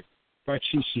real target. but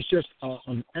she's just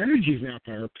an energy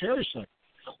vampire, a parasite.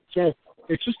 So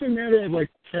it's just a matter of like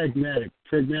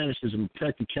pragmatism,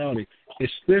 practicality.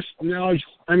 It's this knowledge.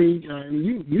 I mean,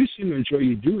 you seem to enjoy.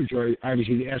 You do enjoy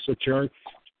obviously the esoteric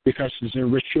because it's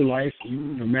enrich your life.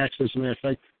 Max does an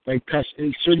effect. Like, because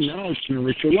certain knowledge can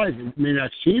enrich your life. It may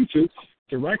not seem to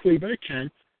directly, but it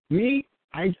can. Me,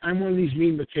 I'm one of these meat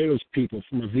and potatoes people.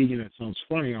 From a vegan, that sounds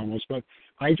funny almost, but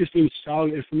I just need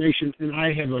solid information, and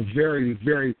I have a very,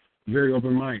 very, very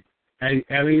open mind.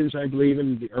 Aliens, I believe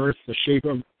in the Earth, the shape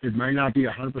of it might not be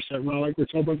 100% well like we're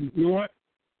told, but you know what?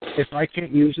 If I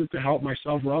can't use it to help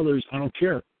myself or others, I don't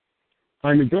care.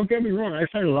 I mean, don't get me wrong. I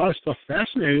find a lot of stuff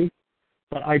fascinating,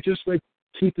 but I just like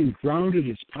keeping grounded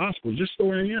as possible, just the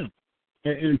way I am.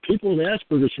 And people with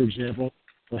Asperger's, for example,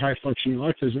 or high-functioning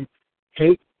autism,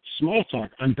 hate small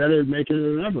talk. I'm better at making it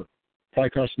than ever. Probably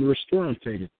because of the restore I'm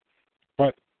taking.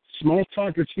 But small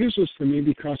talk, it's useless to me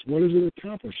because what does it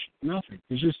accomplish? Nothing.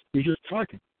 You're just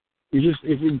talking.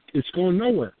 It's going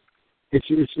nowhere. It's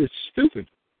stupid.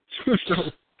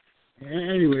 So,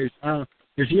 anyways,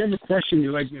 if you have a question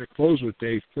you'd like me to close with,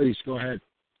 Dave, please go ahead.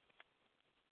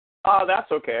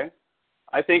 That's okay.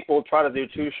 I think we'll try to do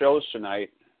 2 shows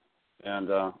tonight, and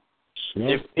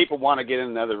if people want to get in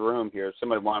another room here,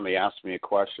 somebody wanted me to ask me a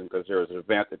question because there was an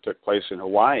event that took place in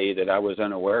Hawaii that I was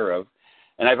unaware of,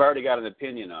 and I've already got an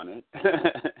opinion on it.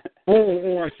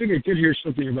 I think I did hear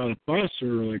something about a bus or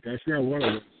like I forgot what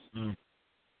it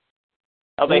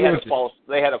was.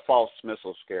 They had a false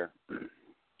missile scare.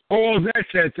 Oh, that's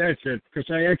it. Because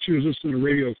I actually was listening to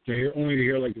radio only to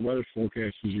hear like the weather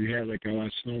forecast because we had like a lot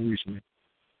of snow recently.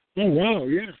 Oh wow,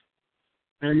 yeah.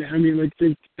 And I mean, like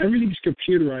everything's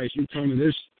computerized. You tell me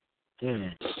this.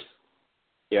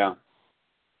 Yeah.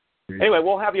 Anyway,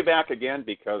 we'll have you back again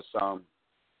because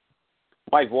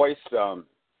my voice.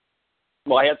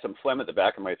 I had some phlegm at the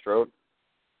back of my throat,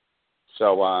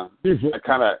 so I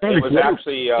kind of. It was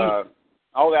actually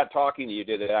all that talking you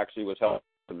did. It actually was helpful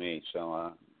to me.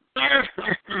 So. I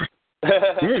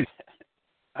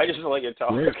just let you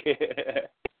talk.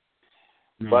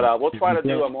 But we'll try to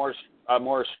do a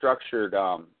more structured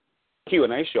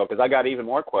Q&A show because I got even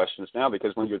more questions now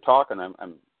because when you're talking,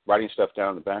 I'm writing stuff down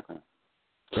in the background.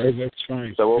 Okay, that's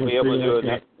fine. So we'll be able to do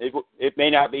it. It may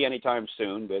not be anytime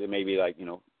soon, but it may be like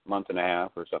month and a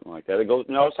half or something like that. It goes.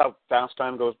 Notice how fast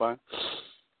time goes by.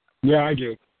 Yeah, I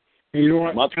do. And you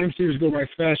know what? Time seems to go by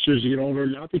faster as you get older,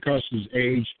 not because of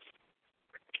age,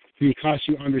 because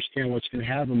you understand what's going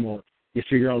to happen more. You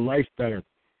figure out life better.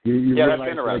 You that's realize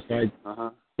interesting.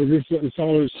 It's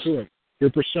all there is to it. Your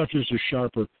perceptions are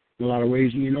sharper in a lot of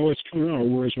ways, and you know what's coming out.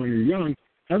 Whereas when you're young,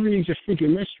 everything's a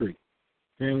freaking mystery,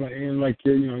 and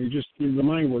the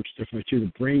mind works differently too.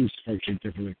 The brains function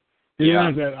differently. You're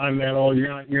not that old.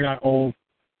 You're not old.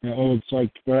 Old, it's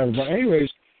like whatever. But anyways,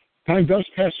 time does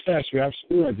pass fast. You're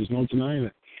absolutely right. There's no denying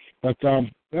it. But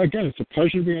again, it's a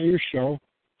pleasure to be on your show.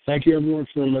 Thank you, everyone,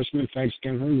 for listening. Thanks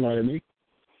again for inviting me.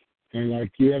 And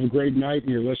you have a great night,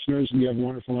 and your listeners, and you have a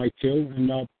wonderful night, too. And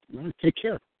take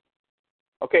care.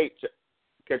 Okay.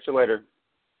 Catch you later.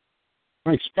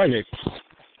 Thanks. Bye, Dave.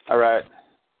 All right.